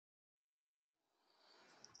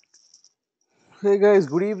Hey guys,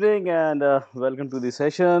 good evening and welcome to the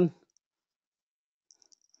session.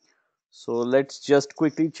 So let's just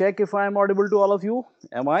quickly check if I am audible to all of you.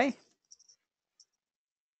 Am I?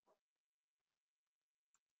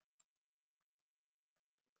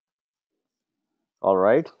 All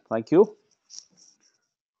right, thank you.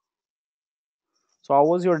 So, how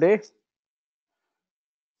was your day?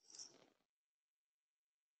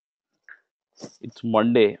 It's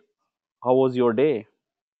Monday. How was your day?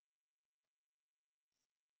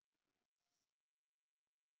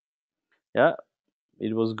 Yeah,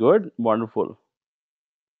 it was good. Wonderful.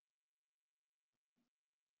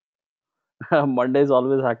 Monday is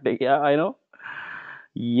always hectic. Yeah, I know.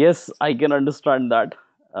 Yes, I can understand that.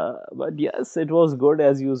 But yes, it was good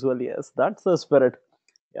as usual. Yes, that's the spirit.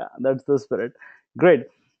 Yeah, that's the spirit. Great.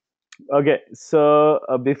 Okay, so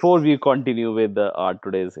before we continue with our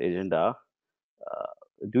today's agenda, uh,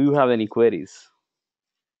 do you have any queries?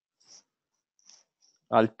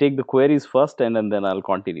 I'll take the queries first and then I'll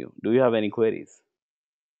continue. Do you have any queries?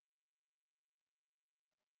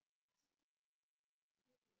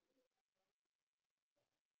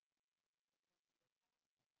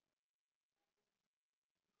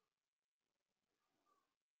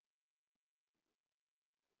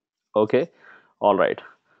 Okay, all right.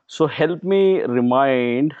 So help me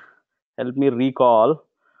recall.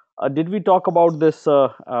 Did we talk about this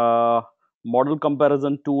model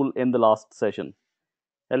comparison tool in the last session?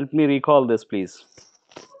 Help me recall this, please.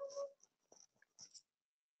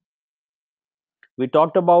 We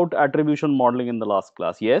talked about attribution modeling in the last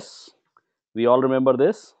class. Yes, we all remember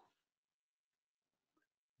this.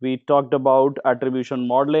 We talked about attribution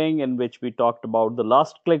modeling, in which we talked about the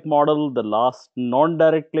last click model, the last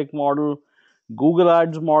non-direct click model, Google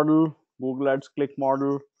Ads model, Google Ads click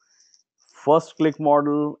model, first click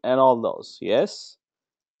model, and all those. Yes,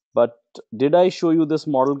 but did I show you this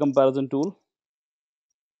model comparison tool?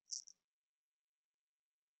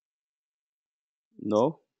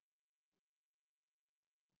 No.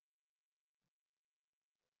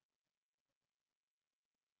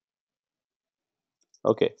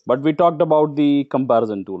 Okay, but we talked about the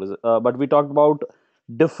comparison tool. But we talked about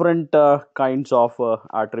different kinds of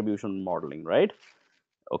attribution modeling, right?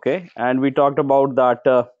 Okay, and we talked about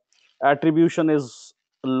that attribution is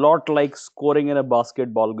a lot like scoring in a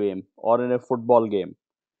basketball game or in a football game,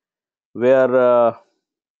 where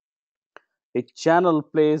a channel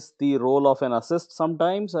plays the role of an assist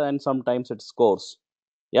sometimes and sometimes it scores.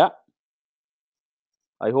 Yeah,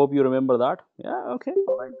 I hope you remember that. Yeah, okay,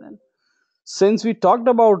 all right then. Since we talked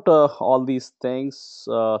about all these things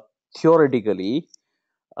theoretically,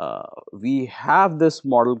 we have this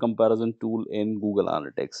model comparison tool in Google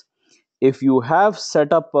Analytics. If you have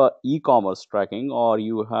set up e-commerce tracking or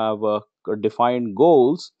you have defined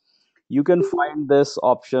goals, you can find this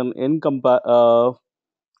option in conversions,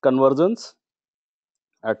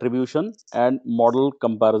 attribution, and model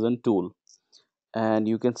comparison tool. And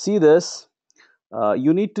you can see this.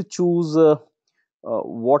 You need to choose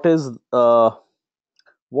what is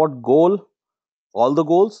what goal, all the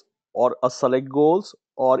goals, or a select goals,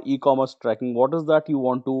 or e-commerce tracking. What is that you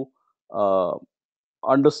want to uh,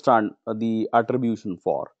 understand the attribution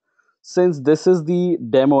for? Since this is the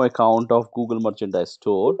demo account of Google Merchandise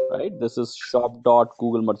Store, right? This is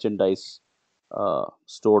shop.googlemerchandise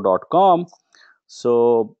store.com.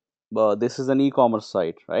 So this is an e-commerce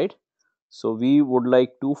site, right? So we would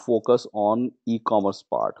like to focus on e-commerce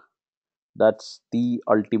part. That's the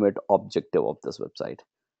ultimate objective of this website,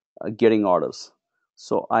 getting orders.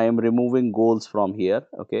 So I am removing goals from here.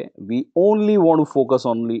 Okay, we only want to focus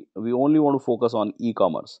on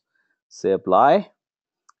e-commerce. Say apply,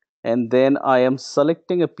 and then I am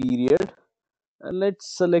selecting a period. Let's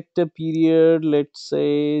select a period, let's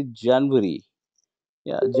say January.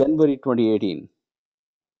 Yeah, January 2018.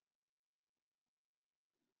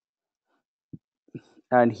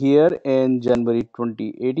 And here in January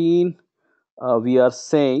 2018, we are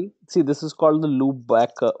saying, see, this is called the loop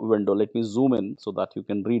back window. Let me zoom in so that you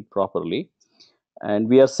can read properly. And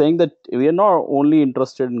we are saying that we are not only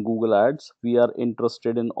interested in Google Ads, we are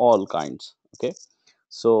interested in all kinds. Okay,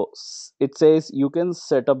 so it says you can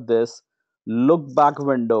set up this look back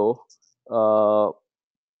window uh,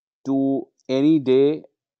 to any day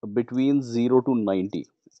between 0 to 90.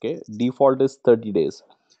 Okay, default is 30 days.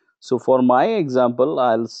 So for my example,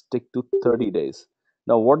 I'll stick to 30 days.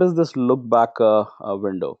 Now, what is this look back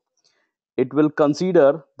window? It will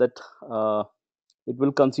consider that it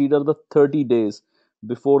will consider the 30 days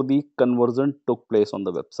before the conversion took place on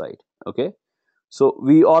the website. Okay, so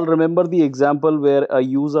we all remember the example where a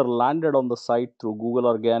user landed on the site through Google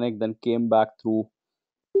Organic, then came back through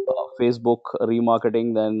Facebook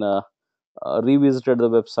remarketing, then revisited the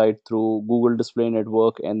website through Google Display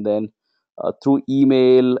Network, and then through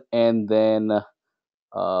email, and then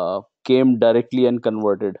came directly and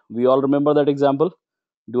converted. We all remember that example.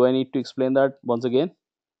 Do I need to explain that once again?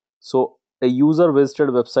 So a user visited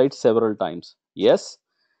website several times, yes,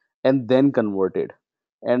 and then converted.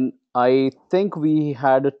 And I think we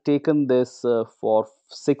had taken this for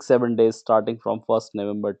 6 7 days, starting from 1st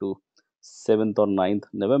November to 7th or 9th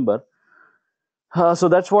November. So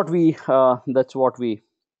that's what we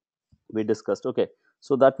discussed. Okay,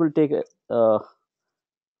 so that will take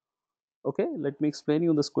okay, let me explain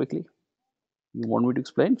you this quickly. You want me to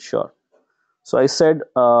explain? Sure. So I said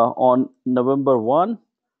on November 1,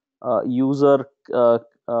 user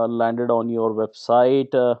landed on your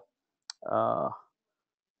website, uh,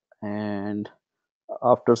 and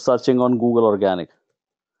after searching on Google Organic,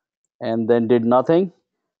 and then did nothing,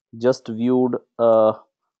 just viewed a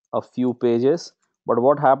few pages. But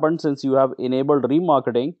what happened, since you have enabled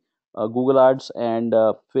remarketing, Google Ads and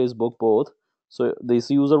Facebook both, so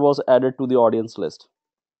this user was added to the audience list.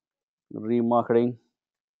 Remarketing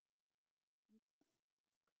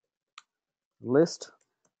list,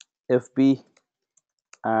 FB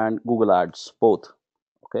and Google Ads both.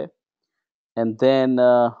 Okay, and then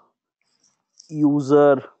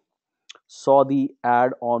user saw the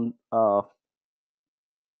ad on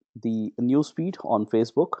the newsfeed on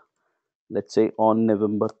Facebook, let's say on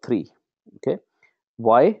November 3. Okay,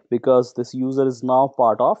 why? Because this user is now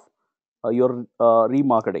part of your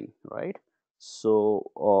remarketing, right?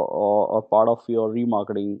 So or a part of your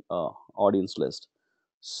remarketing audience list.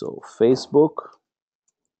 So Facebook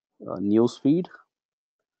newsfeed,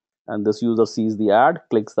 and this user sees the ad,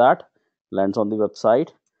 clicks that, lands on the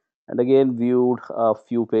website, and again viewed a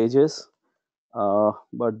few pages,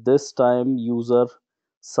 but this time user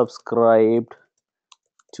subscribed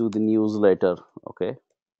to the newsletter. Okay,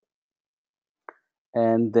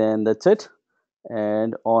 and then that's it.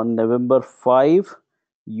 And on November 5,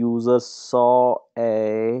 user saw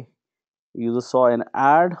a user saw an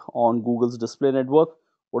ad on Google's display network.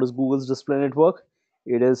 What is Google's display network?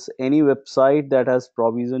 It is any website that has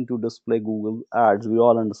provision to display Google ads. We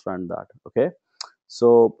all understand that. Okay,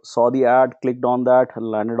 so saw the ad, clicked on that,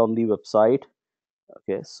 landed on the website.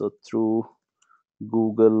 Okay, so through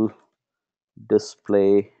Google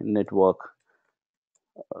display network,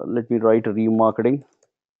 let me write remarketing,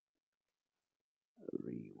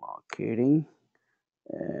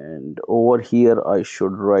 and over here I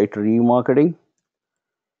should write remarketing,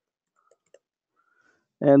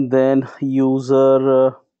 and then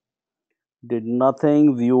user did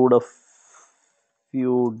nothing, viewed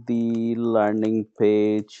the landing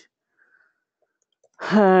page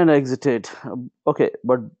and exited. Okay,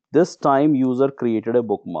 but this time user created a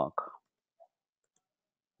bookmark.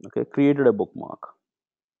 Okay, created a bookmark.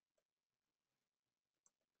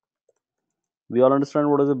 We all understand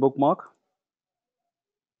what is a bookmark?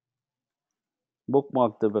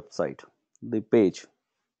 Bookmark the website, the page.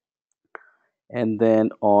 And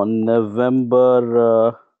then on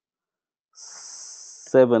November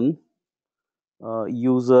 7,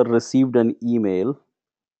 user received an email,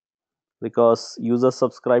 because user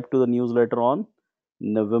subscribed to the newsletter on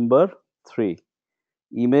November 3.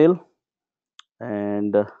 Email,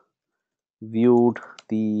 and viewed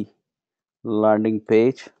the landing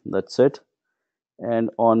page. That's it. And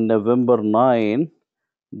on November 9,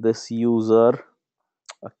 this user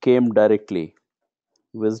came directly,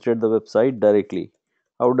 visited the website directly.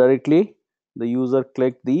 How directly? The user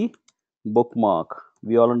clicked the bookmark.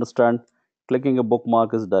 We all understand clicking a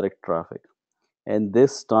bookmark is direct traffic. And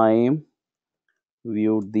this time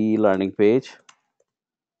viewed the landing page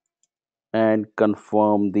and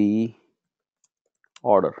confirmed the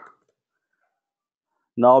order.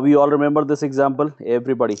 Now we all remember this example.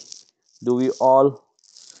 Everybody, do we all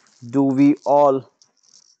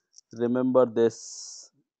remember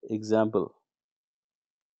this example?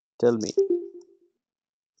 Tell me.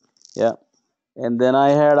 Yeah. And then I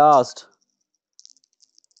had asked,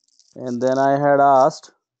 and then I had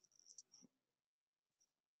asked,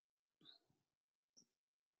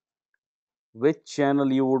 which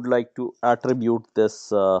channel you would like to attribute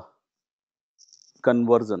this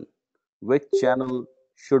conversion? Which channel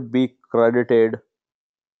should be credited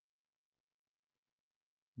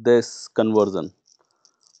this conversion?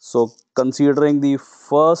 So considering the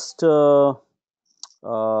first uh,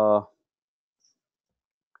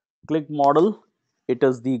 click model, it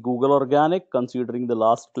is the Google Organic. Considering the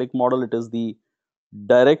last click model, it is the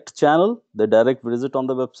direct channel, the direct visit on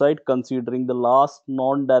the website. Considering the last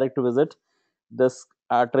non-direct visit, this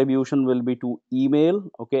attribution will be to email.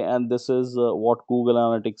 Okay, and this is what Google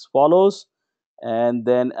Analytics follows. And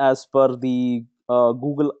then as per the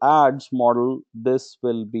Google Ads model, this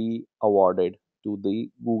will be awarded to the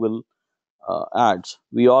Google Ads.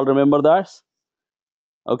 We all remember that?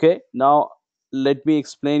 Okay, now let me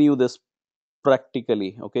explain you this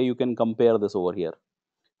practically. Okay, you can compare this over here,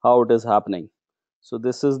 how it is happening. So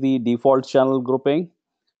this is the default channel grouping,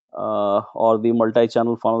 or the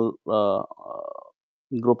multi-channel funnel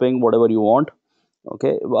grouping, whatever you want.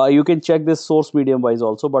 Okay, you can check this source medium wise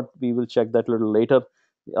also, but we will check that a little later,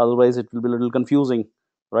 otherwise it will be a little confusing.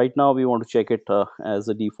 Right now we want to check it as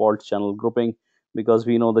a default channel grouping, because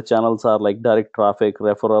we know the channels are like direct traffic,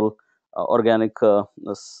 referral, organic,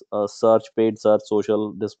 search, paid search,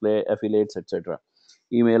 social, display, affiliates, etc.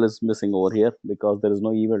 Email is missing over here because there is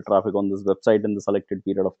no email traffic on this website in the selected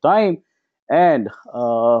period of time, and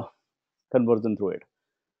conversion through it.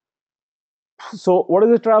 So what is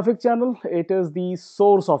the traffic channel? It is the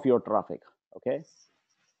source of your traffic. Okay,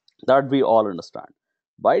 that we all understand.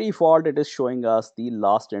 By default it is showing us the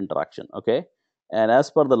last interaction. Okay, and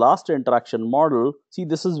as per the last interaction model, see,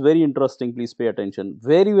 this is very interesting, please pay attention,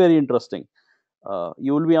 very very interesting.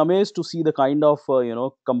 You will be amazed to see the kind of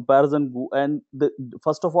comparison, and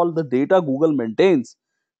first of all, the data Google maintains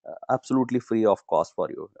absolutely free of cost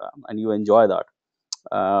for you, and you enjoy that,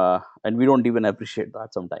 and we don't even appreciate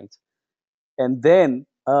that sometimes. And then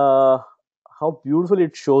how beautifully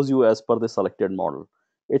it shows you as per the selected model.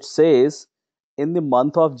 It says in the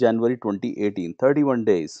month of January 2018, 31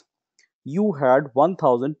 days, you had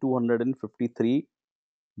 1253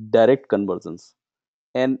 direct conversions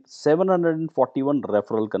and 741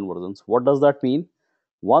 referral conversions. What does that mean?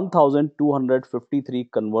 1253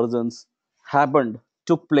 conversions happened,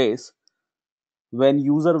 took place when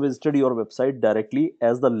user visited your website directly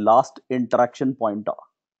as the last interaction point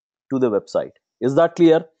to the website. Is that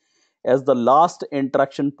clear? As the last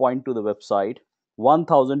interaction point to the website,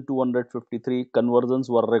 1253 conversions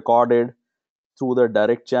were recorded through the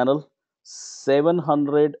direct channel,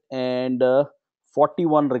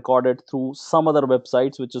 741 recorded through some other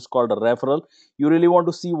websites, which is called a referral. You really want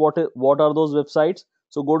to see what are those websites?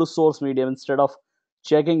 So go to source medium. Instead of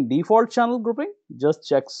checking default channel grouping, just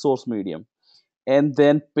check source medium. And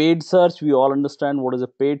then paid search, we all understand what is a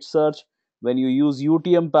paid search. When you use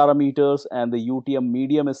UTM parameters and the UTM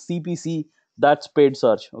medium is CPC, that's paid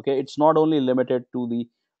search. Okay, it's not only limited to the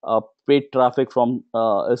paid traffic from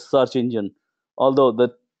a search engine, although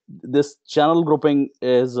this channel grouping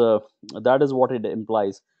is that is what it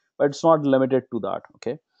implies, but it's not limited to that.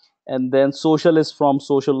 Okay, and then social is from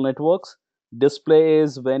social networks. Display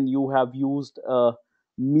is when you have used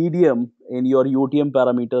medium in your UTM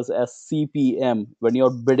parameters as CPM, when your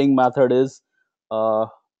bidding method is uh,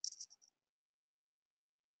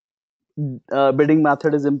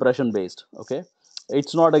 impression based. Okay,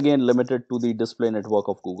 it's not again limited to the display network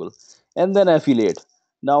of Google. And then affiliate.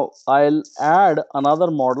 Now I'll add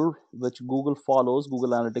another model which Google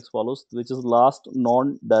Analytics follows, which is last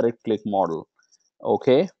non-direct click model.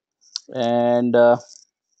 Okay, and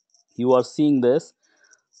you are seeing this.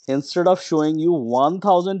 Instead of showing you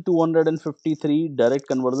 1253 direct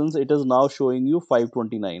conversions, it is now showing you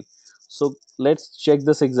 529. So let's check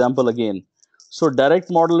this example again. So direct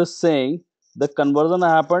model is saying the conversion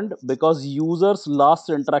happened because user's last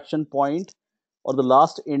interaction point or the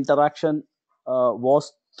last interaction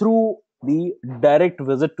was through the direct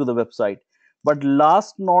visit to the website. But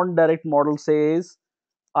last non-direct model says,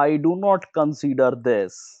 I do not consider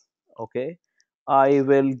this. Okay, I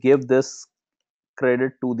will give this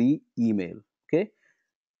credit to the email. Okay,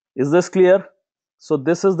 is this clear? So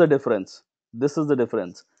this is the difference, this is the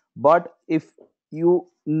difference. But if you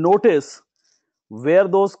notice where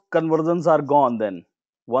those conversions are gone, then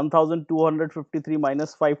 1253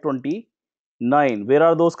 minus 529, where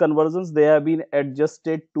are those conversions? They have been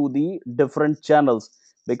adjusted to the different channels,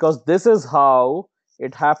 because this is how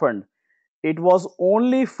it happened. It was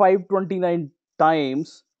only 529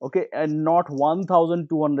 times, okay, and not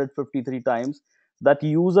 1253 times that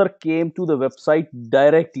user came to the website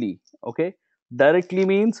directly. Okay, directly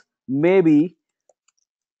means maybe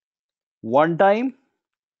one time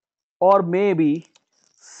or maybe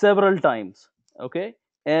several times. Okay,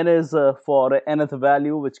 n is for nth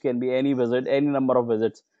value, which can be any visit, any number of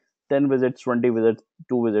visits, 10 visits, 20 visits,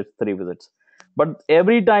 2 visits, 3 visits. But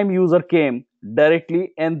every time user came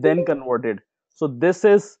directly and then converted, so this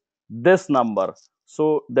is this number.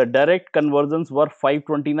 So the direct conversions were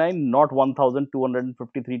 529, not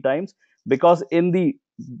 1253 times, because in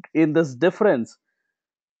this difference,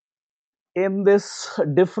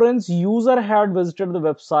 user had visited the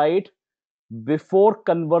website before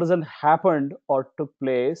conversion happened or took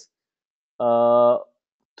place uh,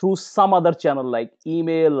 through some other channel like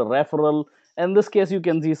email, referral. In this case, you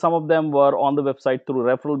can see some of them were on the website through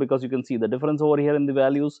referral, because you can see the difference over here in the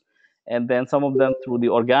values. And then some of them through the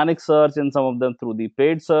organic search, and some of them through the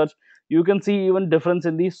paid search. You can see even difference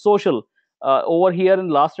in the social. Over here in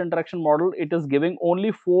last interaction model, it is giving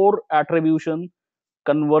only four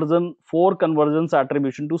conversions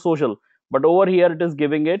attribution to social, but over here it is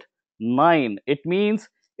giving it 9. It means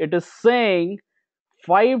it is saying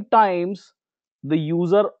 5 times the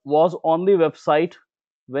user was on the website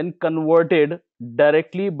when converted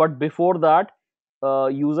directly, but before that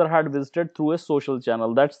user had visited through a social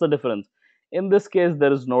channel. That's the difference. In this case,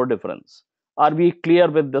 there is no difference. Are we clear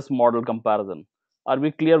with this model comparison? Are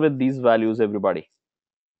we clear with these values, everybody?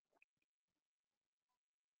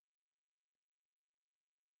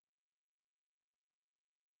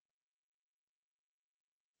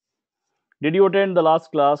 Did you attend the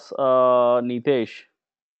last class, Nitesh?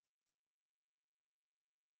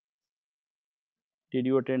 Did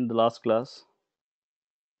you attend the last class?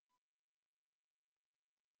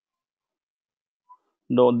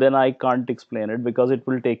 No, then I can't explain it because it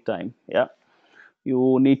will take time. Yeah,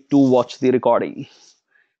 you need to watch the recording.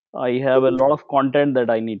 I have a lot of content that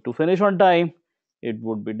I need to finish on time. It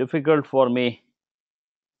would be difficult for me.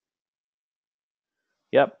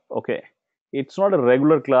 Yep, okay. It's not a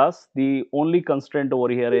regular class. The only constraint over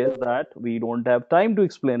here is that we don't have time to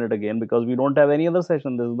explain it again because we don't have any other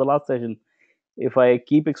session. This is the last session. If I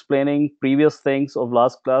keep explaining previous things of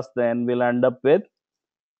last class, then we'll end up with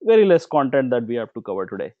very less content that we have to cover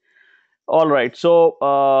today. All right. So,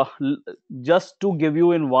 just to give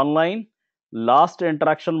you in one line, last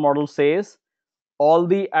interaction model says all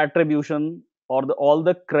the attribution or all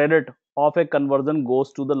the credit of a conversion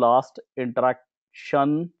goes to the last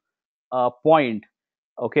interaction point.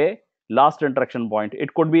 Okay, last interaction point.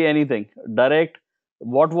 It could be anything. Direct.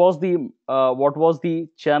 What was the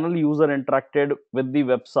channel user interacted with the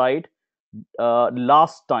website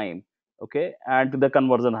last time, okay, and the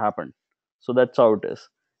conversion happened. So that's how it is.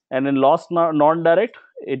 And in lost non-direct,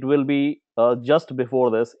 it will be just before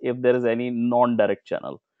this if there is any non-direct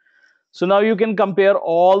channel. So now you can compare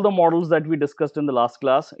all the models that we discussed in the last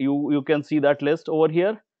class. You can see that list over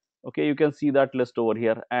here. Okay, you can see that list over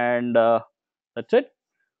here, and that's it.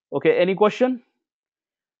 Okay, any question?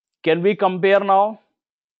 Can we compare now?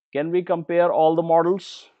 Can we compare all the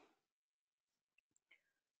models?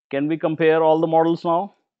 Can we compare all the models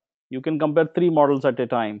now? You can compare 3 models at a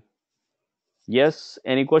time. Yes,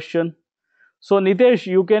 any question? So Nitesh,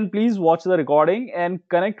 you can please watch the recording and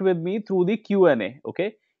connect with me through the Q&A,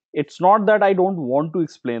 okay? It's not that I don't want to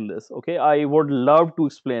explain this, okay? I would love to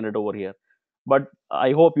explain it over here. But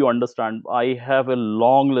I hope you understand. I have a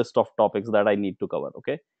long list of topics that I need to cover,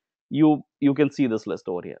 okay? You can see this list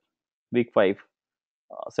over here. Week 5,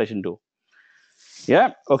 session 2.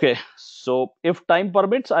 Yeah, okay. So if time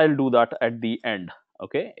permits, I'll do that at the end,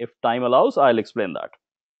 okay? If time allows, I'll explain that.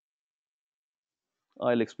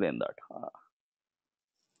 I'll explain that.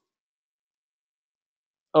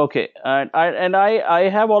 Okay, and I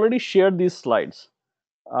have already shared these slides.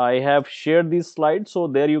 I have shared these slides, so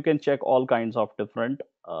there you can check all kinds of different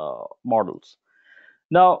models.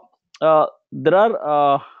 Now, there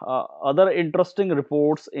are other interesting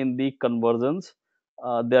reports in the conversions.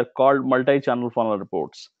 They're called multi-channel funnel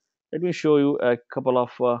reports. Let me show you a couple of.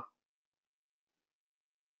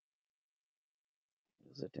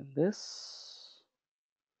 Is it in this?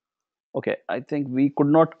 Okay, I think we could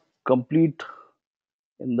not complete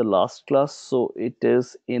in the last class, so it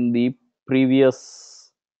is in the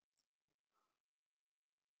previous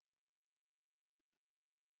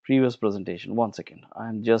presentation. One second,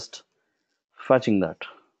 I'm just fetching that.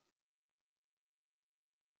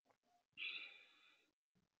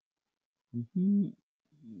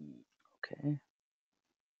 Okay.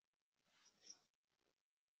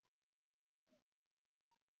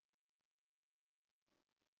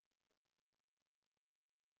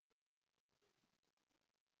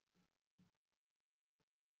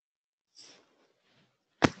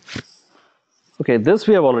 Okay, this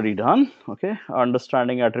we have already done. Okay,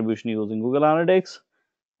 understanding attribution using Google Analytics.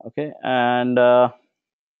 Okay, and all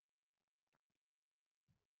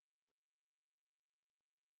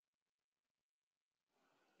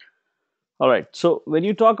right. So when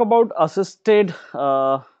you talk about assisted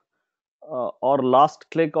or last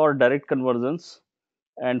click or direct conversions,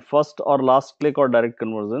 and first or last click or direct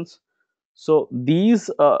conversions, so these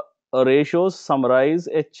ratios summarize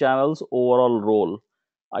a channel's overall role.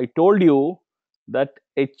 I told you that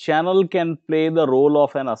a channel can play the role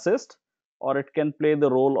of an assist, or it can play the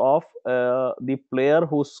role of the player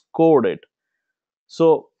who scored it.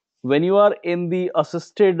 So when you are in the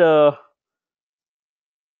assisted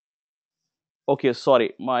Okay,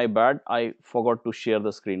 sorry, my bad. I forgot to share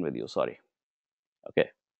the screen with you. Sorry. Okay.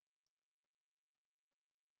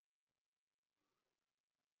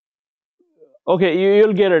 Okay,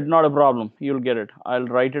 you'll get it. Not a problem. You'll get it. I'll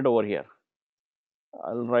write it over here.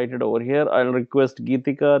 I'll write it over here. I'll request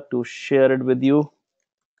Geetika to share it with you.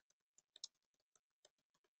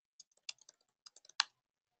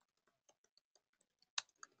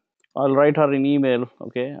 I'll write her an email,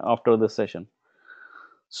 okay, after this session.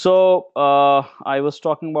 So, I was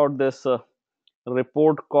talking about this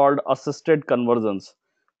report called assisted conversions.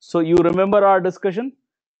 So, you remember our discussion?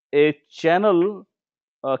 A channel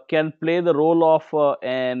can play the role of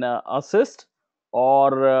an assist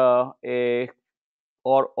or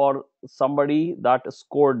or somebody that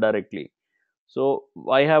scored directly. So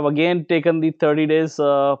I have again taken the 30 days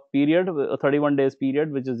period, 31 days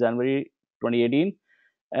period, which is January 2018,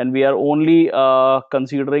 and we are only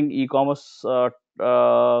considering e-commerce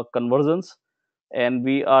conversions, and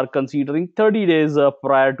we are considering 30 days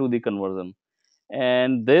prior to the conversion.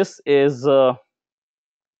 And this is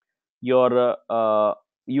your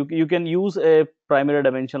you can use a primary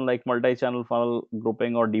dimension like multi-channel funnel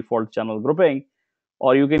grouping or default channel grouping,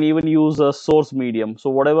 or you can even use a source medium. So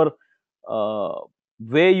whatever uh,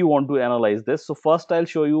 way you want to analyze this. So first I'll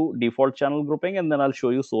show you default channel grouping, and then I'll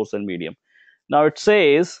show you source and medium. Now it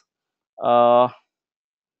says, uh,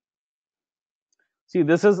 see,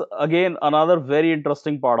 this is again another very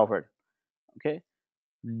interesting part of it. Okay,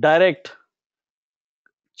 direct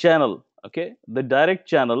channel. Okay, the direct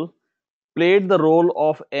channel played the role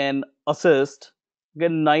of an assist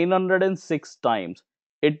again 906 times.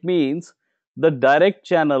 It means the direct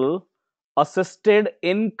channel assisted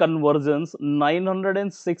in conversions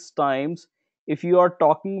 906 times. If you are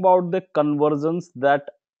talking about the conversions that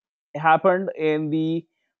happened in the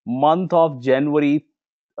month of January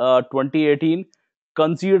 2018,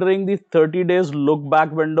 considering the 30 days look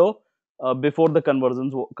back window before the conversion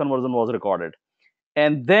was recorded.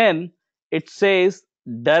 And then it says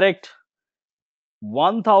direct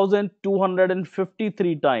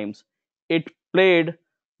 1253 times it played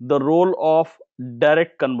the role of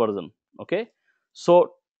direct conversion. Okay,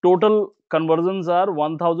 so total conversions are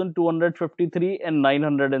 1253 and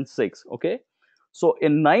 906. Okay, so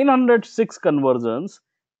in 906 conversions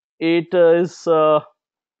it is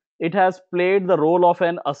it has played the role of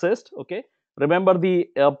an assist. Okay, remember the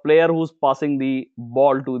player who's passing the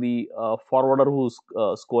ball to the forwarder who's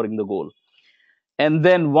scoring the goal, and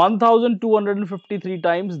then 1253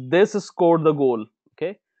 times this scored the goal.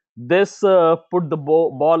 Okay, this put the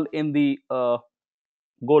ball in the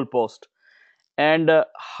goal post. And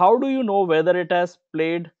how do you know whether it has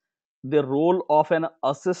played the role of an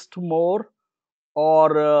assist more,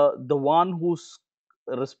 or the one who's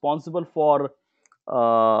responsible for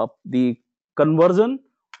the conversion,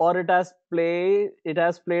 or it has played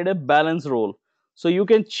a balance role? So you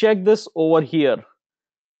can check this over here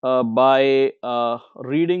by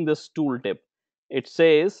reading this tooltip. It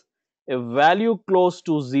says a value close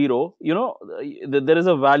to zero. You know, there is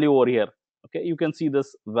a value over here. Okay, you can see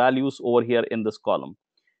this values over here in this column.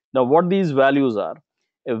 Now, what these values are?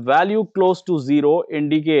 A value close to zero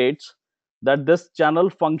indicates that this channel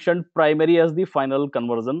functioned primary as the final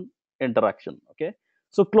conversion interaction. Okay,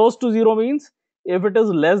 so close to zero means if it is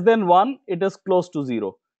less than one, it is close to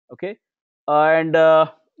zero. Okay, and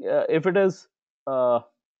if it is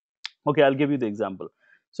okay, I'll give you the example.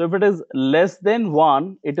 So if it is less than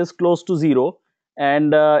 1, it is close to 0,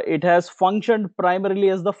 and it has functioned primarily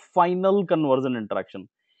as the final conversion interaction.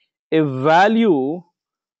 A value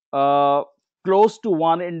uh, close to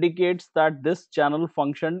 1 indicates that this channel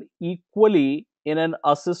functioned equally in an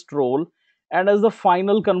assist role and as the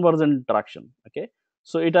final conversion interaction. Okay,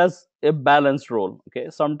 so it has a balanced role. Okay,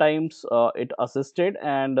 sometimes it assisted,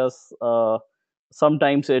 and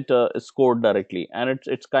sometimes it scored directly, and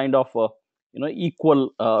it's kind of a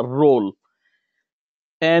equal role.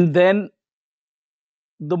 And then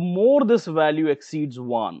the more this value exceeds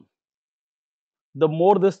 1, the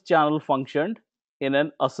more this channel functioned in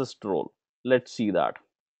an assist role. Let's see that.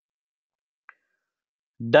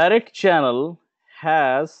 Direct channel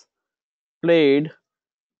has played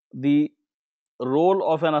the role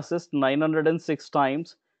of an assist 906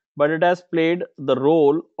 times, but it has played the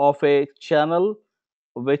role of a channel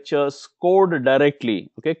which scored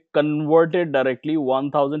directly, okay, converted directly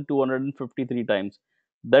 1253 times.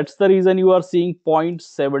 That's the reason you are seeing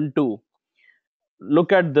 0.72.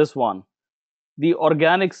 Look at this one, the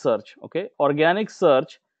organic search. Okay, organic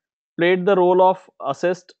search played the role of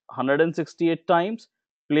assist 168 times,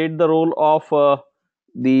 played the role of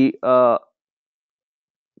the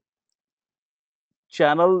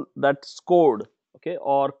channel that scored, okay,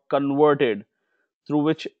 or converted through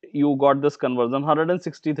which you got this conversion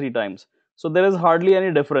 163 times. So there is hardly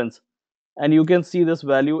any difference, and you can see this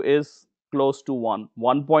value is close to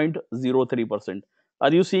 1.03%.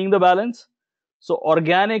 Are you seeing the balance? So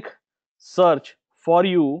organic search for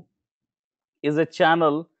you is a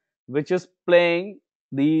channel which is playing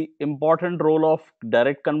the important role of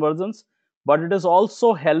direct conversions, but it is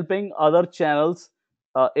also helping other channels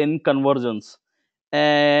in conversions.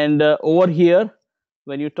 And over here,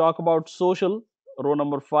 when you talk about social, row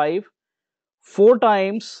number 5, 4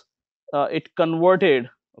 times it converted,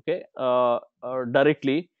 okay,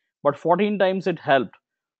 directly, but 14 times it helped.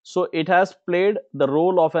 So it has played the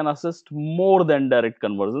role of an assist more than direct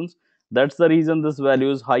conversions. That's the reason this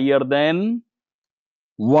value is higher than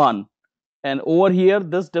 1. And over here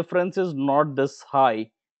this difference is not this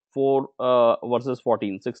high for versus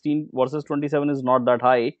 14. 16 versus 27 is not that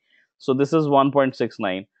high, so this is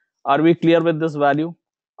 1.69. Are we clear with this value?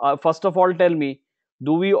 First of all, tell me,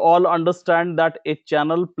 do we all understand that a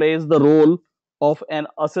channel plays the role of an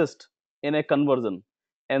assist in a conversion,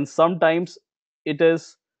 and sometimes it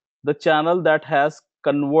is the channel that has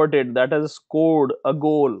converted, that has scored a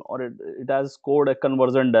goal, or it has scored a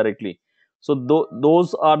conversion directly. So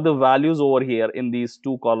those are the values over here in these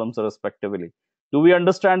two columns respectively. Do we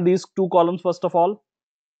understand these two columns first of all?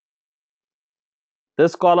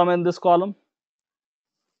 This column and this column?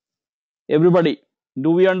 Everybody, do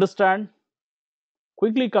we understand?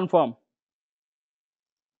 Quickly confirm.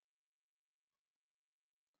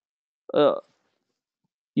 Uh,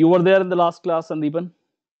 you were there in the last class, Sandeepan?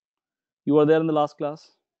 You were there in the last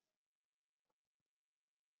class?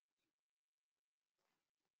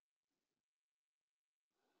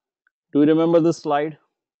 Do you remember this slide?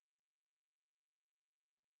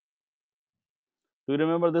 Do you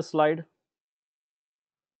remember this slide?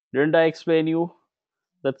 Didn't I explain you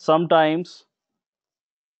that sometimes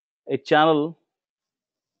a channel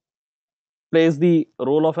plays the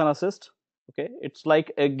role of an assist? Okay, it's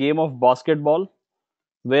like a game of basketball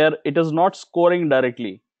where it is not scoring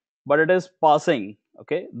directly, but it is passing,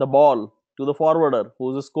 okay, the ball to the forwarder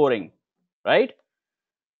who's scoring, right?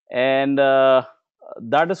 And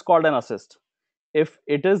that is called an assist. If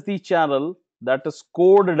it is the channel that is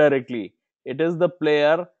scored directly, it is the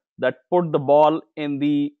player that put the ball in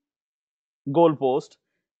the goal post,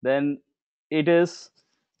 then it is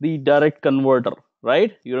the direct converter,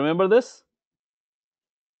 right? You remember this?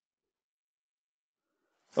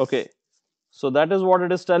 Okay. So that is what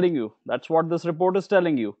it is telling you. That's what this report is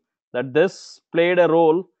telling you, that this played a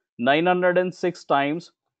role 906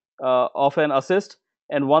 times of an assist,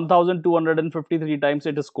 and 1253 times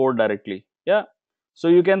it is scored directly. Yeah. So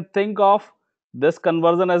you can think of this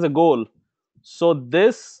conversion as a goal. So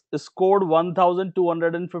this scored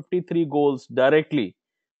 1253 goals directly,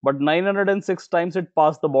 but 906 times it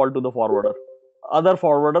passed the ball to the forwarder, other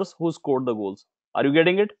forwarders who scored the goals. Are you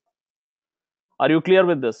getting it? Are you clear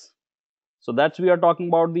with this? So that's we are talking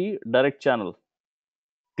about the direct channel.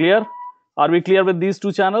 Clear? Are we clear with these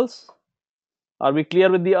two channels? Are we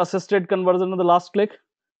clear with the assisted conversion of the last click?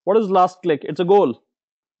 What is last click? It's a goal.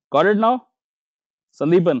 Got it now?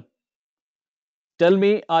 Sandeepan, tell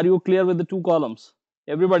me, are you clear with the two columns?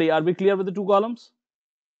 Everybody, are we clear with the two columns?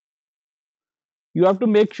 You have to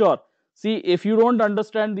make sure. See, if you don't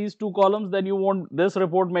understand these two columns, then you won't, this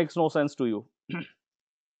report makes no sense to you.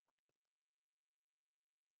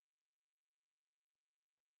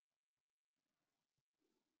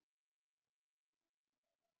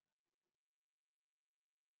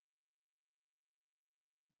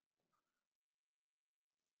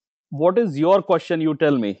 What is your question? You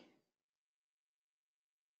tell me.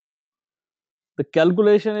 The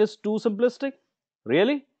calculation is too simplistic?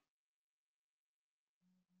 Really?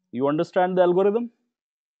 You understand the algorithm?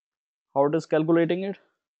 How it is calculating it?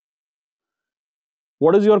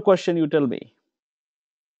 What is your question? You tell me.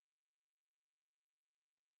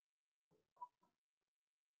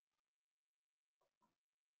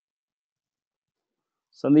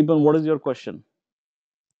 Sandeepan, what is your question?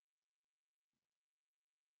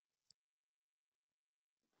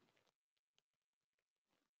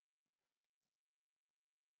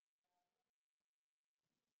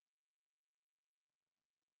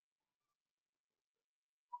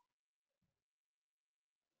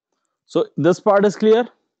 So this part is clear?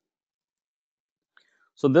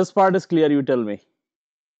 So this part is clear, you tell me.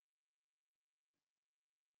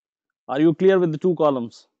 Are you clear with the two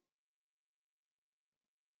columns?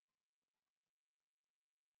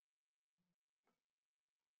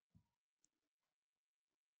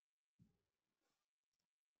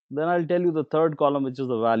 Then I'll tell you the third column, which is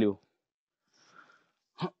the value.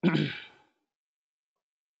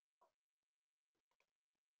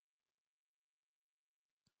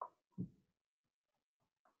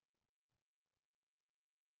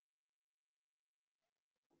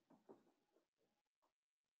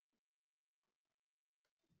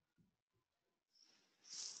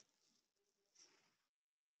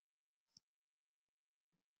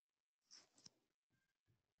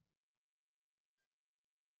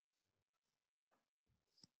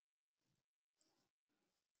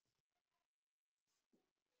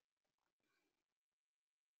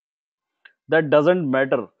 that doesn't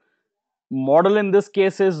matter. Model in this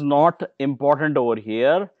case is not important over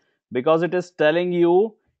here, because it is telling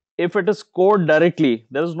you if it is scored directly,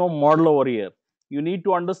 there is no model over here. You need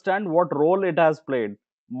to understand what role it has played.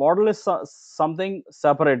 Model is something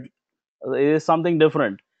separate, it is something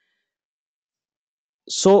different.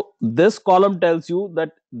 So this column tells you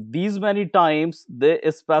that these many times the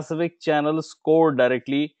specific channel scored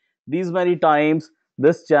directly, these many times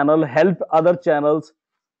this channel helped other channels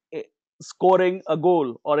eh, scoring a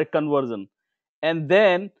goal or a conversion. And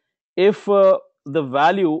then if the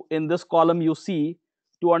value in this column you see,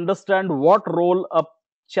 to understand what role a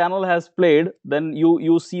channel has played, then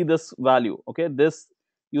you see this value. Okay, this,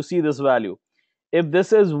 you see this value. If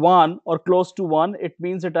this is 1 or close to 1, it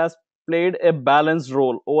means it has played a balanced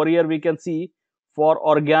role. Over here we can see for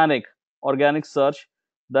organic search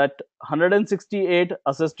that 168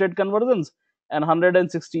 assisted conversions and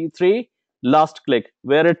 163 last click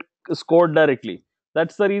where it scored directly.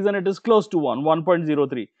 That's the reason it is close to 1,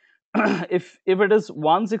 1.03. If it is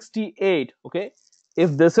 168, okay,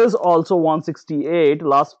 if this is also 168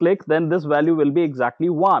 last click, then this value will be exactly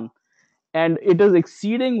 1, and it is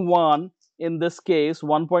exceeding 1 in this case,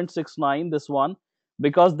 1.69, this one,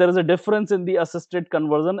 because there is a difference in the assisted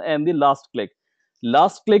conversion and the last click.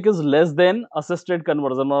 Last click is less than assisted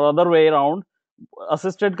conversion, or other way around,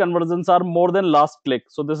 assisted conversions are more than last click,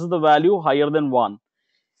 so this is the value higher than 1.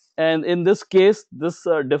 And in this case this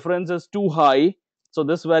difference is too high, so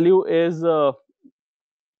this value is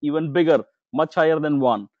even bigger, much higher than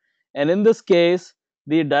 1. And in this case,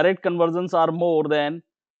 the direct conversions are more than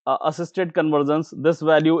assisted conversions. This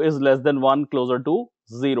value is less than 1, closer to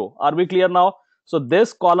 0. Are we clear now? So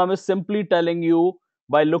this column is simply telling you,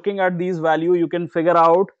 by looking at these values, you can figure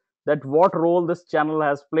out that what role this channel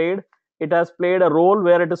has played. It has played a role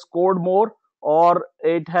where it has scored more, or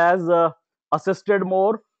it has assisted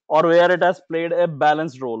more, or where it has played a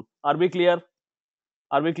balanced role. Are we clear?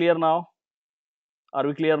 Are we clear now? Are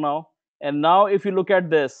we clear now? And now if you look at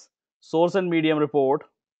this source and medium report,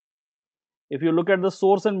 if you look at the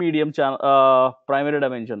source and medium channel primary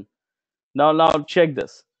dimension, now check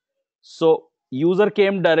this. So user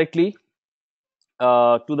came directly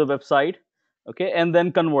to the website, okay, and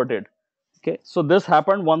then converted. Okay, so this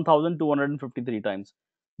happened 1253 times.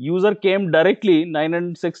 User came directly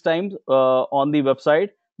 906 times on the website,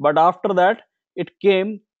 but after that it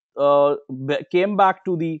came back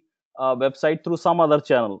to the website through some other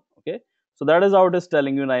channel. Okay, so that is how it is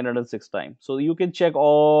telling you 906 times. So you can check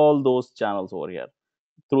all those channels over here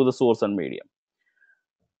through the source and medium.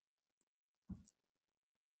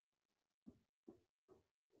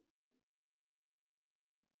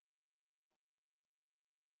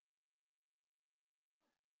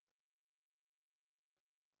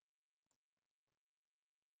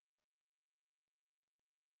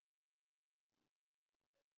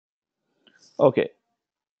 Okay,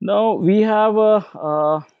 now we have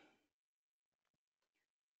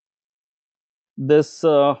this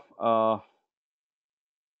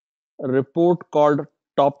report called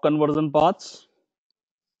top conversion paths.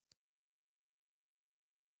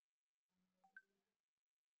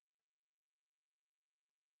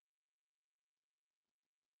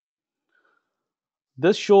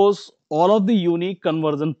 This shows all of the unique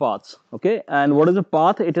conversion paths. Okay, and what is a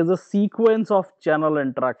path? It is a sequence of channel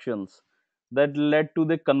interactions that led to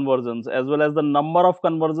the conversions, as well as the number of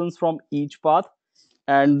conversions from each path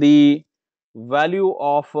and the value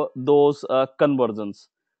of those conversions.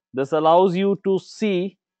 This allows you to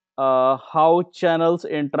see how channels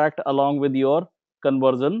interact along with your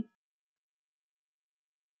conversion.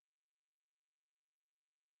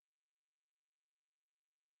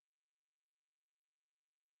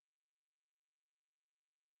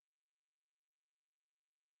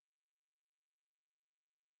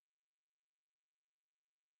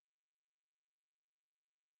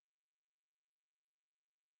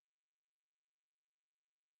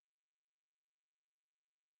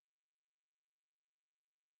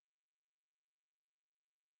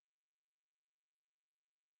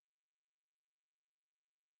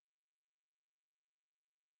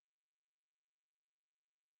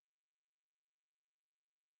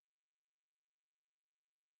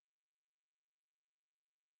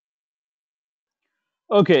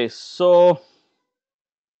 Okay, so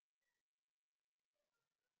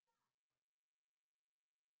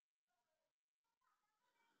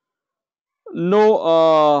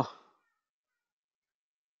no,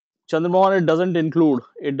 Chandramohan, it doesn't include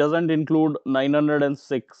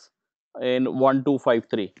 906 in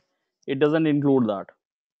 1253. It doesn't include that.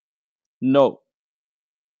 No,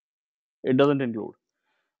 it doesn't include.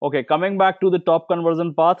 Okay, coming back to the top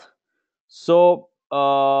conversion path. So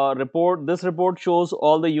report. This report shows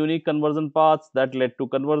all the unique conversion paths that led to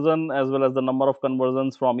conversion, as well as the number of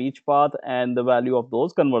conversions from each path and the value of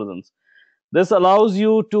those conversions. This allows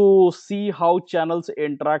you to see how channels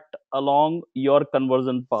interact along your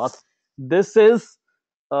conversion path. This is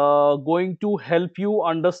going to help you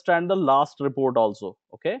understand the last report also.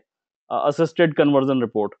 Okay, assisted conversion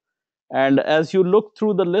report. And as you look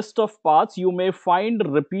through the list of paths, you may find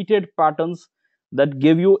repeated patterns that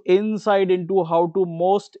give you insight into how to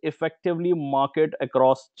most effectively market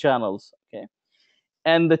across channels. Okay,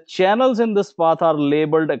 and the channels in this path are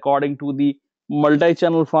labeled according to the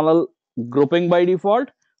multi-channel funnel grouping by default,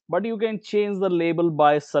 but you can change the label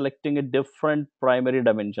by selecting a different primary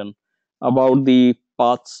dimension about the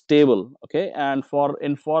paths table. Okay, and for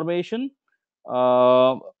information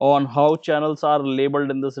on how channels are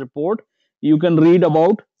labeled in this report, you can read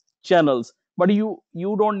about channels, but you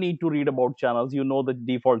don't need to read about channels. You know the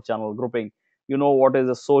default channel grouping, you know what is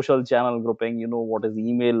a social channel grouping, you know what is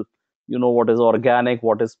email, you know what is organic,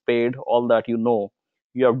 what is paid, all that. You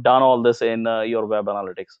have done all this in your web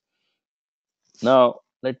analytics. Now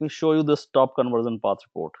let me show you this top conversion path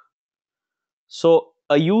report. So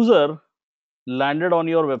a user landed on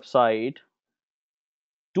your website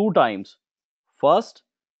two times. First,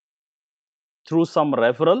 through some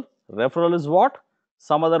referral is what,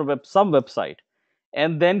 some website,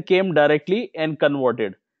 and then came directly and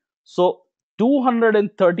converted. So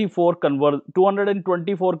 224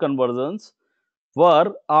 conversions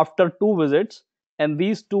were after two visits, and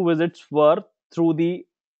these two visits were through the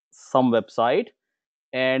some website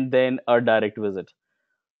and then a direct visit.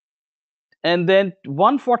 And then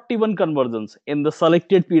 141 conversions in the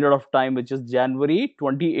selected period of time, which is January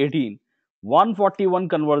 2018. 141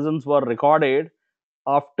 conversions were recorded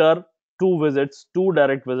after two visits, two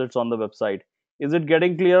direct visits on the website. Is it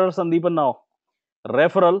getting clearer, Sandeepan, now?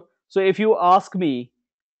 Referral. So if you ask me,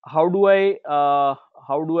 how do I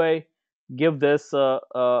give this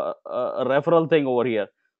referral thing over here?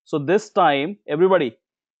 So this time, everybody,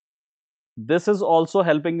 this is also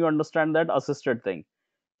helping you understand that assisted thing.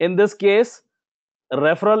 In this case,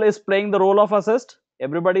 referral is playing the role of assist.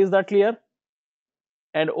 Everybody, is that clear?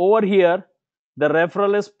 And over here, the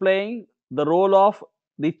referral is playing the role of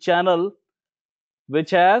the channel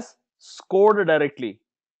which has scored directly.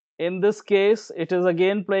 In this case, it is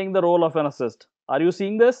again playing the role of an assist. Are you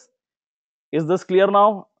seeing this? Is this clear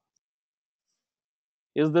now?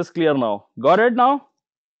 Is this clear now? Got it now?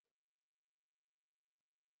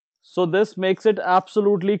 So this makes it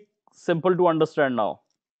absolutely simple to understand now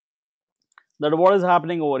that what is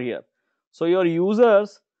happening over here. So your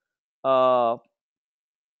users uh,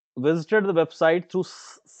 visited the website through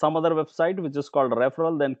some other website which is called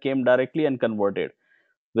referral, then came directly and converted.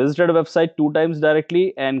 Visited a website two times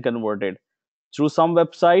directly and converted through some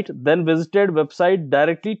website, then visited website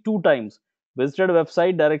directly two times, visited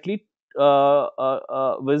website directly,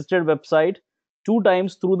 visited website two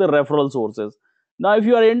times through the referral sources. Now if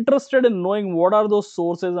you are interested in knowing what are those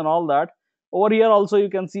sources and all that, over here also you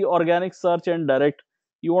can see organic search and direct.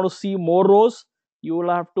 You want to see more rows, you will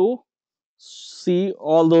have to see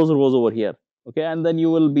all those rows over here. Okay, and then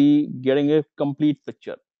you will be getting a complete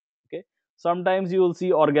picture. Okay, sometimes you will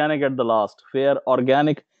see organic at the last, where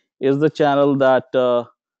organic is the channel that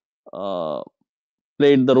uh,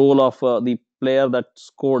 played the role of the player that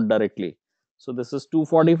scored directly. So this is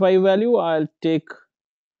 245 value. I'll take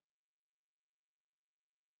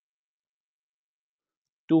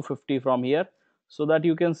 250 from here so that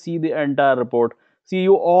you can see the entire report. See,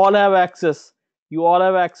 you all have access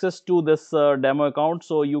to this demo account,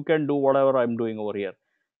 so you can do whatever I'm doing over here.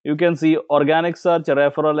 You can see organic search,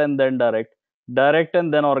 referral, and then direct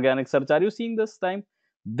and then organic search. Are you seeing this time?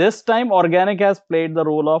 This time organic has played the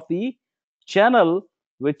role of the channel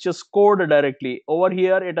which is scored directly. Over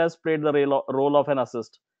here it has played the role of an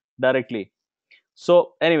assist directly.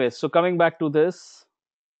 So anyways, so coming back to this,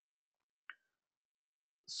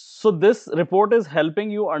 so this report is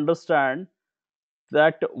helping you understand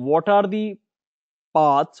that what are the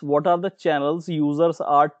paths, what are the channels users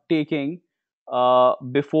are taking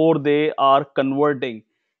before they are converting,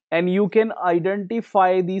 and you can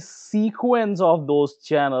identify the sequence of those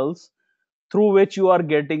channels through which you are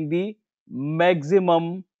getting the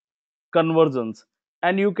maximum conversions,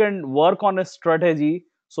 and you can work on a strategy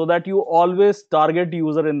so that you always target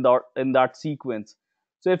user in that sequence.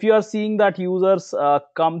 So if you are seeing that users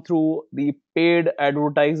come through the paid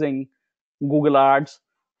advertising Google ads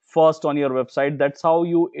first on your website, that's how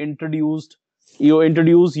you introduce your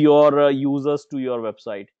users to your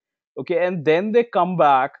website. Okay, and then they come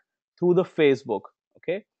back through the Facebook.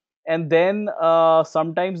 Okay, and then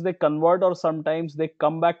sometimes they convert or sometimes they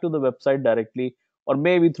come back to the website directly, or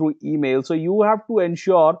maybe through email. So you have to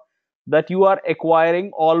ensure that you are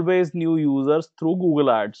acquiring always new users through Google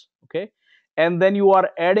Ads. Okay, and then you are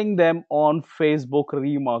adding them on Facebook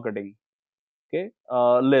remarketing, okay,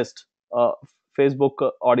 list,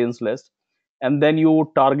 Facebook audience list, and then you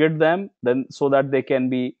target them then so that they can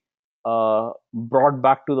be brought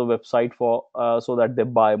back to the website for so that they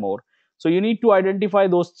buy more. So you need to identify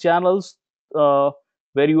those channels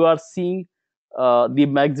where you are seeing the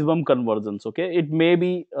maximum conversions. Okay, it may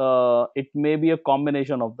be a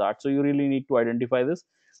combination of that, so you really need to identify this.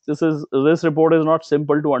 This report is not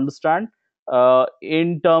simple to understand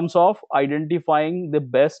in terms of identifying the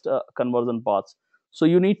best conversion paths. So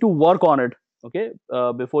you need to work on it, okay,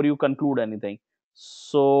 before you conclude anything.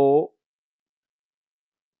 So,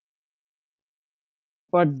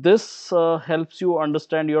 but this helps you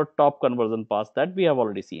understand your top conversion paths that we have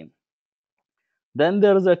already seen. Then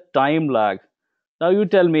there is a time lag. Now you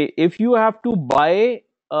tell me, if you have to buy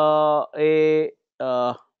a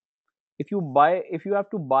if you have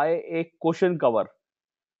to buy a cushion cover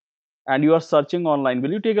and you are searching online,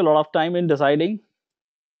 will you take a lot of time in deciding?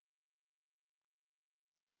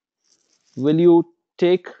 Will you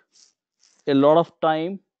take a lot of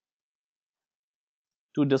time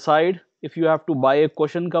to decide if you have to buy a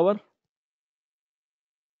cushion cover?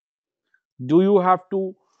 Do you have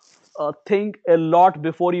to think a lot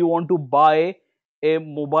before you want to buy a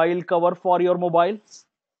mobile cover for your mobile?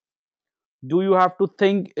 Do you have to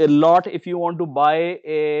think a lot if you want to buy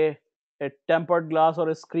a tempered glass or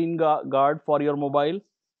a screen guard for your mobile?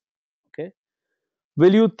 Okay.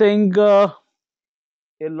 Will you think a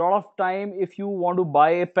lot of time if you want to buy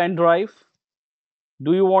a pen drive?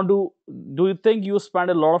 Do you want to do you think you spend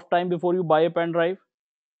a lot of time before you buy a pen drive?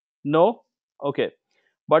 No? Okay.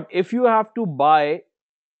 But if you have to buy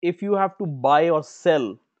or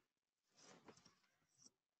sell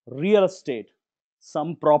real estate,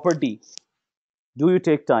 some property, do you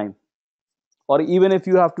take time? Or even if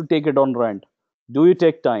you have to take it on rent, do you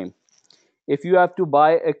take time? If you have to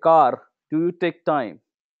buy a car, do you take time?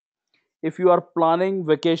 If you are planning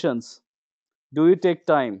vacations, do you take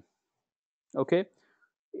time? Okay.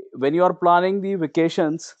 When you are planning the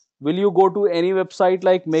vacations, will you go to any website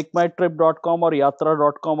like makemytrip.com or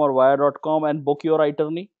yatra.com or wire.com and book your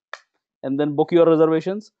itinerary and then book your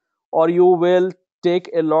reservations? Or you will take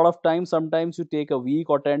a lot of time, sometimes you take a week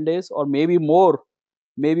or 10 days or maybe more.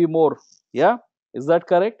 Yeah, is that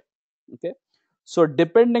correct? Okay, so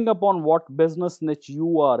depending upon what business niche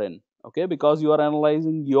you are in, okay, because you are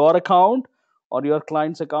analyzing your account or your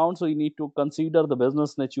client's account, so you need to consider the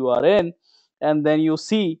business niche you are in, and then you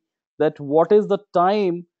see that what is the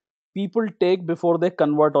time people take before they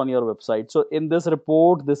convert on your website. So in this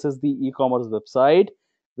report, this is the e-commerce website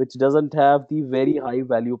which doesn't have the very high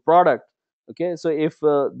value product. Okay, so if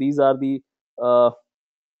these are the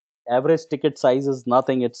average ticket size is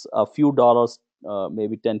nothing, it's a few dollars,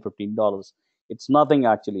 maybe 10 $15, it's nothing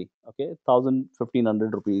actually. Okay, 1,000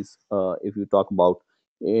 1,500 rupees, if you talk about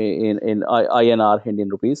in INR, Indian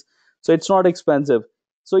rupees. So it's not expensive.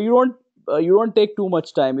 So you don't take too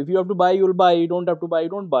much time. If you have to buy, you'll buy. You don't have to buy, you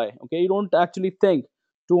don't buy. Okay, you don't actually think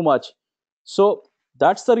too much. So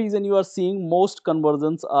that's the reason you are seeing most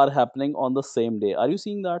conversions are happening on the same day. Are you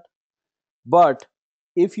seeing that? But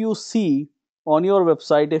if you see on your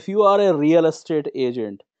website, if you are a real estate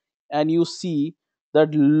agent and you see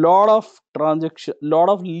that lot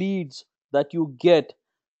of leads that you get,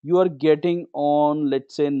 you are getting on,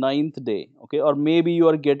 let's say, ninth day, okay, or maybe you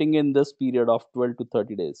are getting in this period of 12 to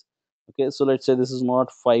 30 days. Okay, so let's say this is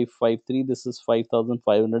not 553, this is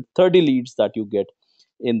 5,530 leads that you get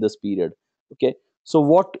in this period. Okay, so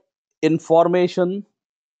what information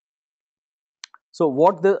so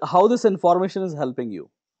what the how this information is helping you?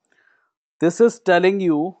 This is telling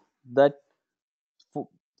you that for,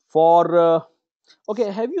 for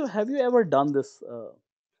okay, have you ever done this,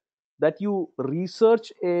 that you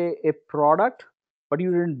research a product but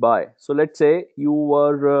you didn't buy? So let's say you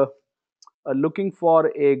were looking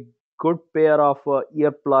for a good pair of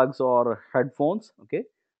earplugs or headphones. Okay,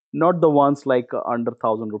 not the ones like under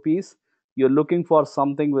 1,000 rupees. You're looking for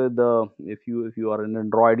something with if you are an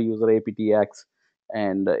Android user, aptX,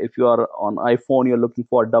 and if you are on iPhone, you're looking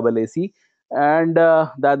for double AC, and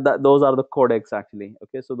that those are the codecs actually.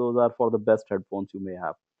 Okay, so those are for the best headphones you may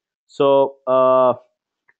have. So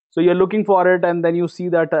so you're looking for it, and then you see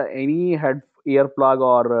that any head earplug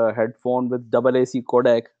or headphone with double AC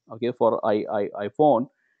codec, okay, for iPhone,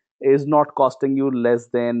 is not costing you less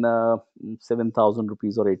than 7,000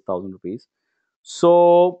 rupees or 8,000 rupees.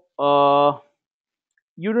 So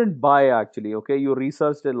you didn't buy actually. Okay, you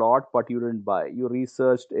researched a lot, but you didn't buy. You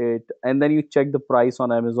researched it, and then you check the price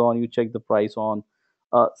on Amazon. You check the price on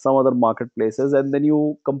some other marketplaces, and then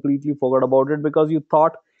you completely forgot about it because you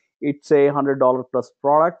thought it's a $100 plus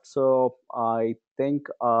product. So I think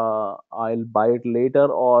I'll buy it later,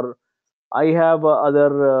 or I have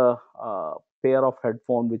other pair of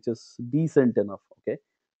headphone which is decent enough. Okay,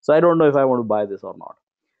 so I don't know if I want to buy this or not.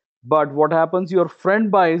 But what happens? Your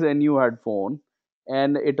friend buys a new headphone,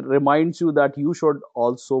 and it reminds you that you should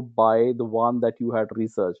also buy the one that you had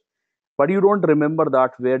researched, but you don't remember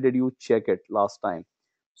that where did you check it last time.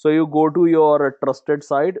 So you go to your trusted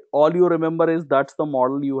site, all you remember is that's the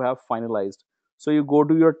model you have finalized. So you go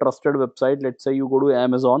to your trusted website, let's say you go to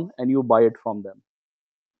Amazon and you buy it from them.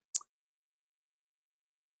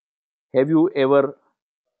 Have you ever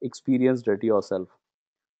experienced it yourself,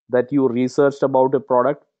 that you researched about a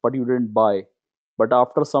product but you didn't buy, but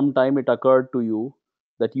after some time it occurred to you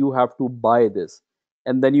that you have to buy this,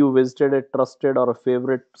 and then you visited a trusted or a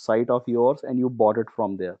favorite site of yours and you bought it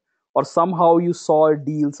from there, or somehow you saw a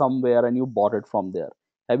deal somewhere and you bought it from there?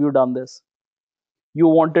 Have you done this? You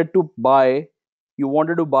wanted to buy, you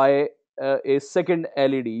wanted to buy a second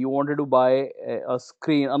led, you wanted to buy a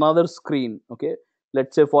screen, another screen, okay,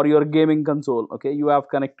 let's say for your gaming console. Okay, you have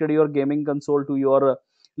connected your gaming console to your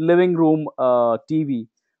living room TV,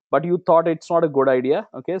 but you thought it's not a good idea.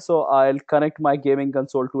 Okay, so I'll connect my gaming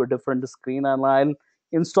console to a different screen and I'll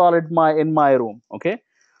install it my in my room. Okay,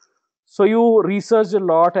 so you researched a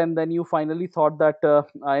lot and then you finally thought that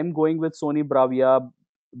I am going with Sony Bravia,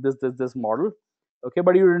 this model. Okay,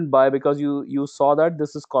 but you didn't buy because you saw that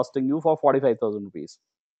this is costing you for 45,000 rupees.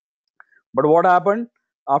 But what happened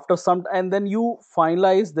after some, and then you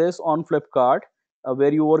finalize this on Flipkart,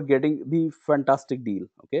 where you were getting the fantastic deal.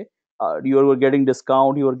 Okay, you were getting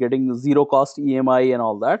discount, you were getting zero cost EMI and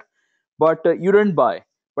all that, but you didn't buy.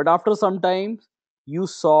 But after some time you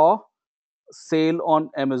saw sale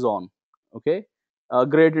on Amazon. Okay, a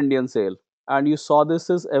great Indian sale, and you saw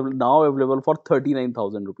this is now available for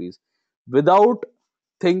 39,000 rupees. Without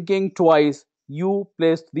thinking twice, you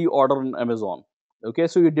placed the order on Amazon. Okay,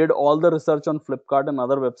 so you did all the research on Flipkart and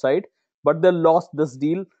other website, but they lost this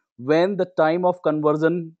deal when the time of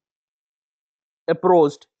conversion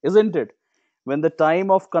approached, isn't it? When the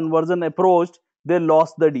time of conversion approached, they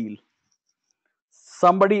lost the deal.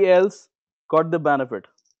 Somebody else got the benefit.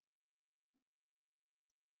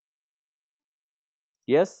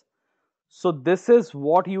 Yes. So this is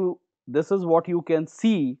what you can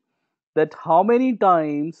see, that how many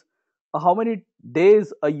times, how many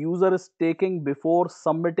days a user is taking before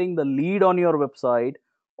submitting the lead on your website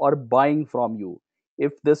or buying from you.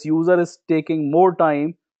 If this user is taking more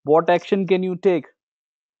time, what action can you take?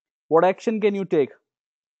 What action can you take?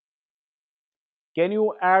 Can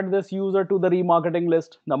you add this user to the remarketing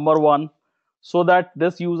list, number one, so that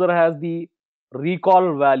this user has the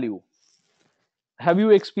recall value? Have you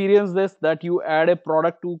experienced this, that you add a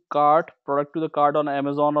product to the cart on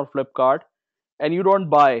Amazon or Flipkart, and you don't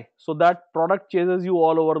buy, so that product chases you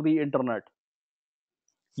all over the internet?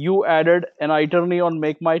 You added an itinerary on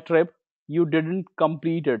Make My Trip, you didn't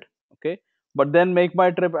complete it. Okay, but then Make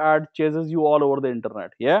My Trip ad chases you all over the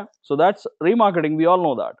internet. Yeah, so that's remarketing, we all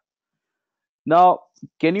know that. Now,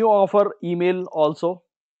 can you offer email also?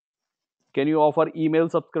 Can you offer email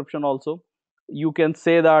subscription also? You can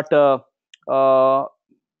say that uh,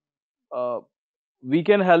 uh, we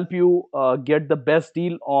can help you get the best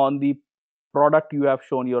deal on the product you have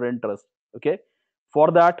shown your interest. Okay,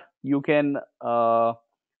 for that you can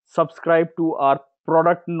subscribe to our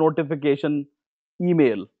product notification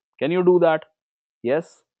email. Can you do that?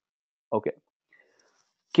 Yes. Okay,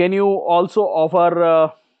 can you also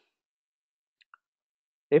offer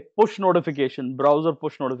a push notification, browser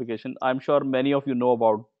push notification? I'm sure many of you know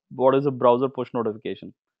about what is a browser push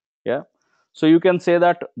notification. Yeah, so you can say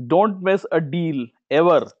that don't miss a deal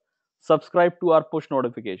ever, subscribe to our push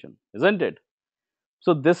notification, isn't it?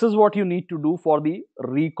 So this is what you need to do for the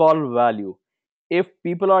recall value. If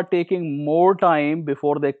people are taking more time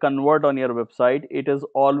before they convert on your website, it is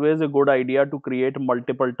always a good idea to create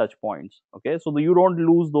multiple touch points. Okay, so that you don't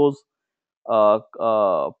lose those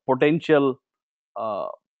potential uh,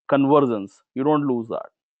 conversions, you don't lose that.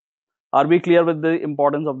 Are we clear with the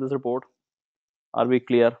importance of this report? Are we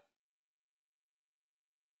clear?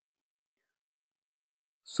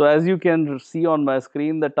 So as you can see on my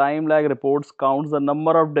screen, the time lag reports counts the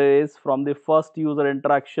number of days from the first user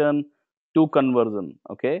interaction to conversion.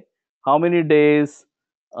 Okay, how many days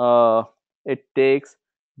it takes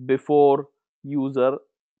before user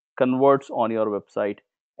converts on your website,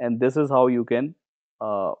 and this is how you can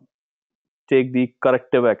uh, take the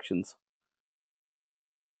corrective actions.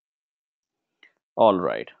 All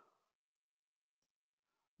right.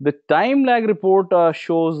 The time lag report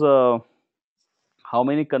shows how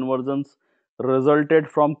many conversions resulted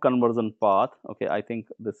from conversion path. Okay, I think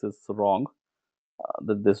this is wrong.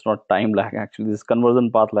 That this is not time lag, actually this is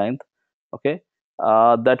conversion path length. Okay,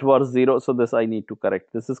 that was 0, so this I need to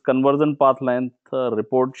correct. This is conversion path length.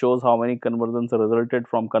 Report shows how many conversions resulted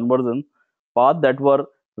from conversion path that were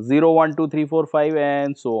 0, 1, 2, 3, 4, 5,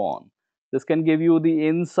 and so on. This can give you the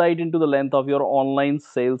insight into the length of your online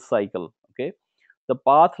sales cycle. Okay, the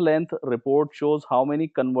path length report shows how many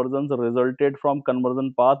conversions resulted from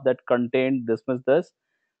conversion path that contained this.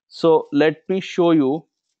 So let me show you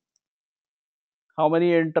how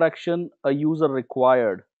many interaction a user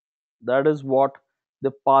required. That is what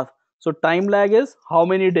the path. So time lag is how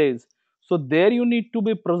many days. So there you need to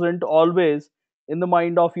be present always in the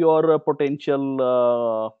mind of your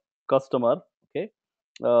potential customer. Okay,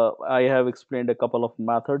 I have explained a couple of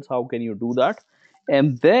methods how can you do that.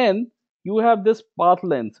 And then you have this path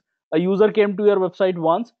length. A user came to your website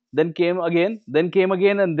once, then came again, then came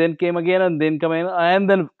again, and then came again, and then come in, and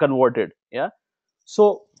then converted. Yeah,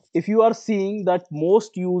 so if you are seeing that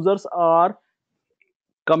most users are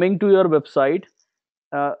coming to your website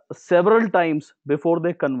several times before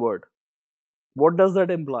they convert, what does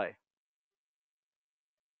that imply?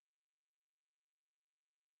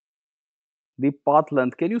 The path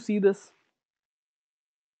length. Can you see this?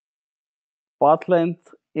 Path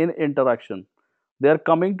length in interaction. They are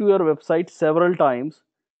coming to your website several times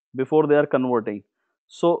before they are converting.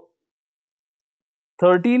 So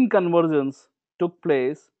 13 conversions took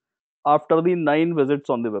place after the 9 visits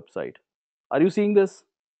on the website. Are you seeing this?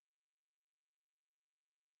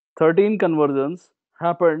 13 conversions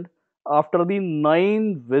happened after the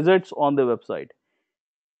 9 visits on the website.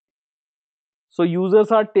 So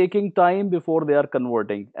users are taking time before they are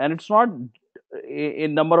converting, and it's not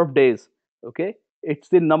in number of days. Okay, it's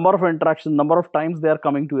the number of interactions, number of times they are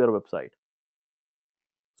coming to your website.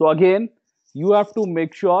 So again, you have to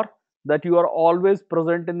make sure that you are always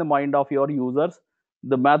present in the mind of your users.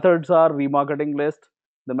 The methods are remarketing list,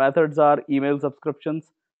 the methods are email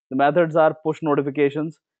subscriptions, the methods are push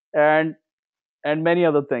notifications, and many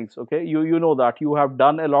other things. Okay, you know that you have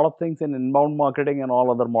done a lot of things in inbound marketing and all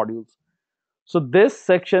other modules. So this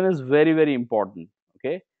section is very very important.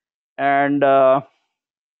 Okay, and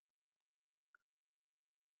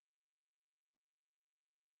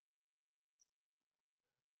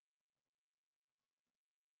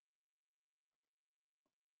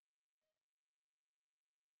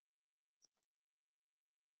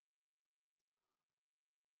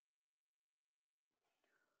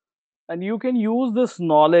you can use this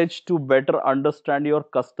knowledge to better understand your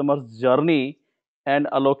customer's journey and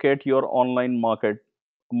allocate your online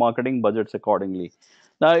marketing budgets accordingly.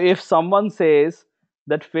 Now if someone says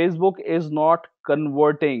that Facebook is not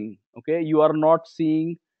converting, okay, you are not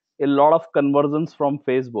seeing a lot of conversions from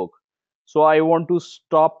Facebook, so I want to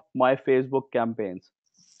stop my Facebook campaigns.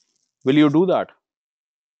 Will you do that?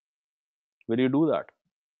 Will you do that?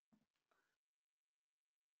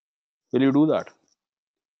 Will you do that?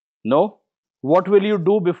 No. What will you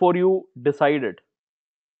do before you decide it?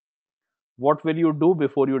 What will you do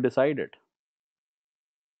before you decide it?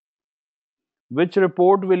 Which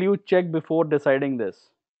report will you check before deciding this?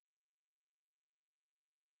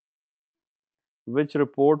 Which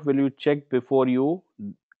report will you check before you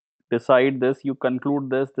decide this? You conclude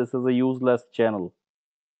this is a useless channel.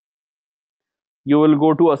 You will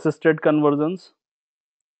go to assisted conversions.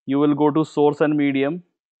 You will go to source and medium,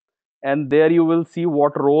 and there you will see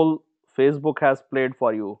what role Facebook has played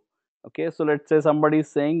for you. Okay, so let's say somebody is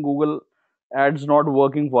saying Google ads not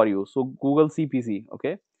working for you. So Google CPC.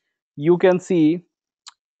 Okay, you can see,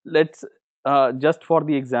 let's just for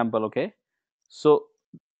the example. Okay, so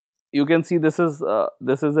you can see this is a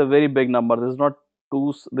very big number. This is not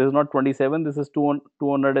two, this is not 27, this is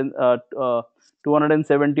 200 and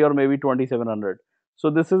 270 or maybe 2700. So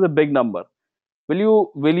this is a big number.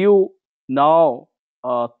 Will you now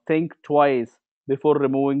think twice before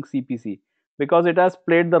removing CPC, because it has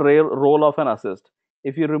played the role of an assist.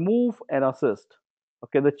 If you remove an assist,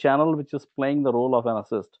 okay, the channel which is playing the role of an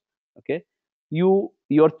assist, okay,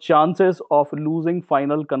 your chances of losing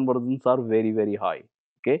final conversions are very very high.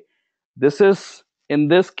 Okay, this is, in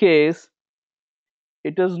this case,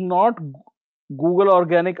 it is not Google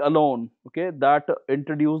organic alone, okay, that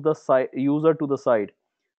introduced the user to the site.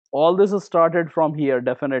 All this is started from here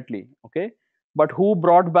definitely. Okay, but who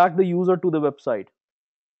brought back the user to the website?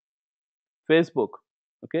 Facebook.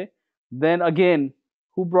 Okay, then again,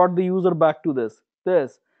 who brought the user back to this?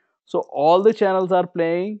 So all the channels are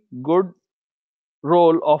playing good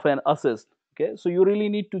role of an assist. Okay, so you really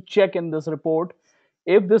need to check in this report.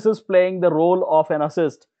 If this is playing the role of an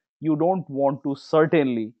assist, you don't want to,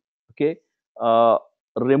 certainly, okay, uh,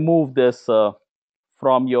 remove this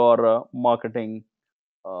from your marketing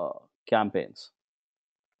uh, campaigns.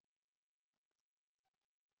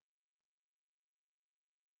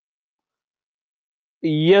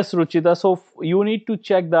 Yes, Ruchita. So you need to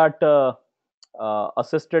check that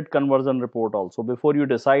assisted conversion report also before you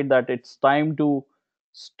decide that it's time to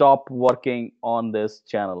stop working on this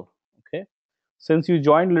channel. Okay. Since you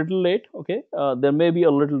joined a little late, okay, there may be a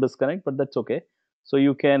little disconnect, but that's okay. So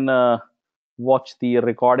you can watch the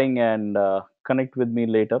recording and connect with me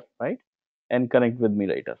later, right? And connect with me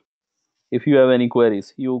later. If you have any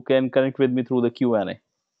queries, you can connect with me through the Q&A.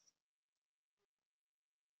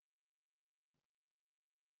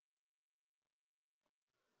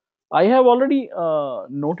 I have already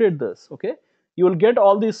noted this. Okay, you will get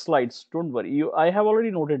all these slides. Don't worry. I have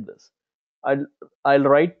already noted this. I'll I'll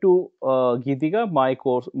write to Geetika, my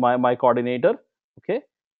course, my coordinator. Okay,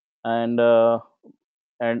 and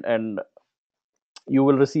and you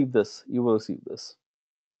will receive this. You will receive this.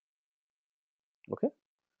 Okay.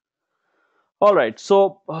 All right.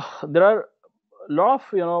 So there are a lot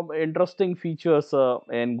of interesting features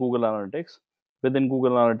in Google Analytics within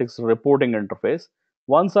Google Analytics reporting interface.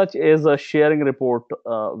 One such is a sharing report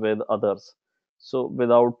with others. So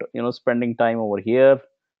without spending time over here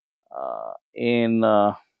in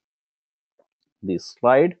this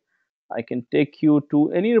slide, I can take you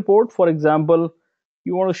to any report. For example,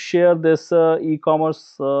 you want to share this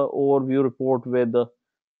e-commerce overview report with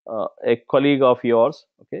a colleague of yours,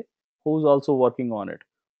 okay, who's also working on it,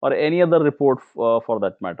 or any other report for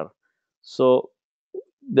that matter. So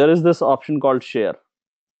there is this option called share.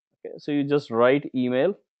 Okay, so you just write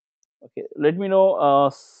email. Okay, let me know.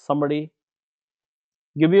 Somebody,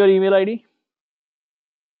 give me your email ID.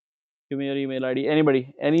 Give me your email ID.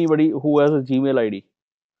 Anybody who has a Gmail ID.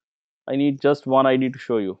 I need just one ID to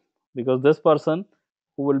show you because this person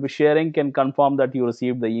who will be sharing can confirm that you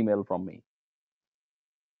received the email from me.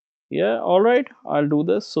 Yeah, all right, I'll do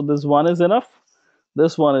this. So this one is enough.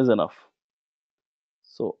 This one is enough.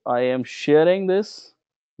 So I am sharing this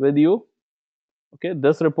with you. Okay,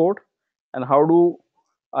 this report. And how do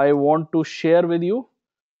I want to share with you?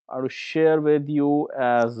 I will share with you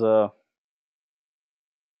as a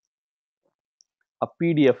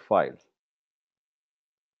PDF file,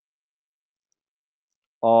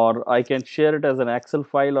 or I can share it as an Excel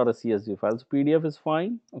file or a CSV file. So PDF is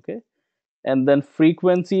fine. Okay, and then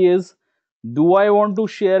frequency is, do I want to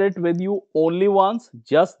share it with you only once,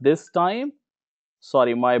 just this time?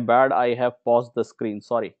 Sorry, my bad. I have paused the screen.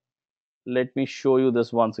 Sorry. Let me show you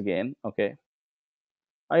this once again. Okay,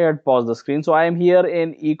 I had paused the screen. So I am here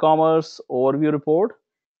in e-commerce overview report,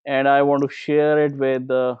 and I want to share it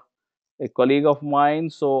with a colleague of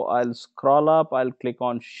mine. So I'll scroll up, I'll click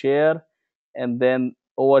on share, and then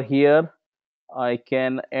over here I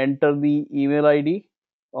can enter the email ID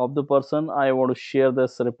of the person I want to share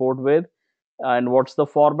this report with. And what's the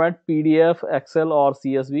format? PDF, Excel, or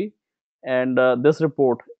CSV. And this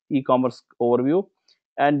report, e-commerce overview.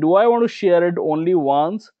 And do I want to share it only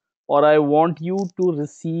once, or I want you to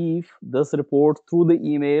receive this report through the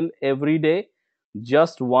email every day,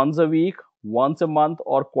 just once a week, once a month,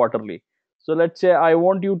 or quarterly? So let's say I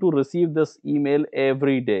want you to receive this email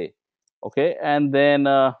every day. Okay, and then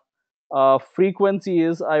frequency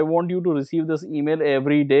is, I want you to receive this email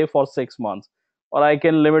every day for 6 months, or I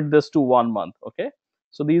can limit this to 1 month. Okay,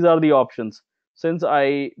 so these are the options. Since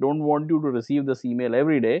I don't want you to receive this email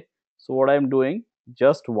every day, so what I'm doing,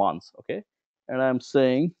 just once. Okay, and I'm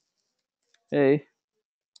saying, hey,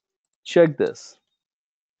 check this,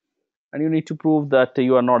 and you need to prove that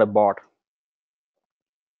you are not a bot.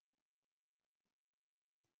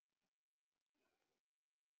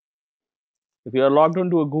 If you are logged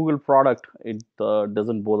into a Google product, it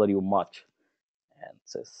doesn't bother you much. And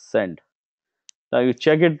says send. Now you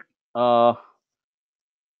check it. uh,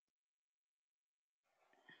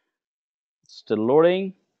 Still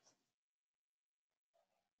loading.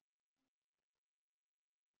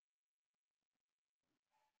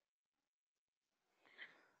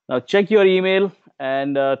 Now check your email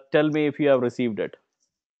and tell me if you have received it.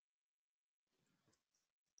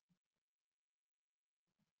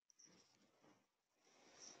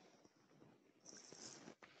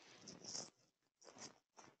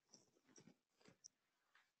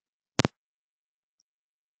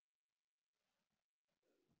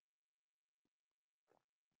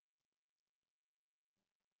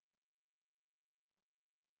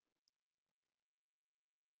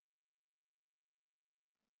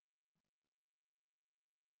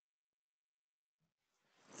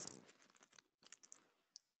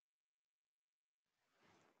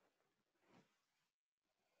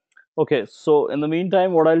 Okay, so in the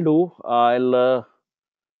meantime, what I'll do, I'll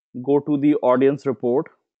go to the audience report,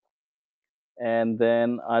 and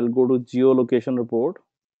then I'll go to geolocation report,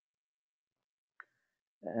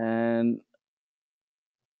 and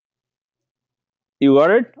you got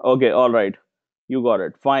it? Okay, all right. You got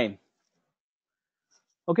it. Fine.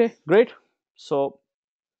 Okay, great. So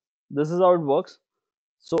this is how it works.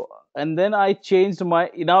 So, and then I changed my,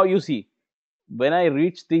 now you see, when I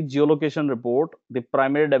reach the geolocation report, the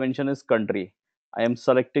primary dimension is country. I am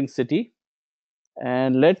selecting city,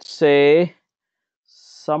 and let's say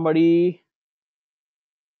somebody,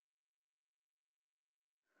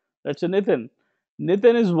 let's say Nitin.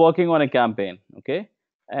 Nitin is working on a campaign, okay?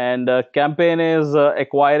 And campaign is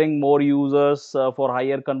acquiring more users for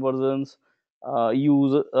higher conversions, acquiring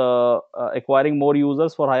more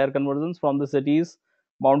users for higher conversions from the cities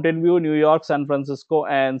Mountain View, New York, San Francisco,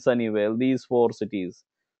 and Sunnyvale. These four cities.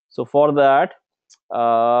 So for that,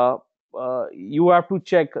 uh, you have to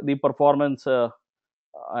check the performance. So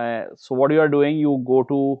what you are doing, you go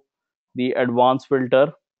to the advanced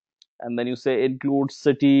filter, and then you say include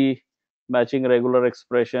city matching regular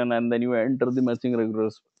expression, and then you enter the matching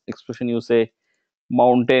regular expression. You say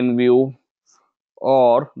Mountain View,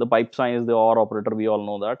 or the pipe sign is the or operator, we all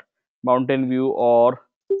know that. Mountain View, or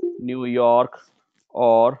New York,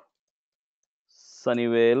 or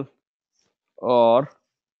Sunnyvale, or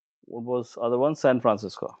what was other one, San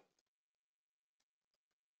Francisco.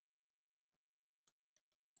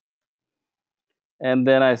 And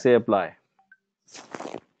then I say apply.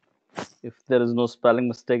 If there is no spelling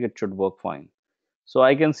mistake, it should work fine. So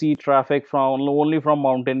I can see traffic from only from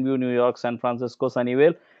Mountain View, New York, San Francisco,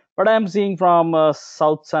 Sunnyvale, but I am seeing from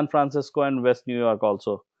South San Francisco and West New York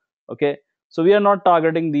also. Okay, so we are not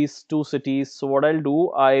targeting these two cities. So what I'll do,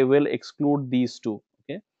 I will exclude these two.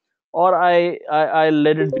 Okay, or I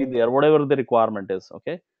let it be there, whatever the requirement is.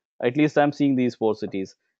 Okay, at least I'm seeing these four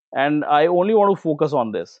cities, and I only want to focus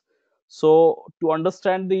on this. So to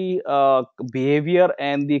understand the behavior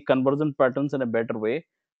and the conversion patterns in a better way,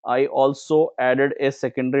 I also added a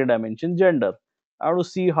secondary dimension, gender. I want to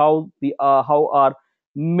see how our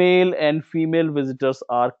male and female visitors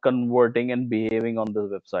are converting and behaving on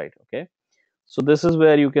this website. Okay, so this is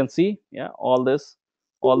where you can see, yeah, all this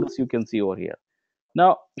you can see over here.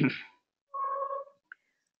 Now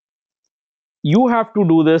you have to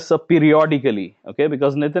do this periodically, okay,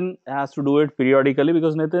 because Nitin has to do it periodically,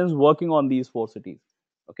 because Nitin is working on these four cities.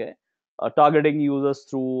 Okay, targeting users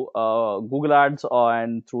through Google ads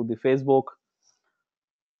and through the Facebook.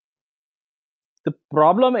 The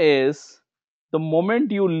problem is, the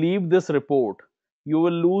moment you leave this report, you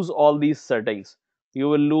will lose all these settings. You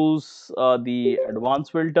will lose the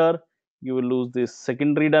advanced filter, you will lose this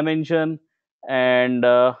secondary dimension, and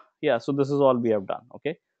yeah, so this is all we have done.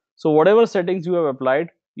 Okay, so whatever settings you have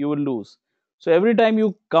applied, you will lose. So every time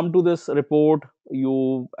you come to this report,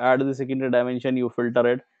 you add the secondary dimension, you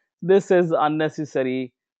filter it. This is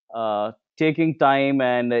unnecessary, taking time,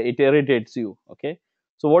 and it irritates you. Okay,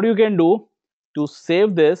 so what you can do, to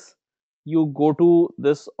save this, you go to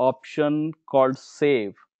this option called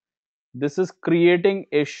save. This is creating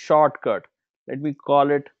a shortcut. Let me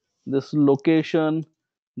call it this location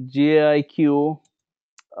GAIQ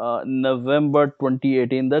November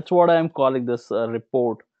 2018. That's what I am calling this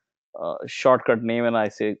report shortcut name, and I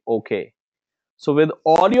say okay. So with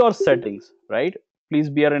all your settings, right? Please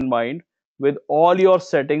bear in mind, with all your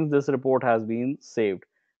settings, this report has been saved.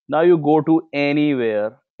 Now you go to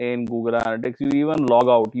anywhere in Google Analytics, you even log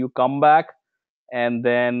out, you come back, and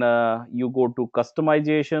then you go to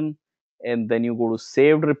customization, and then you go to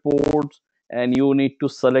saved reports, and you need to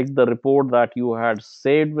select the report that you had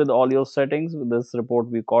saved with all your settings. With this report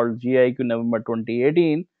we called GIQ November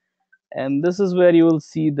 2018, and this is where you will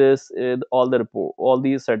see this all the report, all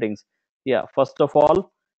these settings. Yeah, first of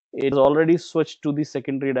all, it is already switched to the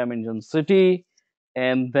secondary dimension city,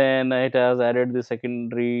 and then it has added the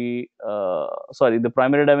secondary sorry, the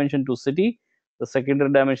primary dimension to city. The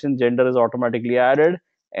secondary dimension gender is automatically added,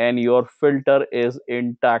 and your filter is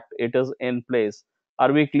intact, it is in place.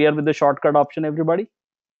 Are we clear with the shortcut option, everybody?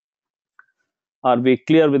 Are we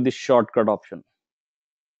clear with the shortcut option?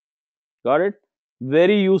 Got it?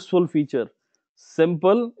 Very useful feature.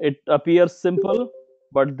 Simple, it appears simple,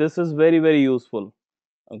 but this is very, very useful.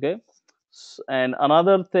 Okay. And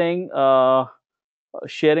another thing,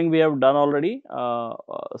 sharing we have done already,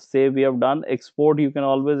 save we have done, export, you can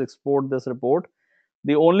always export this report.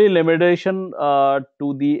 The only limitation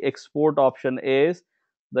to the export option is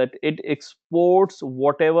that it exports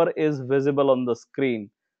whatever is visible on the screen.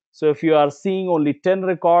 So if you are seeing only 10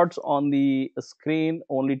 records on the screen,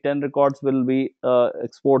 only 10 records will be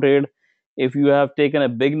exported. If you have taken a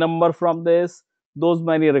big number from this, those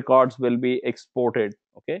many records will be exported.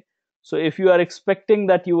 Okay, so if you are expecting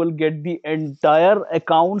that you will get the entire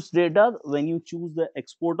accounts data when you choose the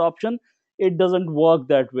export option, it doesn't work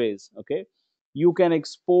that ways. Okay, you can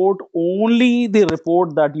export only the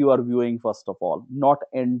report that you are viewing, first of all, not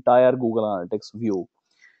entire Google Analytics view.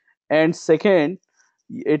 And second,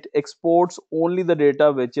 it exports only the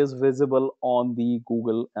data which is visible on the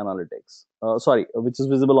Google Analytics, sorry, which is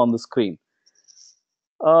visible on the screen.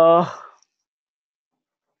 uh,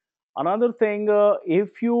 Another thing,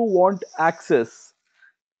 if you want access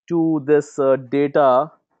to this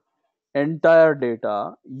data, entire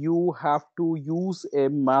data, you have to use a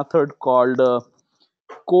method called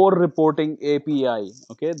core reporting API.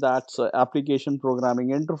 Okay, that's application programming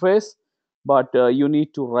interface, but you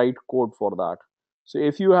need to write code for that. So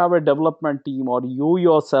if you have a development team or you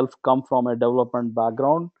yourself come from a development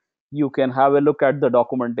background, you can have a look at the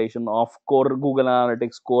documentation of core Google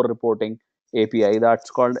Analytics core reporting API. That's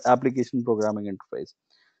called application programming interface.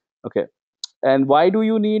 Okay, and why do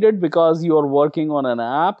you need it? Because you are working on an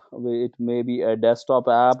app. It may be a desktop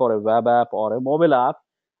app or a web app or a mobile app,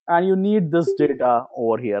 and you need this data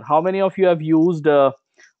over here. How many of you have used that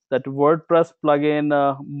WordPress plugin,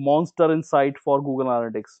 Monster Insight for Google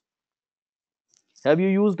Analytics? Have you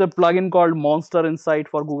used a plugin called Monster Insight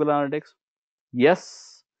for Google Analytics?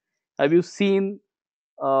 Yes. Have you seen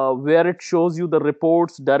where it shows you the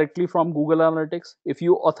reports directly from Google Analytics? If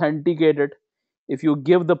you authenticate it, if you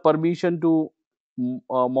give the permission to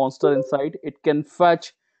Monster Insight, it can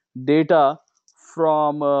fetch data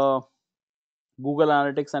from Google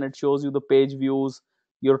Analytics and it shows you the page views,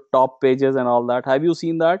 your top pages, and all that. Have you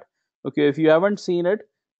seen that? Okay, if you haven't seen it,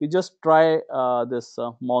 you just try this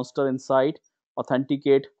Monster Insight,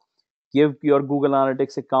 authenticate, give your Google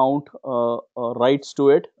Analytics account rights to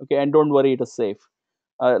it. Okay, and don't worry, it is safe.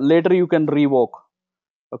 Later you can revoke.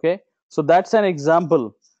 Okay, so that's an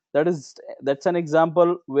example. That's an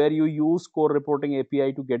example where you use core reporting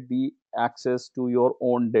API to get the access to your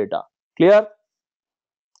own data. Clear?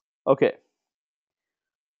 Okay,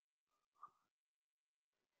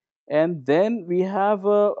 and then we have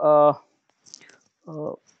uh,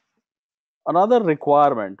 another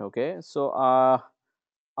requirement. Okay, so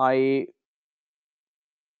I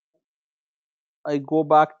I go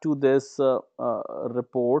back to this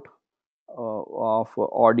report of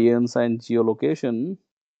audience and geolocation.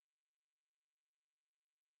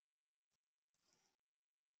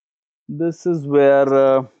 This is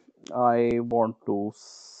where I want to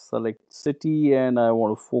select city and I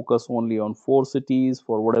want to focus only on 4 cities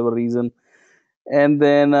for whatever reason. And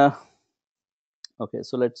then, okay,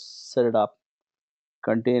 so let's set it up.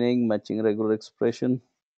 Containing matching regular expression.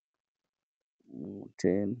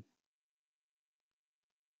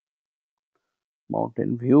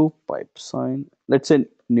 Mountain view, pipe sign. Let's say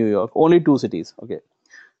New York. Only 2 cities. Okay,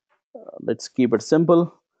 let's keep it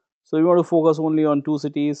simple. So we want to focus only on 2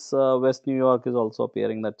 cities. West New York is also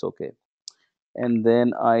appearing. That's okay. And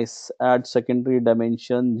then I add secondary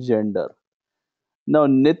dimension gender. Now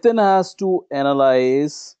Nitin has to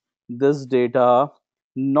analyze this data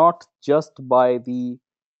not just by the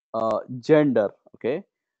gender. Okay,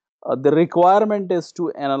 the requirement is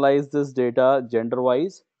to analyze this data gender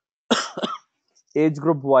wise, age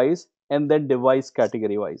group wise, and then device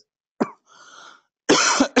category wise.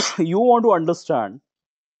 You want to understand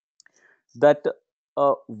that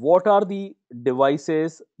what are the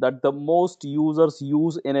devices that the most users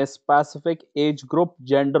use in a specific age group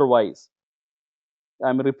gender wise.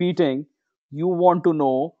 I'm repeating, you want to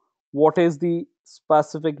know what is the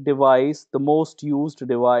specific device, the most used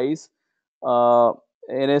device uh,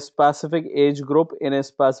 in a specific age group, in a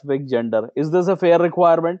specific gender. Is this a fair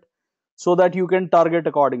requirement? So that you can target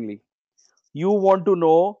accordingly. You want to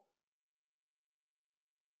know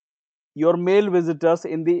your male visitors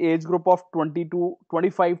in the age group of 20 to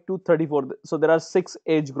 25 to 34. So there are 6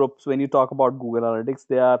 age groups when you talk about Google Analytics.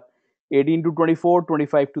 They are 18 to 24,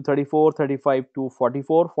 25 to 34, 35 to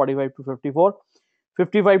 44, 45 to 54,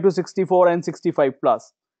 55 to 64, and 65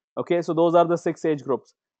 plus. Okay, so those are the 6 age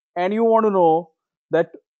groups. And you want to know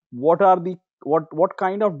that what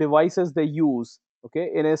kind of devices they use,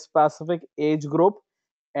 okay, in a specific age group,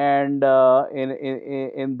 and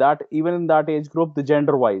in that, even in that age group, the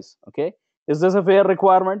gender wise. Okay, is this a fair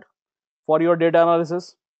requirement for your data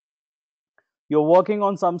analysis? You're working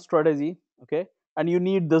on some strategy, okay, and you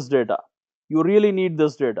need this data. You really need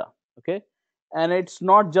this data. Okay, and it's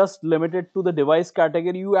not just limited to the device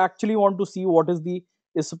category. You actually want to see what is the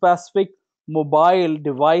specific mobile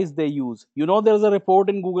device they use. You know, there's a report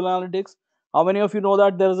in Google Analytics. How many of you know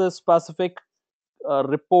that there is a specific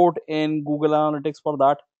report in Google Analytics for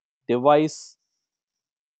that? device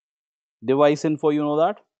device info, you know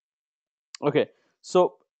that. Okay,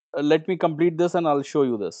 so let me complete this and I'll show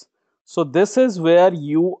you this. So this is where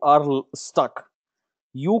you are stuck.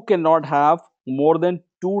 You cannot have more than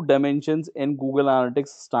two dimensions in Google Analytics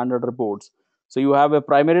standard reports. So you have a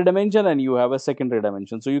primary dimension and you have a secondary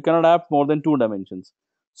dimension. So you cannot have more than two dimensions.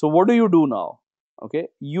 So what do you do now? Okay,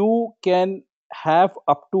 you can have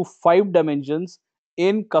up to five dimensions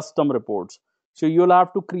in custom reports. So you'll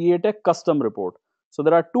have to create a custom report. So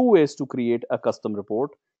there are two ways to create a custom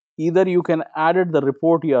report. Either you can edit the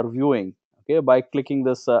report you are viewing, okay, by clicking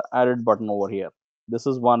this edit button over here. This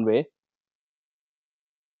is one way.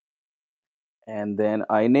 And then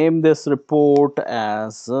I name this report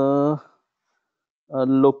as a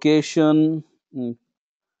location, mm,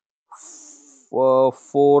 for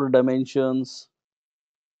four dimensions,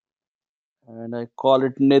 and I call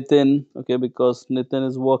it Nitin, okay, because Nitin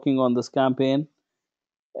is working on this campaign.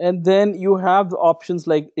 And then you have the options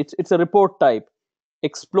like it's a report type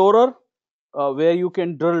explorer, where you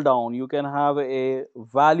can drill down. You can have a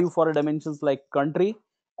value for a dimensions like country,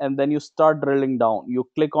 and then you start drilling down. You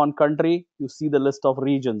click on country, you see the list of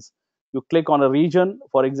regions. You click on a region,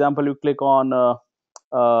 for example, you click on uh,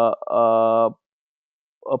 uh,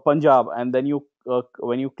 Punjab, and then you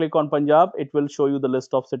when you click on Punjab, it will show you the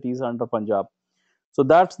list of cities under Punjab. So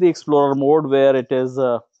that's the explorer mode, where it is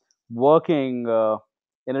working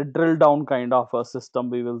in a drill down kind of a system.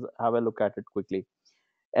 We will have a look at it quickly.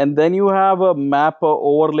 And then you have a map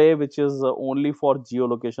overlay, which is only for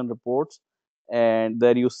geolocation reports, and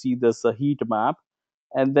there you see this heat map.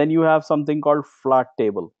 And then you have something called flat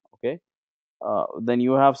table, okay. Then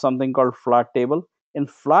you have something called flat table. In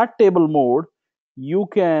flat table mode, you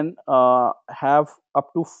can have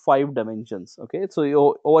up to five dimensions, okay.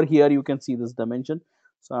 So over here you can see this dimension.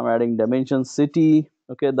 So I'm adding dimension city,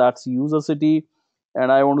 okay, that's user city. And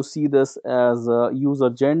I want to see this as user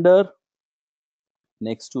gender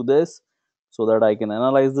next to this, so that I can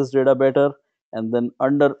analyze this data better. And then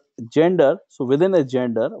under gender, so within a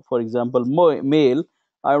gender, for example, male,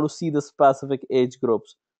 I want to see the specific age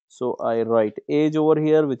groups. So I write age over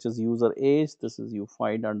here, which is user age. This is you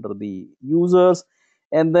find under the users.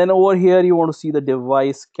 And then over here, you want to see the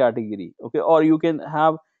device category, okay, or you can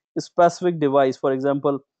have a specific device, for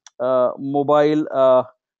example, mobile uh,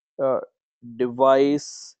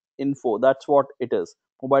 device info. That's what it is,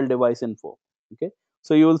 mobile device info, okay.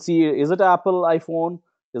 So you will see, is it Apple iPhone,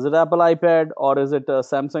 is it Apple iPad, or is it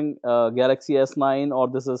Samsung Galaxy S9, or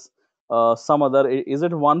this is some other, is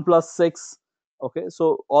it OnePlus 6, okay.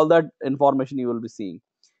 So all that information you will be seeing.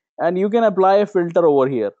 And you can apply a filter over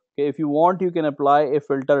here, okay. If you want, you can apply a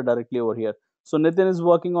filter directly over here. So Nitin is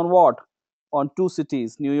working on what? On two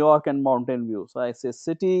cities, New York and Mountain View. So I say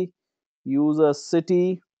city, user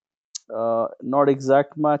city, not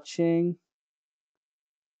exact matching,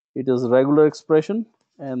 it is regular expression.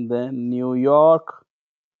 And then New York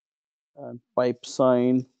and pipe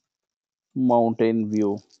sign mountain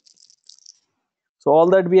view. So all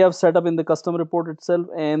that we have set up in the custom report itself.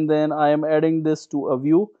 And then I am adding this to a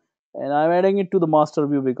view, and I'm adding it to the master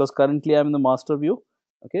view because currently I'm in the master view,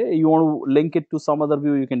 okay. You want to link it to some other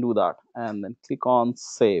view, you can do that, and then click on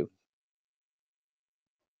save.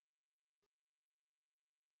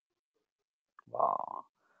 Wow.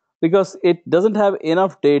 Because it doesn't have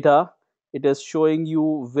enough data, it is showing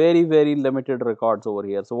you very limited records over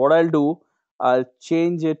here. So what I'll do, I'll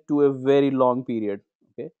change it to a very long period,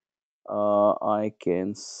 okay. I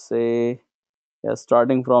can say, yeah,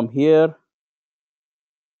 starting from here,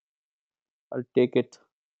 I'll take it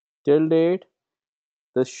till date.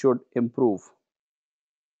 This should improve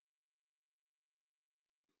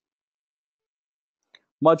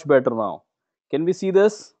much better now. Can we see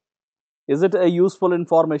this? Is it a useful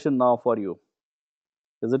information now for you?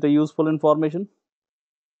 Is it a useful information?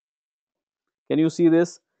 Can you see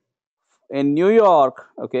this? In New York,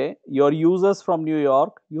 okay, your users from New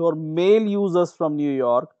York, your male users from New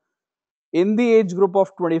York, in the age group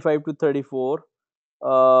of 25 to 34,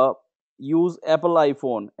 uh, use Apple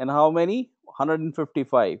iPhone, and how many?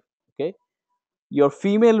 155, okay. Your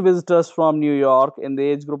female visitors from New York in the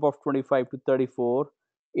age group of 25 to 34,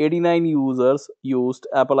 89 users used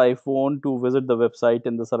Apple iPhone to visit the website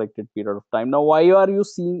in the selected period of time. Now, why are you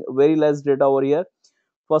seeing very less data over here?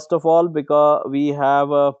 First of all, because we have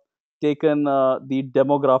taken the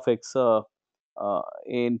demographics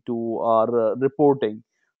into our reporting.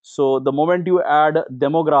 So the moment you add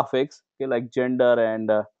demographics, okay, like gender and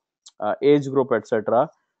age group, etc.,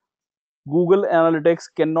 Google Analytics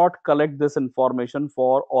cannot collect this information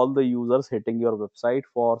for all the users hitting your website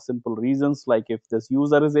for simple reasons, like if this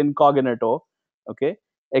user is incognito, okay,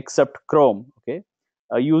 except Chrome, okay.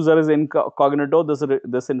 a user is incognito,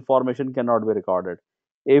 this information cannot be recorded.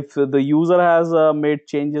 If the user has made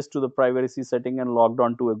changes to the privacy setting and logged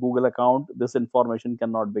on to a Google account, this information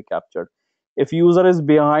cannot be captured. If user is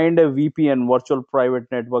behind a VPN, virtual private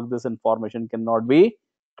network, this information cannot be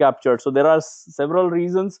captured. So there are several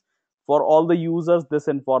reasons for all the users this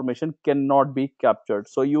information cannot be captured.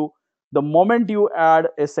 So the moment you add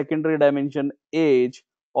a secondary dimension, age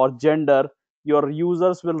or gender, your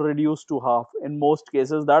users will reduce to half in most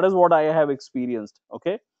cases. That is what I have experienced.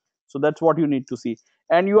 Okay, so that's what you need to see.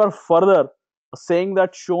 And you are further saying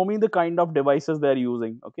that show me the kind of devices they're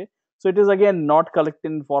using. Okay, so it is again not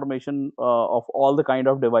collecting information of all the kind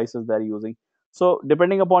of devices they're using. So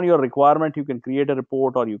depending upon your requirement, you can create a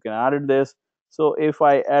report or you can add this. So if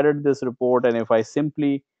I added this report and if I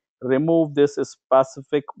simply remove this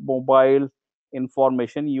specific mobile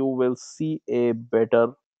information, you will see a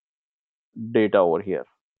better data over here.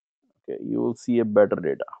 Okay, you will see a better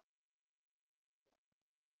data.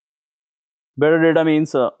 Better data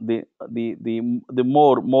means the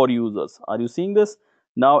more users. Are you seeing this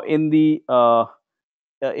now in the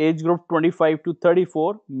age group 25 to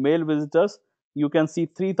 34 male visitors? You can see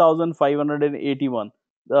 3,581.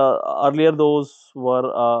 Earlier those were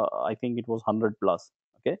I think it was 100 plus.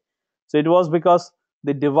 Okay, so it was because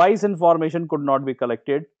the device information could not be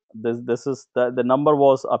collected. This is the number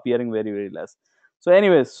was appearing very less. So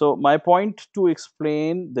anyways, so my point to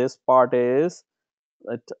explain this part is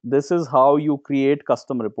that this is how you create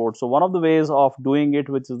custom reports. So one of the ways of doing it,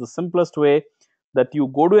 which is the simplest way, that you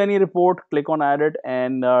go to any report, click on add it,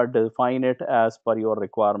 and define it as per your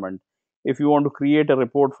requirement. If you want to create a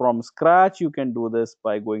report from scratch, you can do this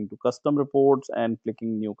by going to custom reports and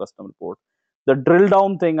clicking new custom report. The drill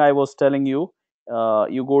down thing I was telling you,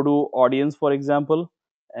 you go to audience, for example,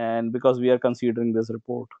 and because we are considering this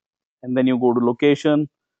report, and then you go to location.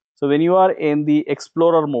 So when you are in the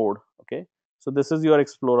explorer mode, okay, so this is your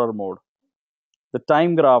explorer mode. The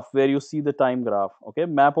time graph, where you see the time graph. Okay,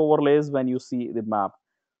 map overlays, when you see the map.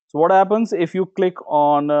 So what happens if you click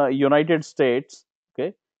on United States?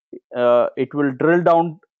 Okay, it will drill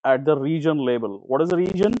down at the region label. What is a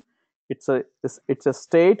region? It's a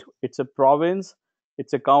state, it's a province,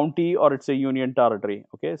 it's a county, or it's a union territory.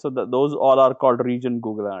 Okay, so those all are called region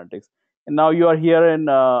Google Analytics. And now you are here in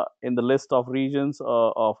the list of regions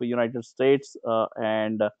of United States,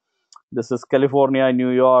 and this is California, New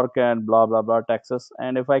York, and blah blah blah, Texas.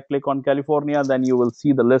 And if I click on California, then you will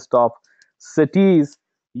see the list of cities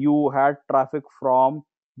you had traffic from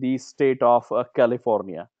the state of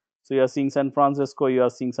California. So you are seeing San Francisco, you are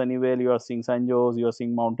seeing Sunnyvale, you are seeing San Jose, you are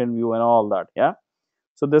seeing Mountain View, and all that. Yeah.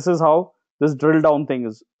 So this is how this drill down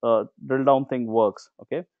thing works.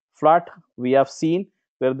 Okay, flat we have seen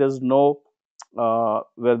where there is no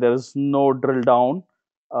drill down,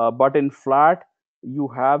 but in flat you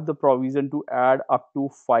have the provision to add up to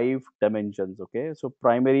 5 dimensions. Okay, so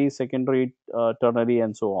primary, secondary, ternary,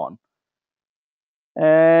 and so on.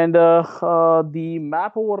 And the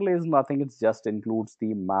map overlay is nothing, it just includes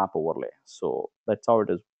the map overlay. So that's how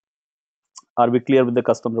it is. Are we clear with the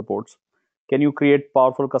custom reports? Can you create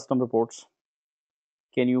powerful custom reports?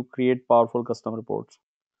 Can you create powerful custom reports?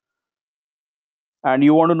 And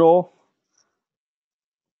you want to know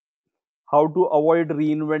how to avoid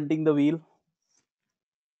reinventing the wheel?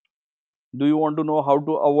 Do you want to know how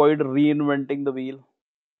to avoid reinventing the wheel?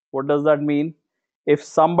 What does that mean? If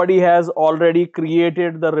somebody has already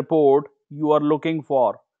created the report you are looking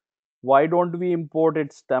for, why don't we import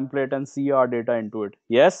its template and see our data into it?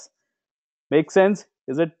 Yes? Makes sense?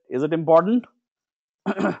 Is it important?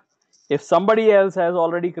 If somebody else has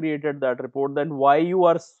already created that report, then why you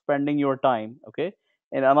are spending your time? Okay,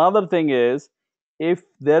 and another thing is, if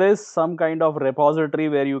there is some kind of repository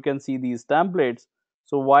where you can see these templates,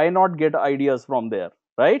 so why not get ideas from there,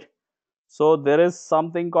 right? So there is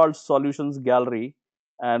something called solutions gallery,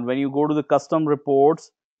 and when you go to the custom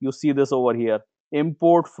reports, you see this over here,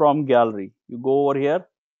 import from gallery. You go over here.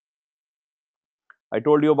 I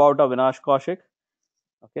told you about Avinash Kaushik.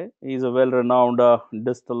 Okay, he's a well-renowned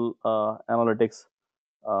digital analytics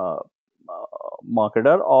uh,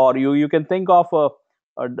 marketer, or you can think of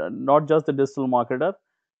not just the digital marketer.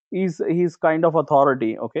 He's kind of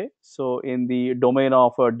authority. Okay, so in the domain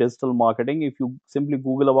of digital marketing, if you simply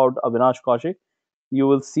Google about Avinash Kaushik, you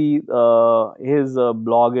will see his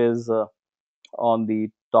blog is on the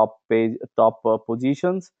top page, top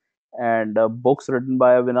positions, and books written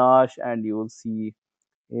by Avinash, and you will see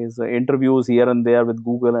his interviews here and there with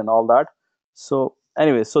Google and all that. So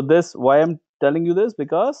anyway, so this, why I'm telling you this,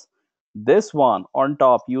 because this one on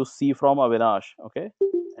top you see from Avinash. Okay,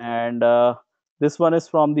 and this one is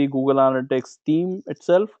from the Google Analytics team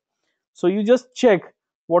itself. So you just check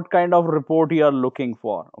what kind of report you are looking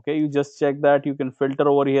for. Okay, you just check that. You can filter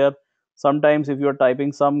over here. Sometimes if you're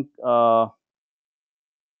typing some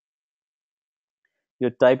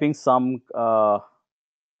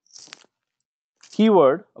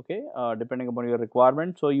keyword, okay, depending upon your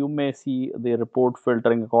requirement, so you may see the report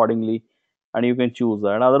filtering accordingly, and you can choose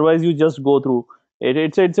that. Otherwise you just go through it.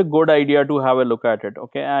 It's a good idea to have a look at it.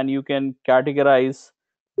 Okay, and you can categorize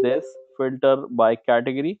this, filter by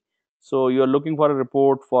category. So you're looking for a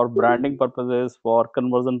report for branding purposes, for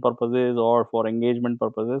conversion purposes, or for engagement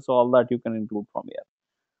purposes, so all that you can include from here.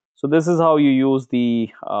 So this is how you use the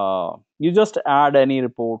you just add any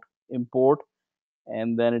report, import,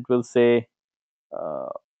 and then it will say uh,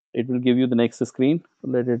 it will give you the next screen.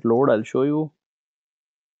 Let it load. I'll show you.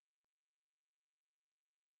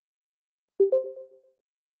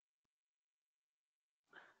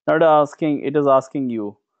 Now it is asking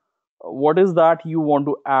you what is that you want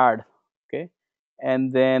to add. Okay,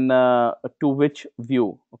 and then to which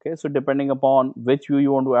view. Okay, so depending upon which view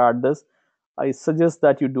you want to add this, I suggest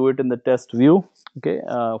that you do it in the test view. Okay,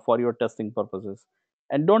 for your testing purposes,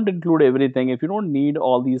 and don't include everything. If you don't need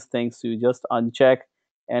all these things, you just uncheck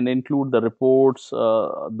and include the reports,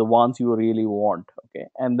 the ones you really want. Okay,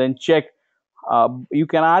 and then check. You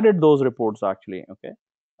can edit those reports actually. Okay,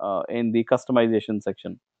 in the customization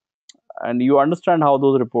section, and you understand how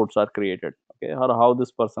those reports are created. Okay, or how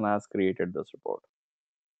this person has created this report.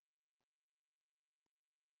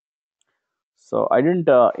 So I didn't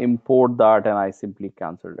import that, and I simply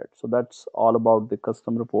canceled it. So that's all about the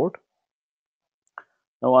custom report.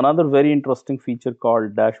 Now another very interesting feature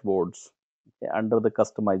called dashboards. Okay, under the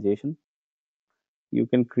customization, you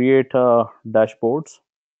can create dashboards,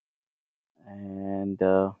 and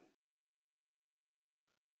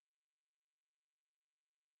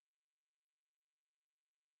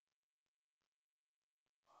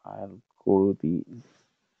I'll go to the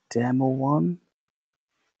demo one.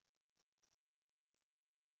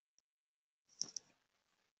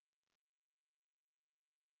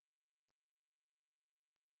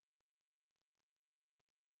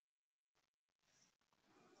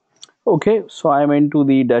 Okay, so I'm into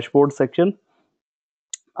the dashboard section.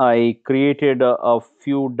 I created a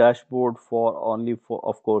few dashboard for only for,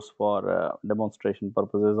 of course, for demonstration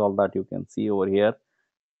purposes. All that you can see over here,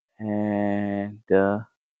 and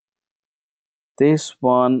this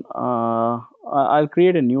one I'll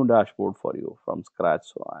create a new dashboard for you from scratch.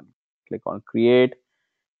 So I'll click on create,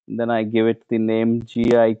 and then I give it the name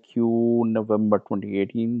GAIQ November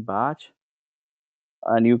 2018 batch,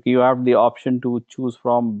 and you have the option to choose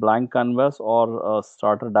from blank canvas or a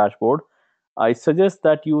starter dashboard. I suggest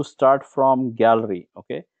that you start from gallery.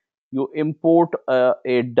 Okay, you import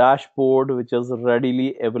a dashboard which is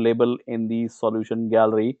readily available in the solution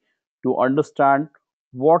gallery to understand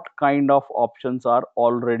what kind of options are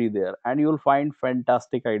already there, and you'll find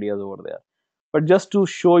fantastic ideas over there. But just to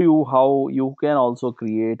show you how you can also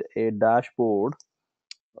create a dashboard,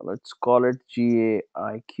 let's call it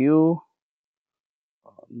GAIQ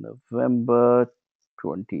November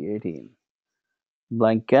 2018.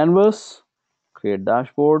 Blank canvas, create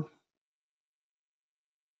dashboard.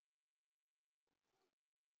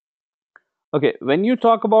 Okay, when you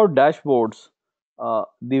talk about dashboards,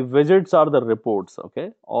 the widgets are the reports,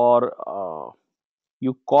 okay, or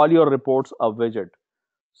you call your reports a widget.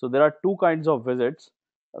 So there are two kinds of widgets.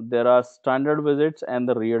 There are standard widgets and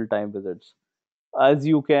the real-time widgets. As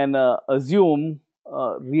you can assume,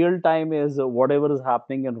 real time is whatever is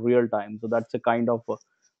happening in real time. So that's a kind of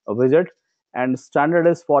a widget, and standard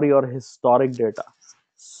is for your historic data.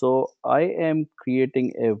 So I am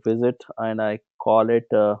creating a widget, and I call it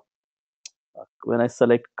when I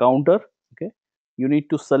select counter. Okay, you need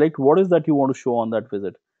to select what is that you want to show on that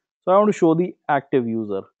widget. So I want to show the active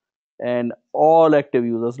user and all active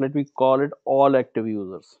users. Let me call it all active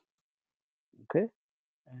users. Okay,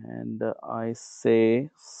 and I say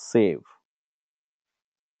save.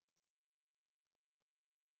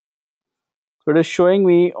 So it is showing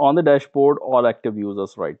me on the dashboard all active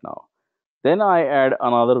users right now. Then I add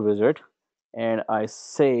another widget, and I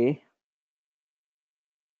say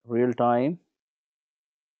real time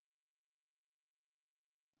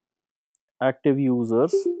active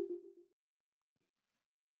users,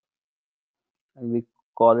 and we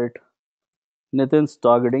call it Nitin's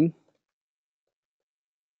targeting.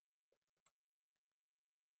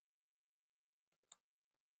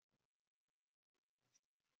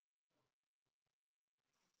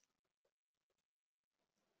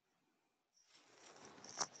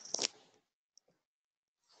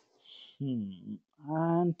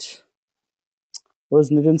 And what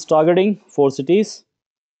is Nitin's targeting? Four cities.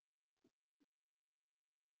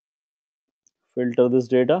 filter this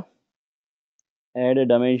data, add a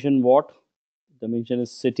dimension. What dimension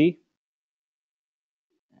is city,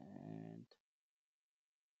 and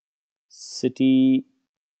city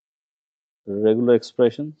regular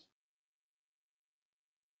expressions.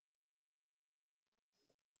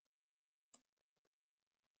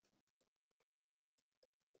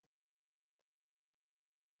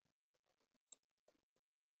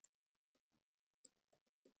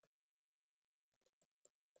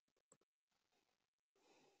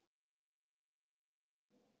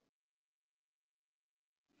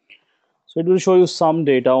 So it will show you some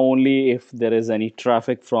data only if there is any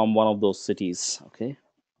traffic from one of those cities. Okay.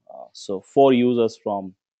 So four users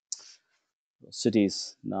from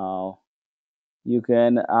cities. Now you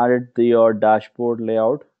can add it to your dashboard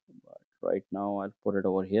layout. Right now I'll put it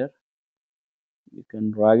over here. You can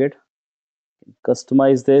drag it,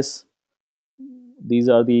 customize this. These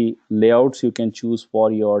are the layouts you can choose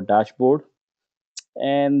for your dashboard.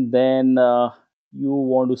 And then you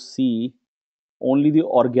want to see only the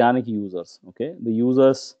organic users. Okay, the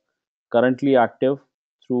users currently active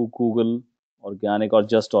through Google, organic or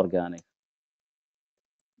just organic.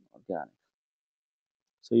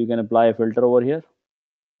 So you can apply a filter over here,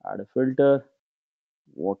 add a filter.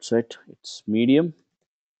 What's it? It's medium,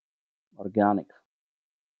 organic.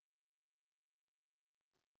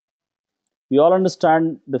 We all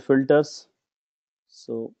understand the filters,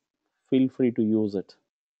 so feel free to use it.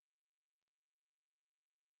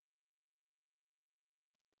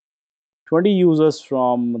 20 users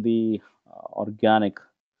from the organic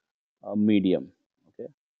medium. Okay,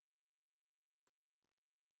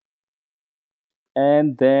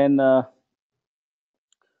 and then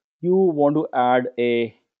you want to add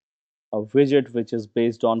a widget which is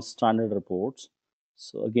based on standard reports.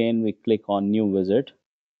 So again, we click on new widget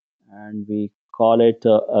and we call it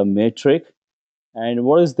a metric. And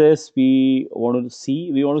what is this? We want to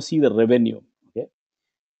see. We want to see the revenue. Okay,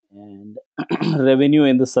 and revenue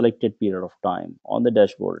in the selected period of time on the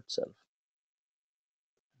dashboard itself.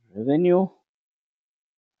 Revenue.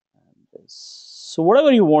 So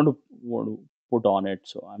whatever you want to put on it.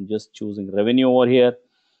 So I'm just choosing revenue over here,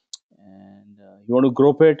 and you want to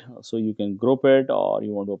group it. So you can group it, or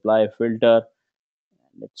you want to apply a filter.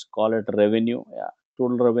 Let's call it revenue. Yeah,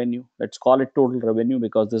 total revenue. Let's call it total revenue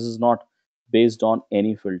because this is not based on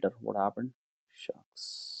any filter. What happened?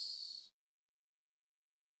 Shucks.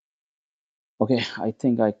 Okay, I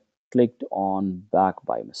think I clicked on back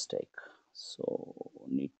by mistake. So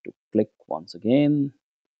need to click once again.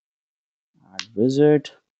 Add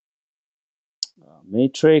visit,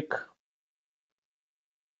 metric,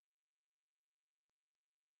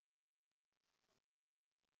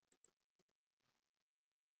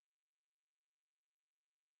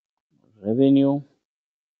 revenue.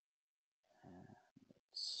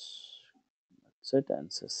 That's it,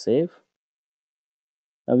 and say save.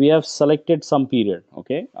 Now we have selected some period.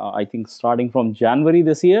 Okay, I think starting from January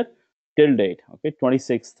this year till date. Okay,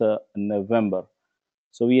 26th November.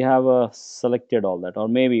 So we have selected all that, or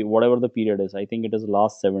maybe whatever the period is. I think it is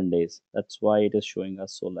last 7 days. That's why it is showing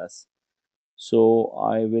us so less. So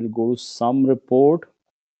I will go to some report,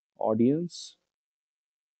 audience,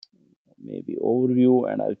 maybe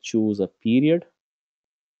overview, and I'll choose a period.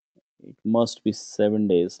 It must be 7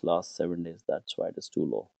 days, last 7 days. That's why it is too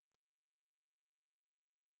low.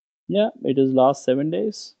 Yeah, it is last 7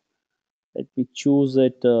 days. Let me choose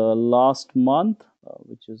it last month,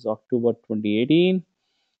 which is October 2018.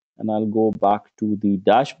 And I'll go back to the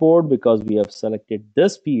dashboard because we have selected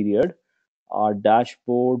this period. Our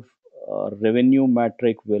dashboard revenue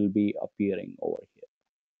metric will be appearing over here.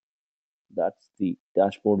 That's the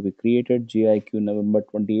dashboard we created, GAIQ November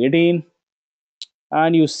 2018.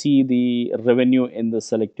 And you see the revenue in the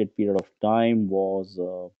selected period of time was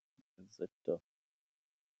is it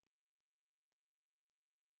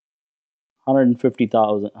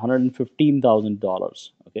 150,000, $115,000.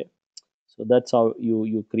 Okay, so that's how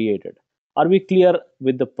you create it. Are we clear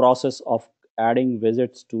with the process of adding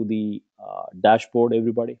visits to the dashboard,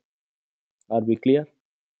 everybody? Are we clear?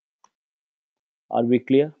 Are we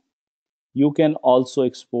clear? You can also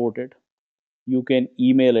export it. You can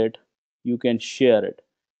email it. You can share it.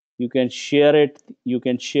 You can share it. You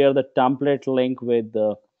can share the template link with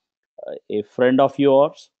a friend of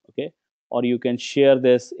yours. Okay, or you can share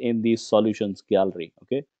this in the solutions gallery.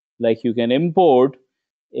 Okay, like you can import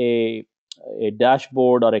a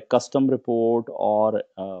dashboard or a custom report or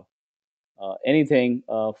anything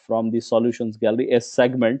from the solutions gallery, a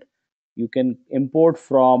segment you can import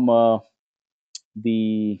from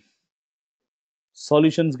the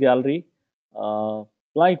solutions gallery.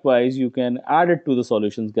 Likewise, you can add it to the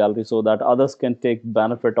solutions gallery so that others can take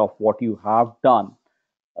benefit of what you have done.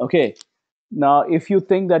 Okay. Now, if you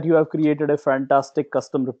think that you have created a fantastic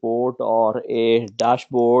custom report or a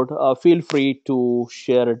dashboard, feel free to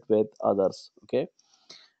share it with others. Okay.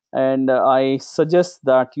 And I suggest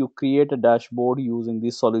that you create a dashboard using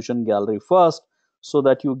the solution gallery first so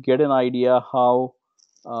that you get an idea how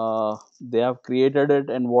they have created it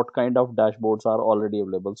and what kind of dashboards are already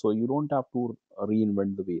available. So you don't have to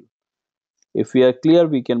reinvent the wheel. If we are clear,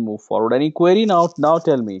 we can move forward. Any query now? Now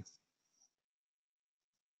tell me.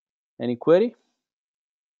 Any query?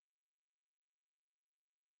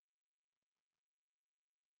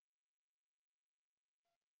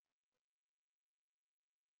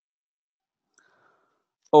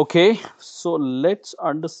 Okay, so let's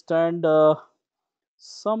understand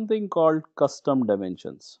something called custom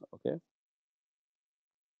dimensions. Okay,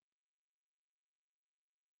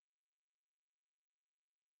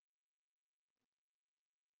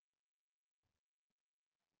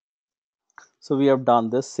 so we have done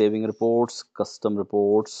this saving reports, custom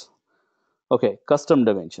reports. Okay, custom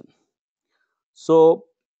dimension. So,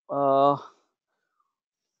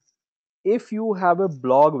 if you have a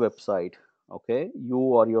blog website, okay, you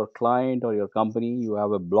or your client or your company, you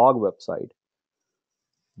have a blog website.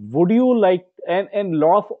 Would you like, and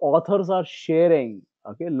lot of authors are sharing,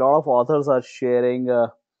 okay, a lot of authors are sharing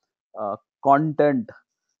content.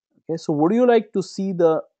 Okay, so would you like to see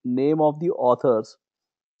the name of the authors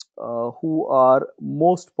who are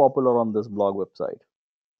most popular on this blog website?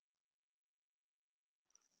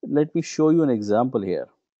 Let me show you an example here.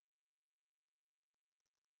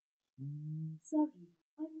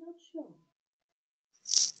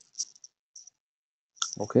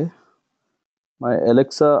 Okay, my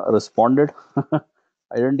Alexa responded.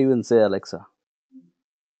 I didn't even say Alexa.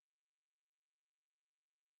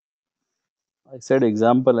 I said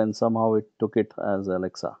example and somehow it took it as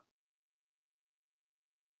Alexa.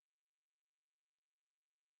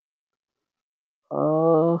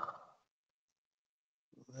 Uh,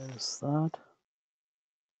 where is that?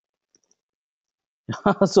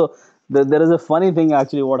 So there is a funny thing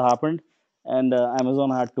actually what happened, and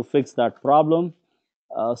Amazon had to fix that problem.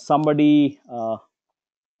 Somebody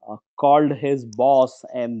called his boss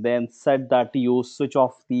and then said that you switch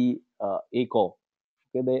off the Echo,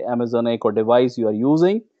 okay, the Amazon Echo device you are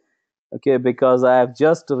using, okay, because I have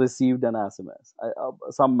just received an SMS,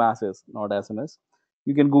 some messages, not SMS.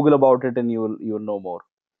 You can Google about it and you will know more.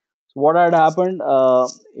 So what had happened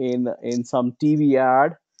in some TV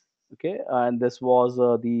ad, okay, and this was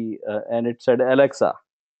the and it said Alexa,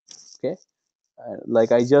 okay,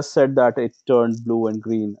 like I just said that it turned blue and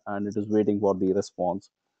green and it is waiting for the response.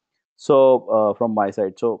 So from my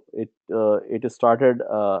side, so it started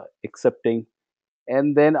accepting,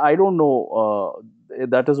 and then I don't know,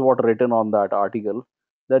 that is what written on that article,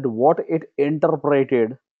 that what it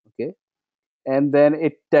interpreted, okay, and then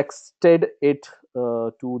it texted it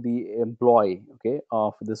to the employee, okay,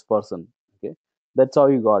 of this person, okay, that's how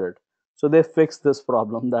you got it. So they fixed this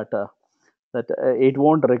problem that it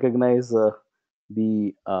won't recognize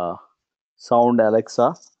the sound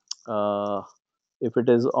Alexa uh, if it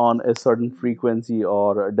is on a certain frequency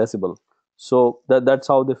or a decibel. So that's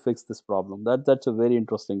how they fix this problem. That's a very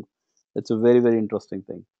interesting. It's a very interesting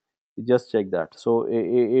thing. You just check that. So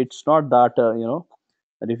it's not that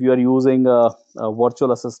that if you are using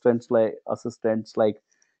virtual assistants like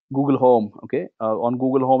Google Home, okay, on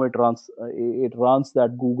Google Home it runs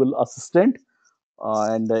that Google Assistant,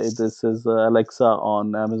 and this is Alexa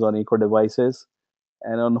on Amazon Echo devices,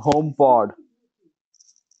 and on HomePod,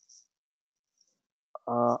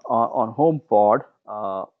 on HomePod,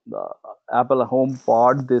 the Apple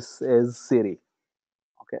HomePod, this is Siri.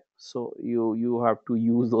 Okay, so you have to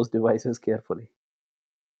use those devices carefully.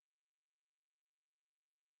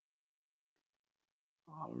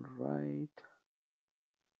 All right,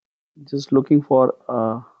 just looking for.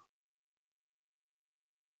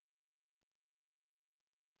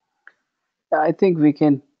 I think we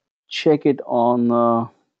can check it on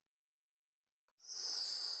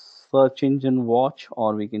search engine watch,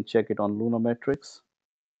 or we can check it on Lunametrics.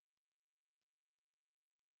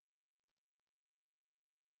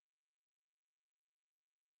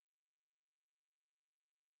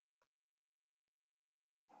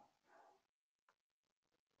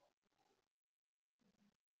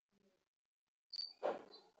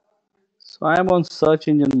 So I am on search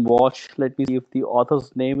engine watch. Let me see if the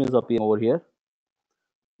author's name is appearing over here,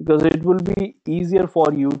 because it will be easier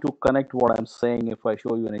for you to connect what I'm saying if I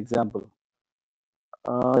show you an example.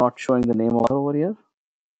 Not showing the name over here.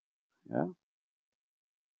 Yeah.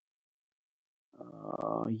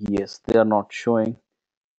 Yes, they are not showing.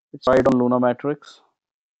 It's right on Luna Matrix.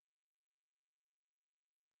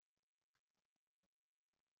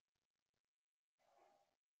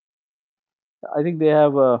 I think they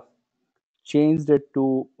have changed it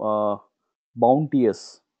to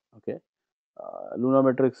Bounteous. Okay, Luna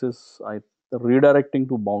Matrix is redirecting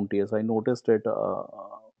to Bounteous. I noticed it a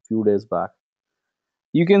few days back.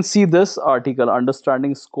 You can see this article,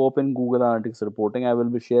 Understanding Scope in Google Analytics Reporting. I will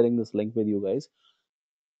be sharing this link with you guys.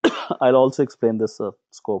 I'll also explain this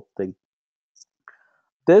scope thing.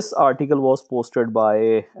 This article was posted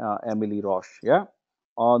by Emily Roche, yeah,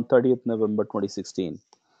 on 30th November 2016.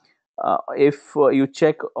 If you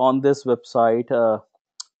check on this website, uh,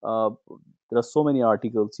 there are so many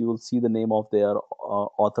articles. You will see the name of their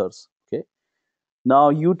authors. Okay. Now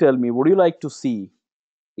you tell me, would you like to see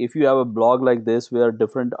if you have a blog like this where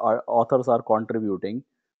different authors are contributing?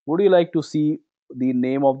 Would you like to see the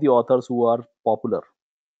name of the authors who are popular?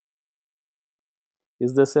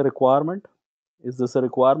 Is this a requirement? Is this a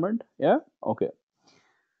requirement? Yeah. Okay.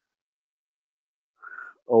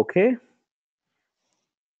 Okay.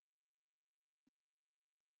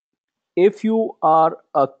 If you are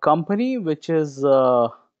a company which is uh,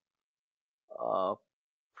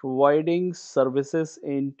 providing services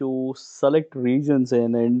into select regions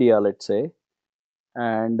in India, let's say,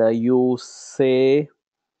 and you say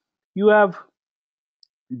you have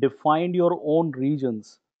defined your own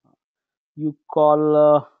regions, you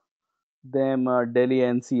call them Delhi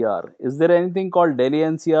NCR. Is there anything called Delhi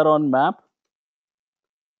NCR on map?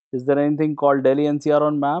 Is there anything called Delhi NCR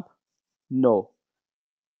on map? No.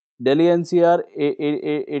 Delhi NCR,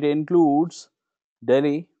 it includes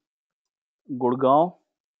Delhi, Gurgaon,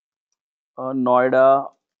 Noida,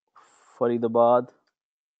 Faridabad.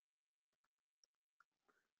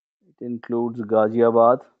 It includes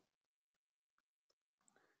Ghaziabad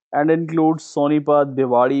and includes Sonipat,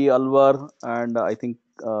 Bhiwadi, Alwar, and I think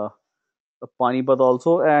Panipat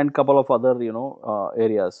also, and couple of other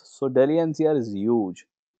areas. So Delhi NCR is huge.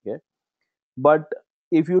 Okay, but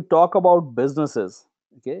if you talk about businesses,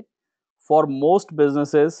 okay, for most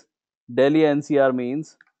businesses, Delhi NCR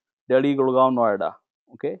means Delhi, Gurgaon, Noida.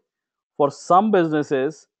 Okay, for some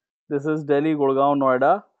businesses, this is Delhi, Gurgaon,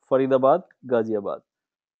 Noida, Faridabad, Ghaziabad.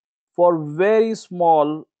 For very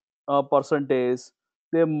small percentage,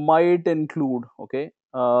 they might include, okay,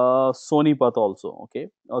 Sonipat also. Okay,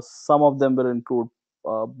 some of them will include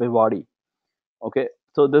Bhiwadi. Okay,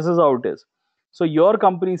 so this is how it is. So your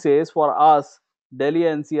company says for us Delhi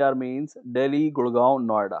NCR means Delhi, Gurgaon,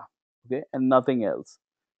 Noida. Okay, and nothing else.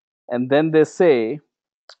 And then they say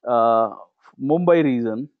uh, Mumbai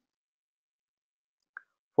region.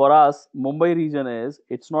 For us Mumbai region is,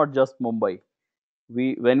 it's not just Mumbai.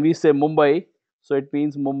 We When we say Mumbai, so it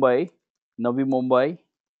means Mumbai, Navi Mumbai,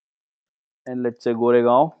 and let's say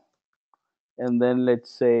Goregaon, and then let's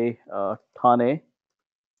say Thane,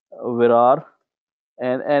 Virar,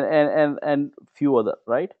 and few other,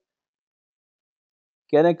 right?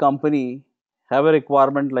 Can a company have a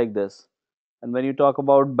requirement like this? And when you talk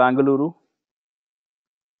about Bangalore,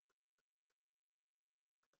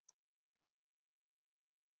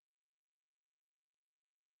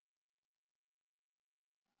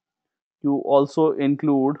 you also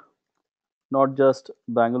include not just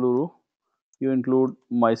Bangalore, you include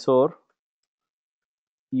Mysore,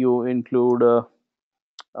 you include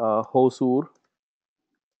Hosur.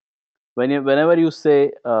 Whenever you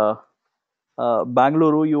say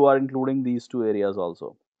Bangalore, you are including these two areas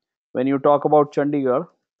also. When you talk about Chandigarh,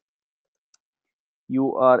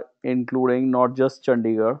 you are including not just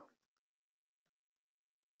Chandigarh,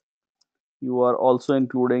 you are also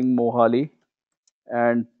including Mohali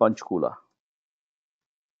and Panchkula.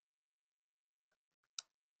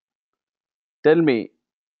 Tell me,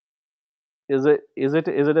 is it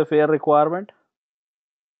a fair requirement?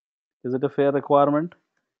 Is it a fair requirement?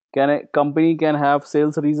 Can a company can have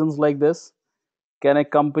sales reasons like this? Can a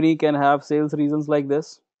company can have sales reasons like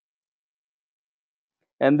this?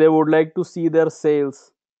 And they would like to see their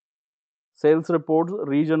sales reports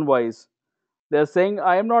region wise. They're saying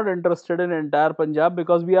I am not interested in entire Punjab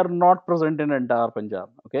because we are not present in entire Punjab.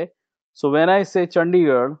 Okay, so when I say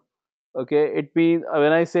Chandigarh, okay, it means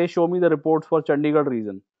when I say show me the reports for Chandigarh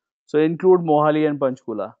region, so include Mohali and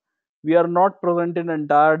Panchkula. We are not present in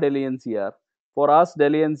entire Delhi NCR. For us,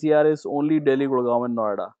 Delhi NCR is only Delhi, Gurgaon, and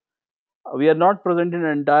Noida. We are not present in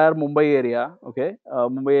entire Mumbai area. Okay,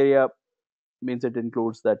 Mumbai area means it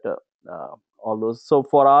includes that all those. So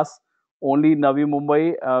for us, only Navi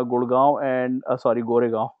Mumbai, Gurgaon, and sorry,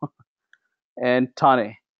 Goregaon and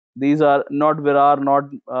Thane. These are not Virar, not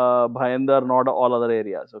Bhayandar, not all other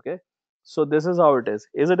areas. Okay, so this is how it is.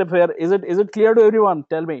 Is it a fair? Is it clear to everyone?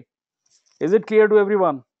 Tell me. Is it clear to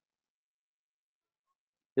everyone?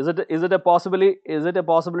 Is it a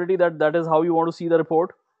possibility that that is how you want to see the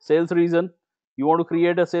report? Sales region. You want to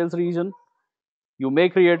create a sales region. You may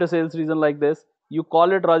create a sales region like this. You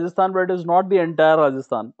call it Rajasthan, but it is not the entire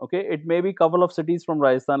Rajasthan. Okay, it may be couple of cities from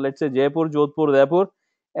Rajasthan. Let's say Jaipur, Jodhpur, Jaipur,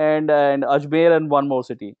 and Ajmer, and one more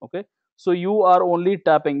city. Okay, so you are only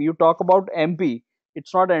tapping. You talk about MP.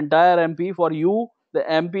 It's not entire MP for you. The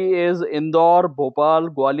MP is Indore, Bhopal,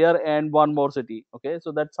 Gwalior, and one more city. Okay,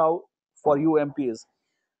 so that's how for you MP is.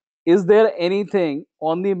 Is there anything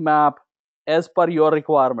on the map as per your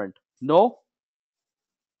requirement? No,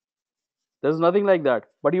 there's nothing like that.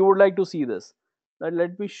 But you would like to see this.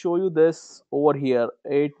 Let me show you this over here.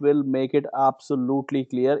 It will make it absolutely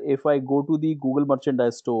clear. If I go to the Google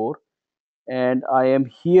Merchandise Store and I am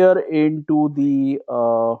here into the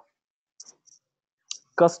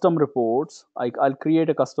custom reports, I'll create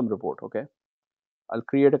a custom report. Okay, I'll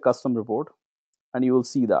create a custom report and you will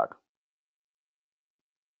see that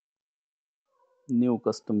new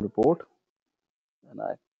custom report, and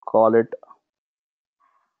I call it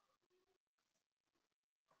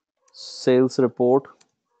sales report,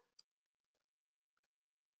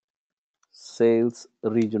 sales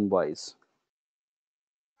region wise.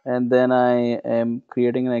 And then I am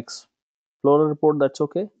creating an explorer report. That's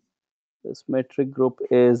okay. This metric group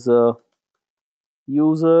is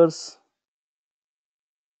users,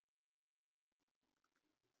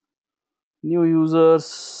 new users,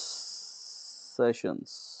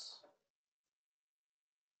 sessions.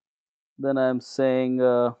 Then I'm saying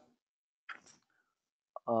uh,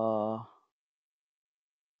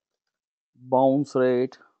 bounce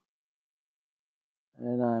rate,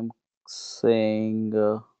 and I'm saying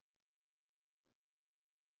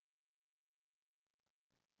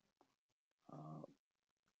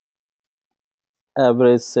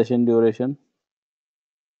average session duration,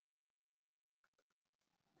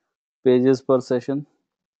 pages per session,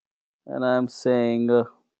 and I'm saying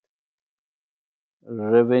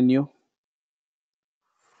revenue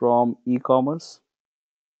from e-commerce,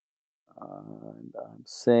 and I'm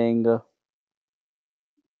saying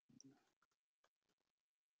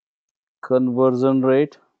conversion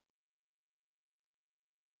rate,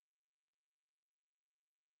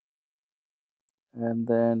 and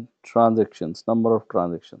then transactions, number of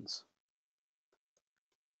transactions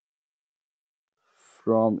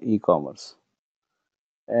from e-commerce,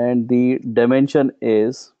 and the dimension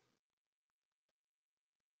is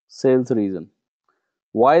sales region.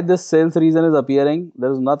 Why this sales region is appearing?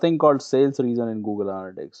 There is nothing called sales region in Google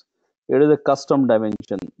Analytics. It is a custom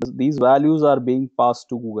dimension. These values are being passed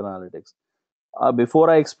to Google Analytics. Before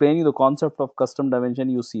I explain you the concept of custom dimension,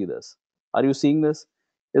 you see this. Are you seeing this?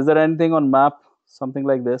 Is there anything on map, something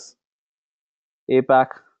like this? APAC,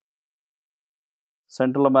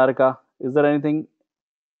 Central America. Is there anything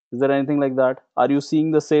like that? Are you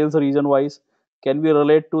seeing the sales region wise? Can we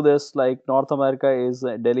relate to this? Like North America is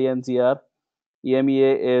Delhi NCR,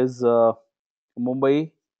 EMEA is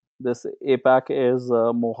Mumbai. This APAC is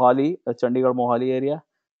Mohali, Chandigarh Mohali area.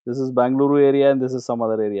 This is Bangalore area, and this is some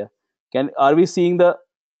other area. Can are we seeing the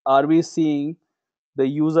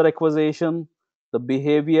user acquisition, the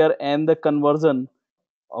behavior, and the conversion,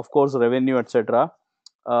 of course, revenue, etc.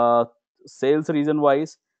 Uh, Sales region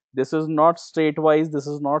wise. This is not state wise. This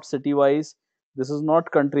is not city wise. This is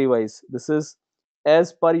not country wise. This is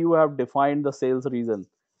as per you have defined the sales region.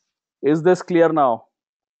 Is this clear now?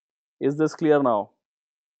 Is this clear now?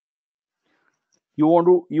 You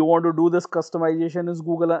want to do this customization is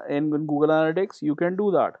Google in Google Analytics. You can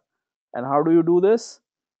do that. And how do you do this?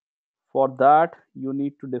 For that, you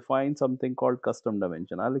need to define something called custom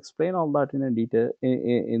dimension. I'll explain all that in a detail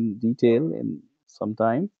in detail in some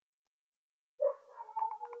time.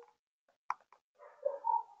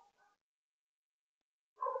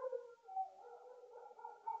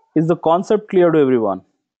 Is the concept clear to everyone?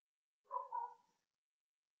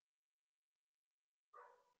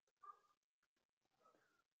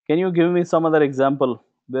 Can you give me some other example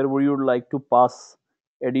where would you like to pass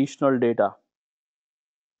additional data?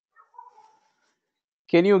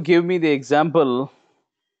 Can you give me the example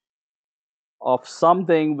of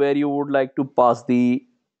something where you would like to pass the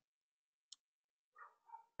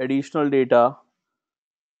additional data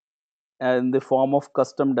in the form of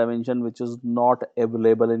custom dimension which is not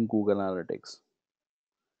available in Google Analytics?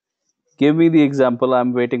 Give me the example.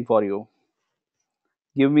 I'm waiting for you.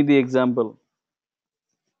 Give me the example.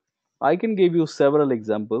 I can give you several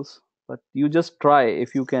examples, but you just try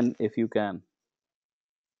if you can. If you can.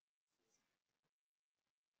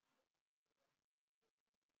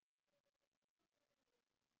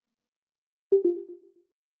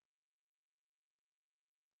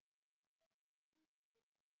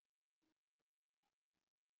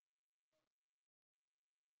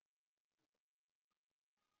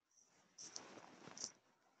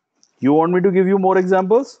 You want me to give you more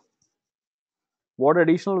examples? What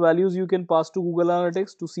additional values you can pass to Google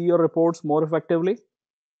Analytics to see your reports more effectively?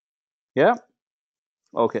 Yeah?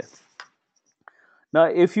 Okay. Now,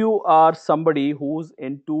 if you are somebody who's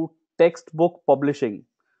into textbook publishing,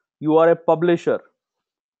 you are a publisher,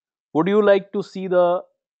 would you like to see the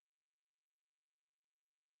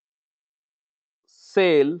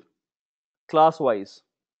sale class wise?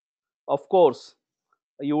 Of course,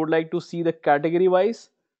 you would like to see the category wise.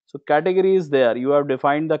 So, category is there. You have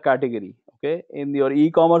defined the category. Okay. In your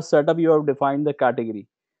e commerce setup, you have defined the category.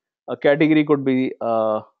 A category could be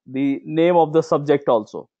the name of the subject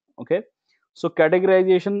also. Okay. So,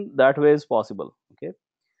 categorization that way is possible. Okay.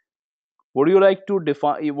 Would you like to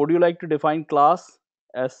define class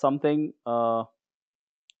as something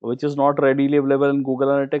which is not readily available in Google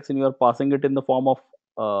Analytics, and you are passing it in the form of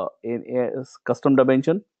in a custom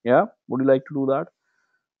dimension? Yeah, would you like to do that?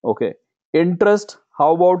 Okay. Interest,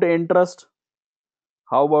 how about interest?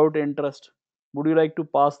 How about interest? Would you like to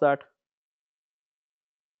pass that?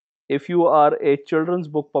 If you are a children's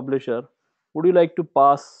book publisher, would you like to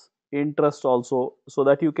pass interest also, so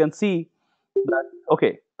that you can see that?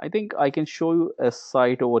 Okay, I think I can show you a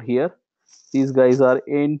site over here. These guys are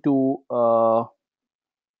into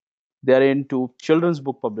they're into children's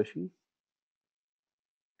book publishing,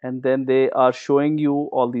 and then they are showing you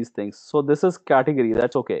all these things. So this is category,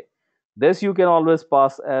 that's okay. This you can always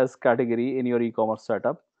pass as category in your e-commerce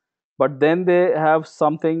setup. But then they have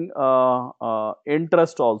something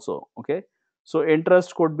interest also. Okay, so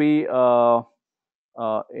interest could be in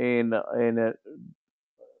a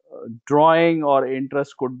drawing, or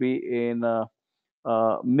interest could be in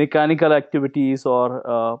mechanical activities,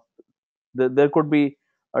 or there could be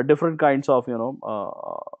different kinds of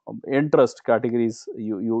interest categories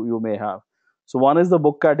you may have. So one is the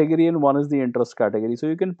book category and one is the interest category, so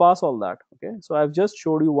you can pass all that. Okay, so I've just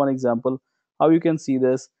showed you one example how you can see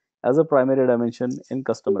this as a primary dimension in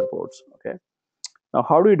custom reports. Okay, now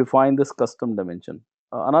how do you define this custom dimension?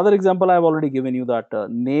 Another example I've already given you, that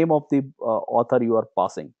name of the author you are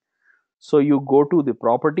passing. So you go to the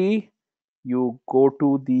property, you go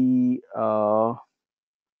to the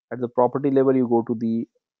at the property level, you go to the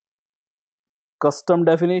custom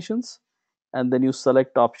definitions, and then you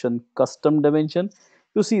select option custom dimension.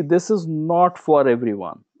 You see, this is not for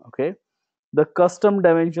everyone. Okay, the custom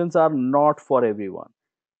dimensions are not for everyone.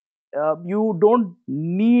 You don't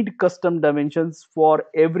need custom dimensions for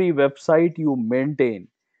every website you maintain.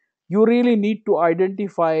 You really need to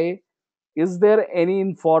identify, is there any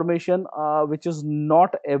information which is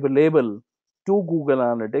not available to Google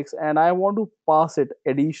Analytics, and I want to pass it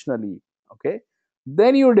additionally. Okay,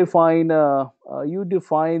 then you define the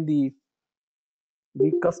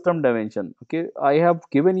custom dimension. Okay, I have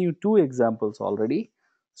given you two examples already.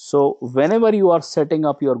 So whenever you are setting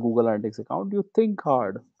up your Google Analytics account, you think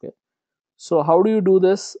hard. Okay, so how do you do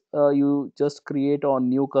this? You just create a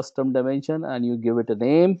new custom dimension and you give it a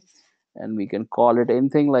name, and we can call it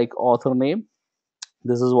anything like author name.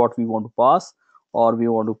 This is what we want to pass, or we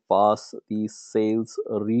want to pass the sales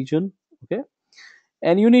region. Okay,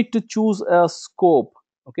 and you need to choose a scope.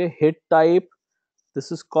 Okay, hit type,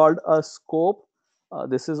 this is called a scope.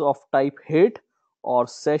 This is of type hit, or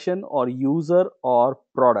session, or user, or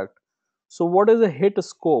product. So what is a hit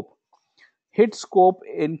scope? Hit scope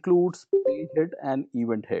includes page hit and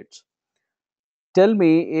event hits. Tell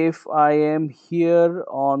me, if I am here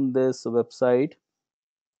on this website,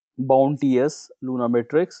 Bounteous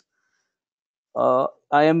Lunametrics,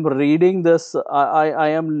 I am reading this, I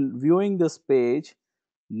am viewing this page,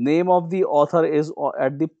 name of the author is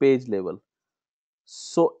at the page level.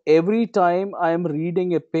 So every time I am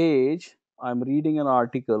reading a page, I'm reading an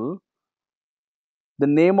article, the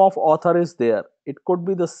name of author is there. It could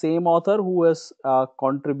be the same author who has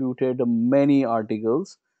contributed many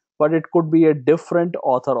articles, but it could be a different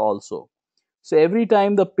author also. So every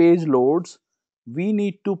time the page loads, we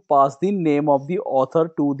need to pass the name of the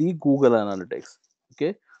author to the Google Analytics.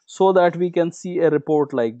 Okay, so that we can see a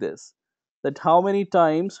report like this, that how many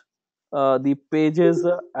times the pages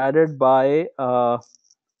added by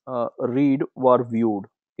read were viewed.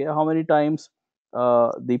 Okay, how many times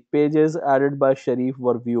the pages added by Sharif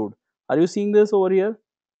were viewed. Are you seeing this over here?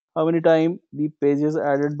 How many times the pages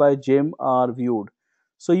added by Jim are viewed?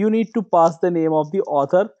 So you need to pass the name of the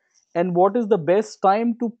author. And what is the best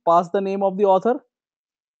time to pass the name of the author?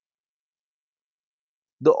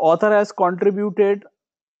 The author has contributed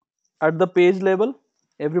at the page level.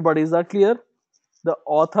 Everybody, is that clear? The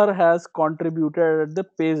author has contributed at the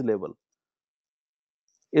page level.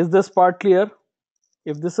 Is this part clear?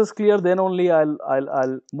 If this is clear, then only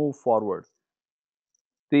I'll move forward.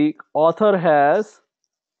 The author has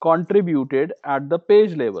contributed at the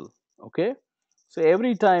page level. Okay, so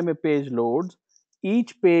every time a page loads,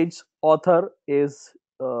 each page author is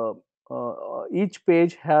each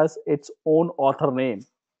page has its own author name.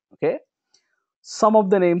 Okay, some of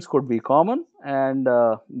the names could be common and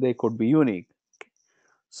they could be unique.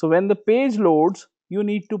 So when the page loads, you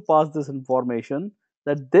need to pass this information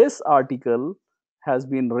that this article has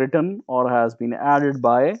been written or has been added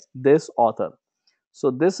by this author. So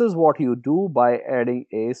this is what you do by adding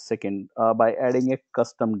a by adding a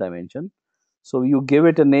custom dimension. So you give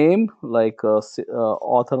it a name like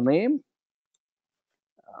author name,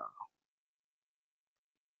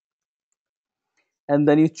 and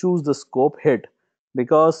then you choose the scope hit,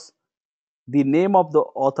 because the name of the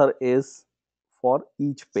author is for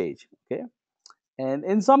each page. Okay, and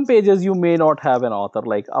in some pages you may not have an author,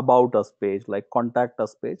 like about us page, like contact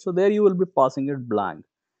us page. So there you will be passing it blank,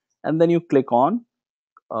 and then you click on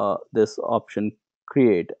this option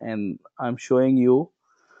create, and I'm showing you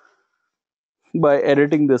by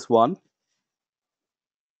editing this one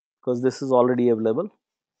because this is already available.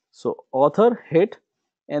 So author hit,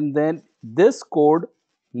 and then this code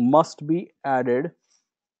must be added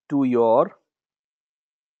to your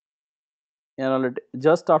analytic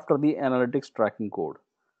just after the analytics tracking code.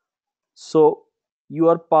 So you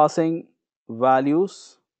are passing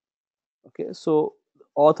values. Okay, so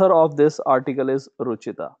author of this article is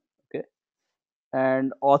Ruchita. Okay,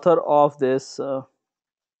 and author of this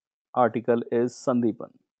article is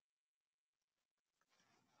Sandeepan.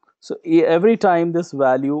 So every time this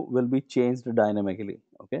value will be changed dynamically.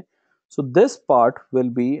 Okay, so this part will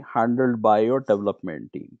be handled by your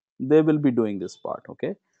development team. They will be doing this part.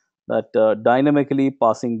 Okay, that dynamically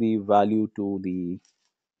passing the value to the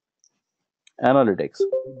analytics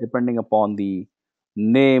depending upon the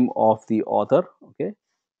name of the author. Okay,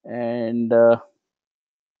 and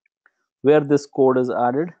where this code is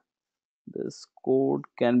added, this code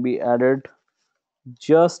can be added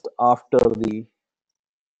just after the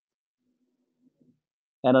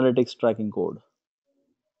analytics tracking code.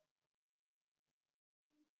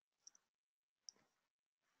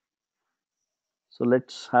 So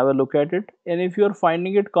let's have a look at it. And if you're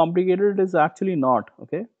finding it complicated, it is actually not.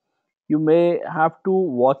 Okay, you may have to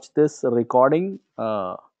watch this recording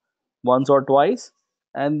once or twice,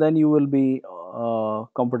 and then you will be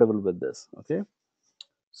comfortable with this. Okay,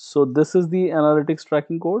 so this is the analytics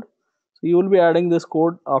tracking code. So you will be adding this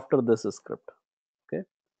code after this script. Okay,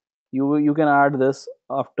 you can add this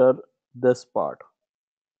after this part.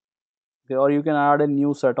 Okay, or you can add a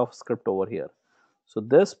new set of script over here. So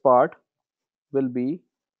this part will be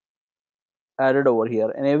added over here,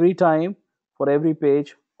 and every time for every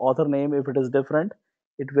page author name, if it is different,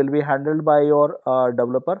 it will be handled by your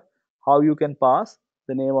developer, how you can pass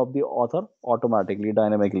the name of the author automatically,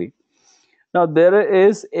 dynamically. Now there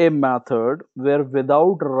is a method where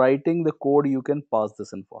without writing the code you can pass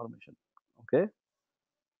this information. Okay,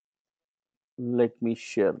 let me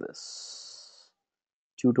share this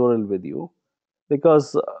tutorial with you,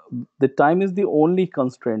 because the time is the only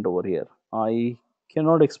constraint over here. I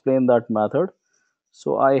cannot explain that method,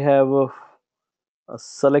 so I have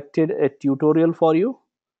selected a tutorial for you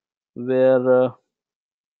where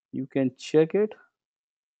you can check it.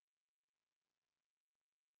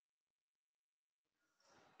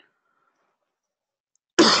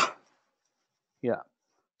 Yeah,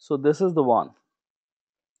 so this is the one.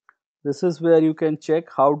 This is where you can check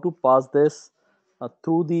how to pass this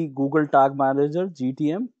through the Google Tag Manager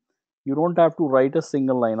GTM. You don't have to write a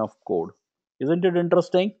single line of code. Isn't it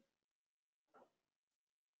interesting?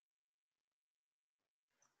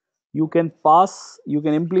 You can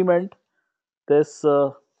implement this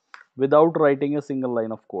without writing a single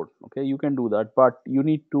line of code. Okay, you can do that, but you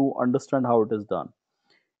need to understand how it is done.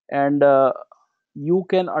 And you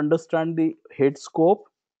can understand the hit scope.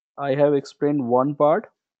 I have explained one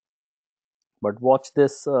part, but watch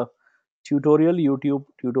this YouTube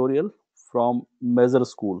tutorial from Measure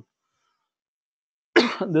School.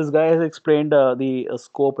 This guy has explained the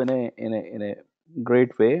scope in a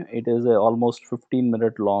great way. It is a almost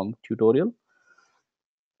 15-minute long tutorial.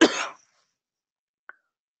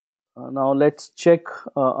 Now let's check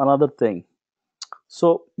another thing.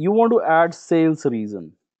 So you want to add sales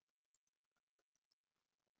reason.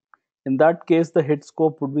 In that case, the hit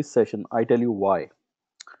scope would be session. I tell you why.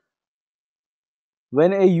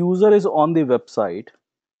 When a user is on the website,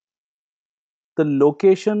 the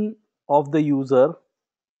location of the user.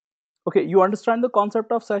 Okay, you understand the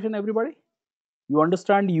concept of session, everybody? You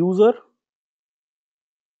understand user?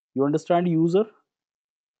 You understand user?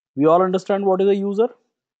 We all understand what is a user?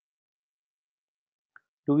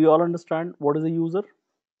 Do we all understand what is a user?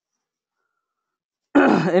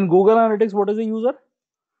 In Google Analytics, what is a user?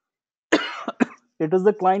 It is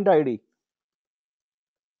the client ID,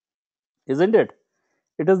 isn't it?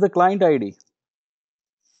 It is the client ID.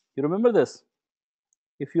 You remember this?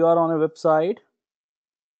 If you are on a website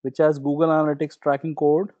which has Google Analytics tracking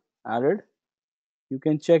code added, you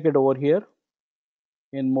can check it over here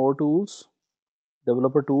in more tools,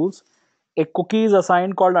 developer tools. A cookie is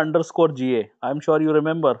assigned called underscore GA. I'm sure you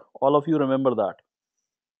remember, all of you remember that.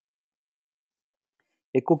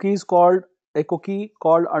 A cookie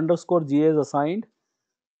called underscore GA is assigned,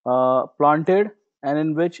 planted, and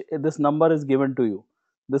in which this number is given to you.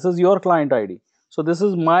 This is your client ID. So this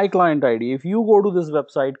is my client ID. If you go to this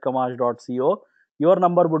website kamash.co, your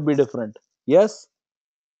number would be different. Yes.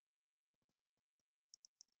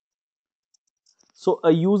 So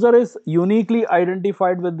a user is uniquely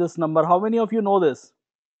identified with this number. How many of you know this?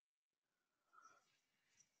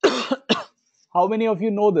 How many of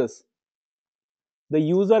you know this? The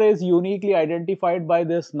user is uniquely identified by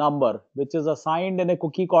this number, which is assigned in a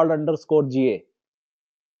cookie called underscore GA.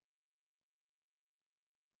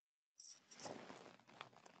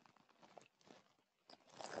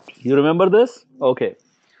 You remember this? Okay.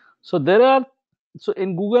 So so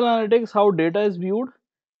in Google Analytics, how data is viewed?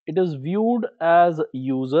 It is viewed as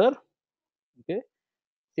user. Okay.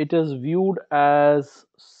 It is viewed as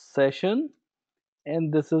session,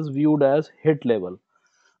 and this is viewed as hit level.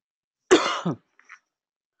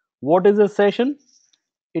 What is a session?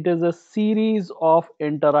 It is a series of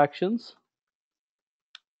interactions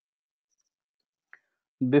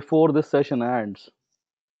before the session ends.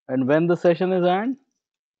 And when the session is end,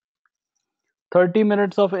 30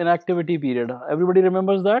 minutes of inactivity period. Everybody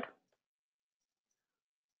remembers that?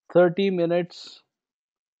 30 minutes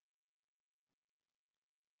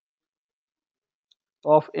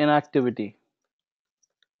of inactivity.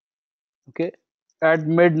 Okay. At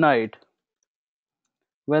midnight,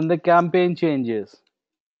 when the campaign changes,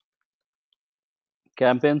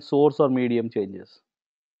 campaign source or medium changes.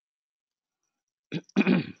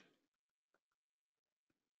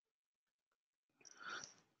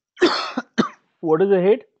 What is a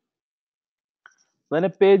hit? When a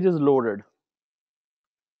page is loaded.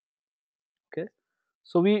 Okay.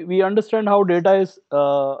 So we understand how data is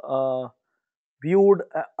viewed,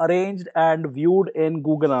 arranged and viewed in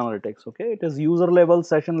Google Analytics. Okay. It is user level,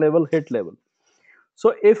 session level, hit level.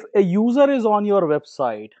 So if a user is on your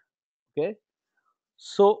website, okay,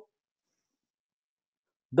 so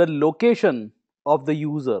the location of the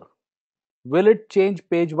user, will it change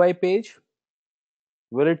page by page?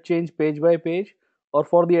 Will it change page by page? Or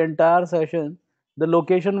for the entire session, the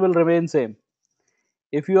location will remain same?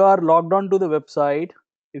 If you are logged on to the website,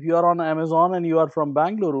 if you are on Amazon and you are from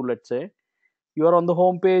Bangalore, let's say, you are on the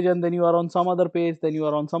home page and then you are on some other page, then you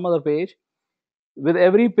are on some other page. With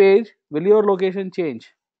every page, will your location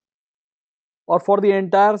change? Or for the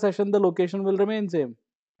entire session, the location will remain same?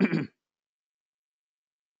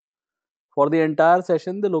 For the entire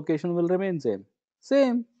session, the location will remain same.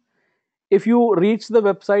 Same. If you reach the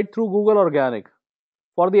website through Google Organic,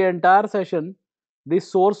 for the entire session, the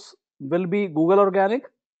source will be Google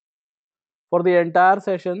Organic. For the entire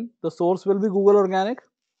session, the source will be Google Organic.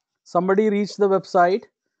 Somebody reached the website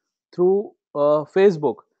through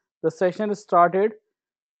Facebook. The session started.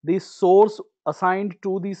 The source assigned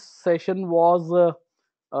to the session was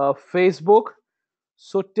Facebook.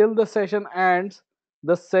 So till the session ends,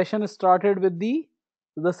 the session started with the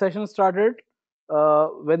session started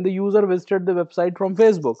when the user visited the website from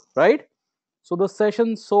Facebook, right? So the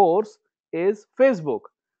session source is Facebook.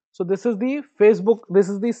 So this is the Facebook, this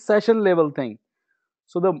is the session level thing.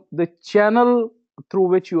 So the channel through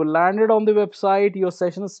which you landed on the website, your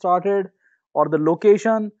session started, or the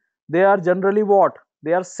location, they are generally what?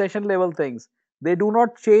 They are session level things. They do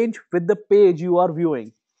not change with the page you are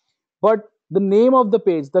viewing. But the name of the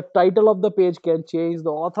page, the title of the page can change,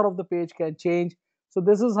 the author of the page can change. So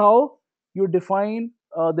this is how you define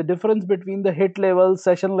the difference between the hit level,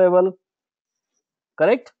 session level,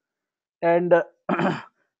 correct? And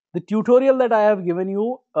the tutorial that I have given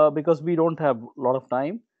you, because we don't have a lot of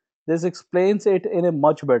time, this explains it in a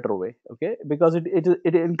much better way. Okay, because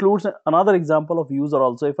it includes another example of user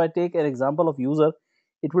also. If I take an example of user,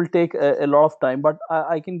 it will take a lot of time, but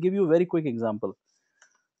I can give you a very quick example.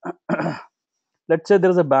 Let's say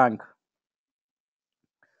there is a bank.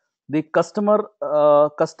 The customer's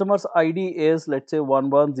ID is, let's say,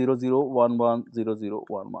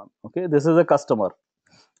 1100110011. Okay, this is a customer.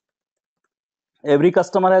 Every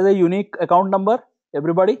customer has a unique account number.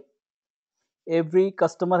 Every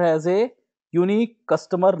customer has a unique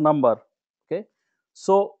customer number. Okay,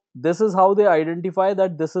 so this is how they identify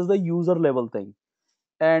that this is the user level thing.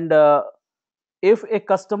 And if a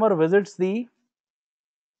customer visits the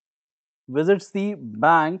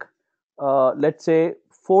bank, let's say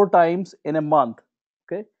 4 times in a month,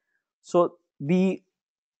 okay, so the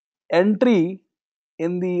entry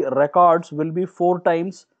in the records will be 4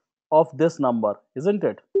 times of this number, isn't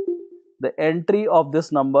it? The entry of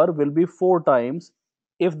this number will be 4 times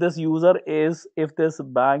if this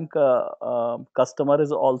bank customer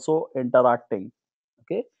is also interacting,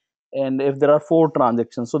 okay, and if there are 4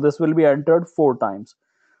 transactions, so this will be entered 4 times.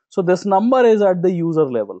 So this number is at the user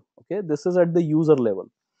level, okay, this is at the user level.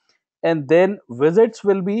 And then visits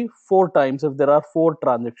will be 4 times if there are 4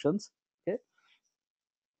 transactions, okay.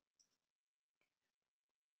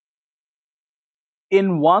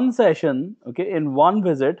 In one session, okay, in one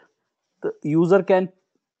visit, the user can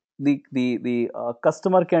the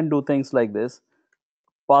customer can do things like this: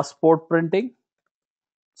 passport printing,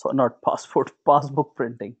 so not passport, passbook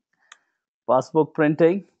printing,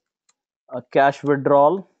 a cash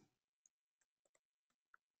withdrawal,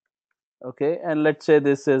 okay. And let's say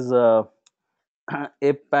this is a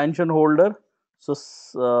pension holder, so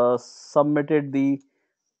submitted the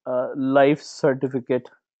life certificate.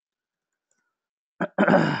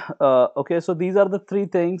 Okay, so these are the three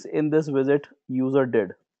things in this visit user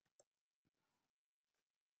did.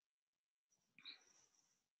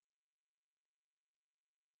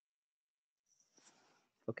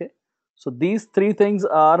 Okay, so these three things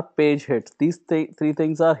are page hits, these three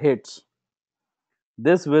things are hits.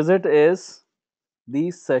 This visit is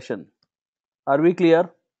the session. Are we clear?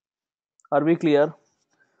 Are we clear?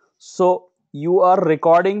 So you are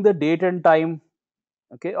recording the date and time,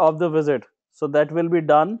 okay, of the visit, so that will be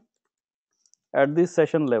done at the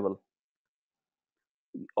session level.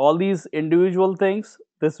 All these individual things,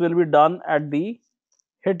 this will be done at the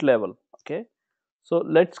hit level, okay. So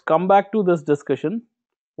let's come back to this discussion,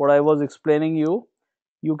 what I was explaining you.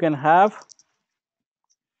 You can have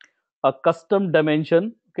a custom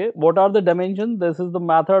dimension, okay. What are the dimensions? This is the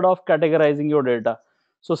method of categorizing your data.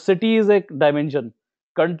 So city is a dimension,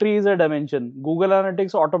 country is a dimension, Google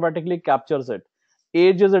Analytics automatically captures it.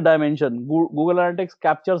 Age is a dimension, Google Analytics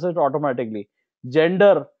captures it automatically.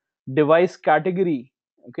 Gender, device category,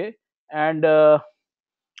 okay, and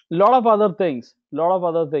lot of other things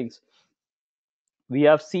we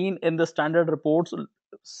have seen in the standard reports.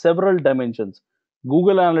 Several dimensions,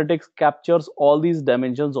 Google Analytics captures all these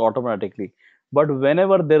dimensions automatically. But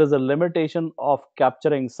whenever there is a limitation of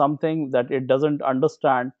capturing something that it doesn't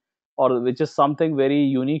understand, or which is something very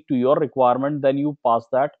unique to your requirement, then you pass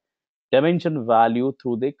that dimension value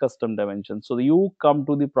through the custom dimension. So you come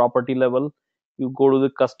to the property level, you go to the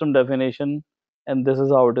custom definition, and this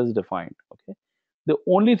is how it is defined, okay. The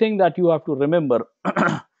only thing that you have to remember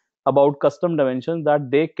about custom dimensions,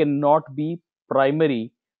 that they cannot be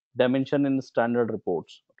primary dimension in standard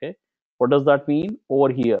reports, okay. What does that mean?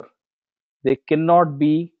 Over here, they cannot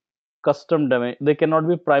be they cannot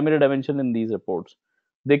be primary dimension in these reports.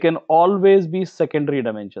 They can always be secondary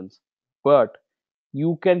dimensions. But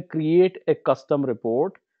you can create a custom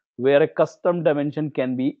report where a custom dimension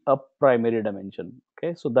can be a primary dimension,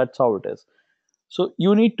 okay. So that's how it is. So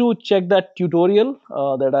you need to check that tutorial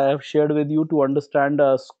that I have shared with you to understand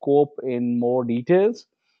scope in more details.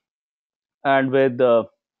 And with the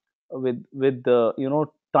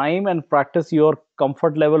time and practice, your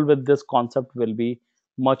comfort level with this concept will be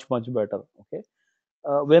much better, okay.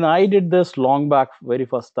 When I did this long back very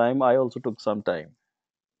first time, I also took some time.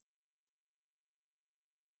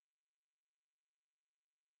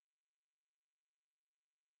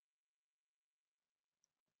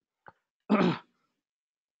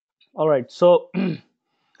 All right, so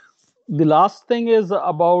the last thing is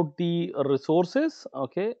about the resources,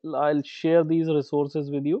 okay. I'll share these resources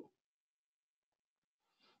with you.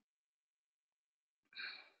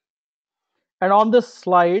 And on this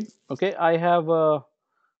slide, okay, I have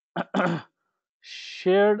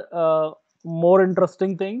shared more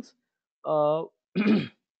interesting things. uh,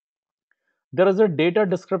 there is a data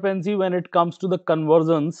discrepancy when it comes to the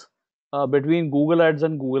conversions between Google Ads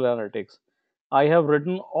and Google Analytics. I have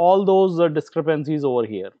written all those discrepancies over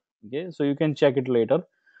here, okay, so you can check it later.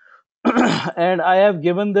 And I have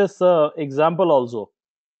given this example also,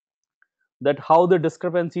 that how the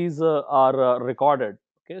discrepancies are recorded,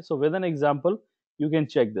 okay. So with an example, you can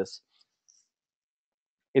check this.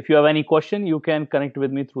 If you have any question, you can connect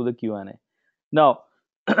with me through the Q&A. Now,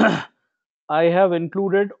 I have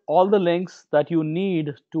included all the links that you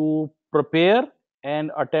need to prepare and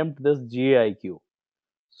attempt this GAIQ.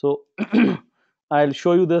 So I'll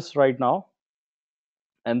show you this right now.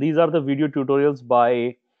 And these are the video tutorials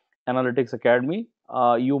by Analytics Academy.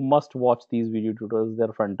 You must watch these video tutorials,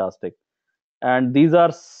 they're fantastic. And these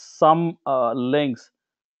are some links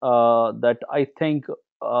that I think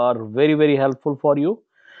are very, very helpful for you.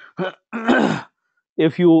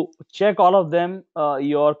 If you check all of them,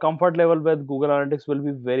 your comfort level with Google Analytics will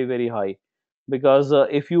be very, very high. Because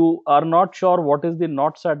if you are not sure what is the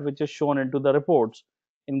not set which is shown into the reports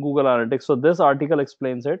in Google Analytics, so this article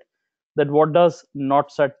explains it, that what does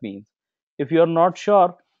not set means. If you are not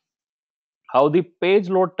sure how the page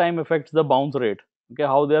load time affects the bounce rate, okay,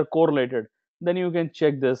 how they are correlated, then you can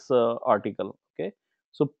check this article. Okay,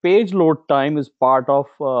 so page load time is part of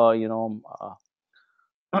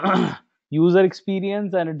user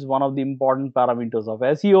experience, and it's one of the important parameters of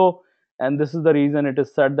SEO. And this is the reason it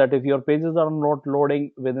is said that if your pages are not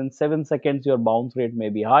loading within 7 seconds, your bounce rate may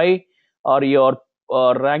be high, or your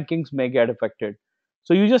rankings may get affected.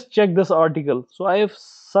 So you just check this article. So I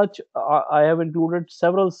have included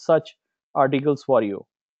several such articles for you.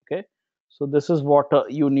 Okay, so this is what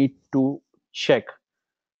you need to check.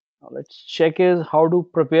 Now let's check is how to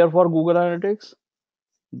prepare for Google Analytics.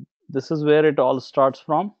 This is where it all starts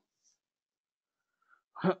from.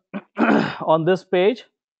 On this page,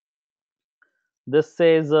 this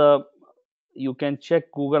says you can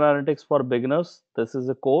check Google Analytics for beginners. This is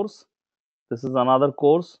a course. This is another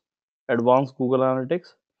course, Advanced Google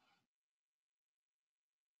Analytics.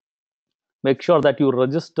 Make sure that you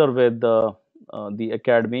register with the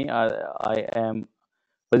academy. I am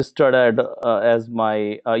registered as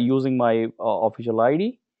my using my official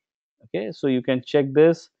ID. Okay, so you can check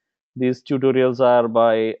this. These tutorials are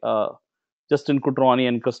by Justin Cutroni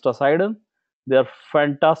and Krista Seiden. They are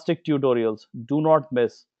fantastic tutorials. Do not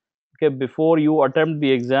miss. Okay, before you attempt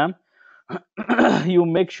the exam, you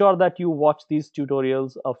make sure that you watch these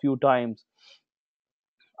tutorials a few times.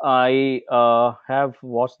 I have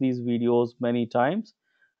watched these videos many times.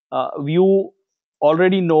 You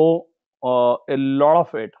already know a lot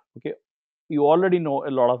of it. Okay, you already know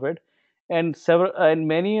a lot of it, and several and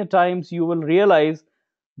many times you will realize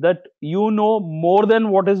that you know more than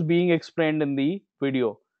what is being explained in the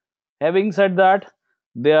video. Having said that,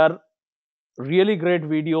 they are really great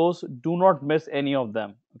videos. Do not miss any of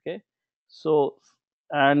them. Okay, so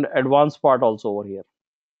and advanced part also over here.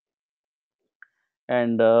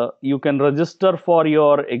 And you can register for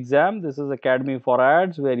your exam. This is Academy for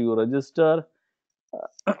Ads where you register.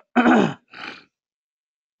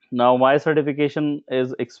 Now my certification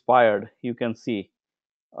is expired. You can see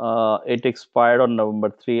it expired on November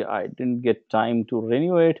 3. I didn't get time to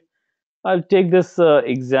renew it. I'll take this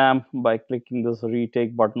exam by clicking this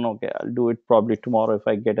retake button. Okay, I'll do it probably tomorrow if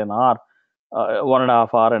I get an hour,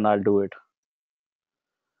 1.5 hour, and I'll do it.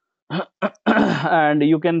 And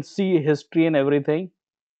you can see history and everything.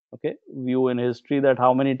 Okay, view in history that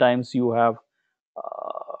how many times you have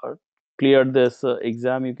uh, cleared this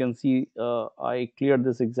exam. You can see I cleared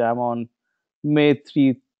this exam on May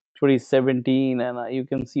 3, 2017, and you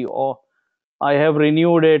can see, oh, I have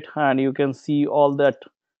renewed it, and you can see all that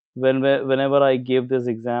whenever I gave this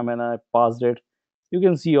exam and I passed it, you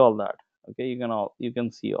can see all that. Okay, you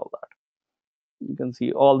can see all that. You can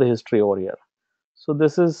see all the history over here. So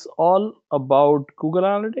this is all about Google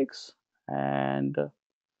Analytics, and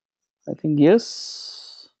I think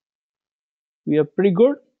yes, we are pretty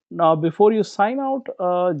good. Now, before you sign out,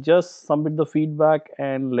 just submit the feedback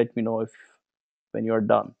and let me know if when you are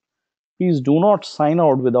done. Please do not sign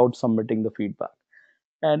out without submitting the feedback.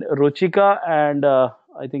 And Ruchika and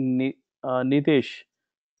I think Nitish,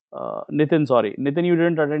 Nitin, sorry, Nitin, you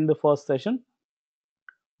didn't attend the first session.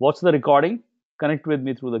 Watch the recording. Connect with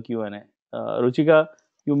me through the Q&A. Ruchika,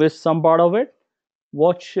 you missed some part of it.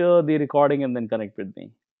 Watch the recording and then connect with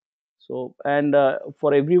me. So, and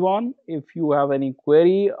for everyone, if you have any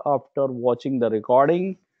query after watching the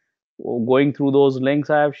recording, going through those links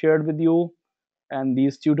I have shared with you, and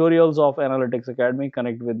these tutorials of Analytics Academy,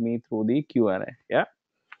 connect with me through the Q&A. Yeah.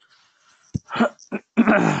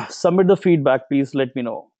 Submit the feedback. Please let me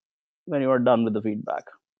know when you are done with the feedback.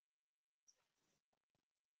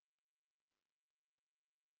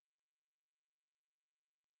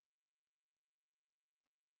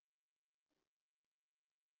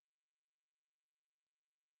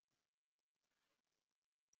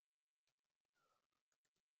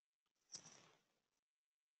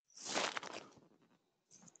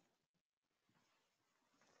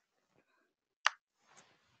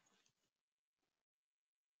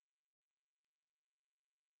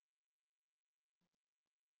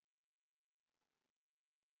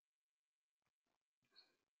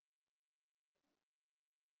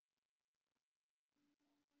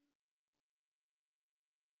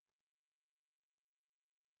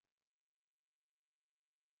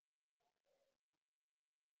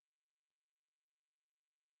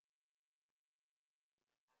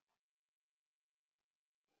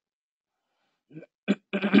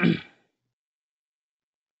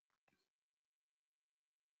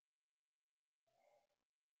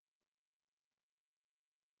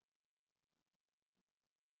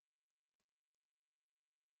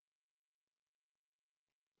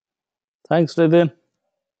 Thanks, Nitin.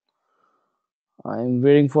 I'm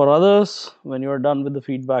waiting for others. When you're done with the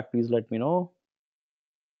feedback, please let me know.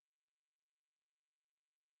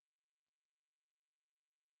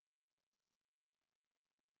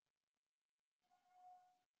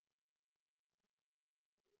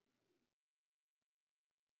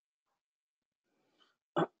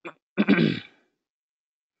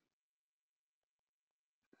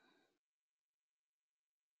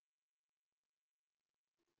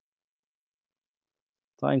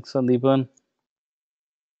 Thanks, Sandeepan.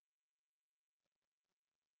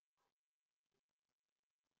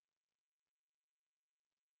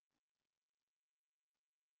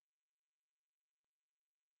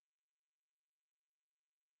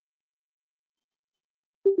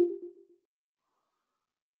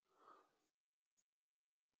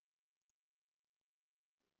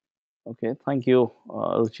 Okay, thank you,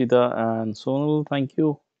 Ruchita and Sonal. Thank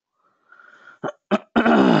you.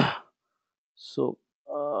 So,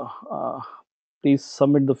 uh, uh, please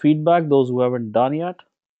submit the feedback, those who haven't done yet.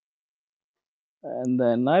 And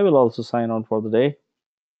then I will also sign on for the day.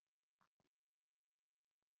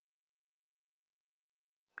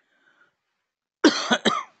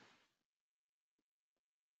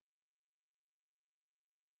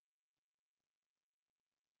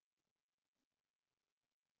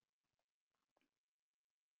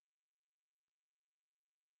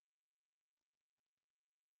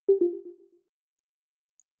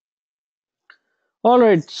 All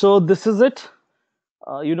right, so this is it.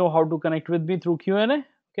 You know how to connect with me through Q&A.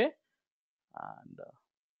 Okay, and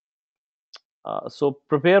so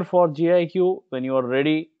prepare for GIQ when you are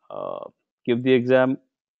ready. Give the exam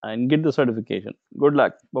and get the certification. Good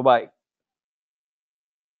luck. Bye bye.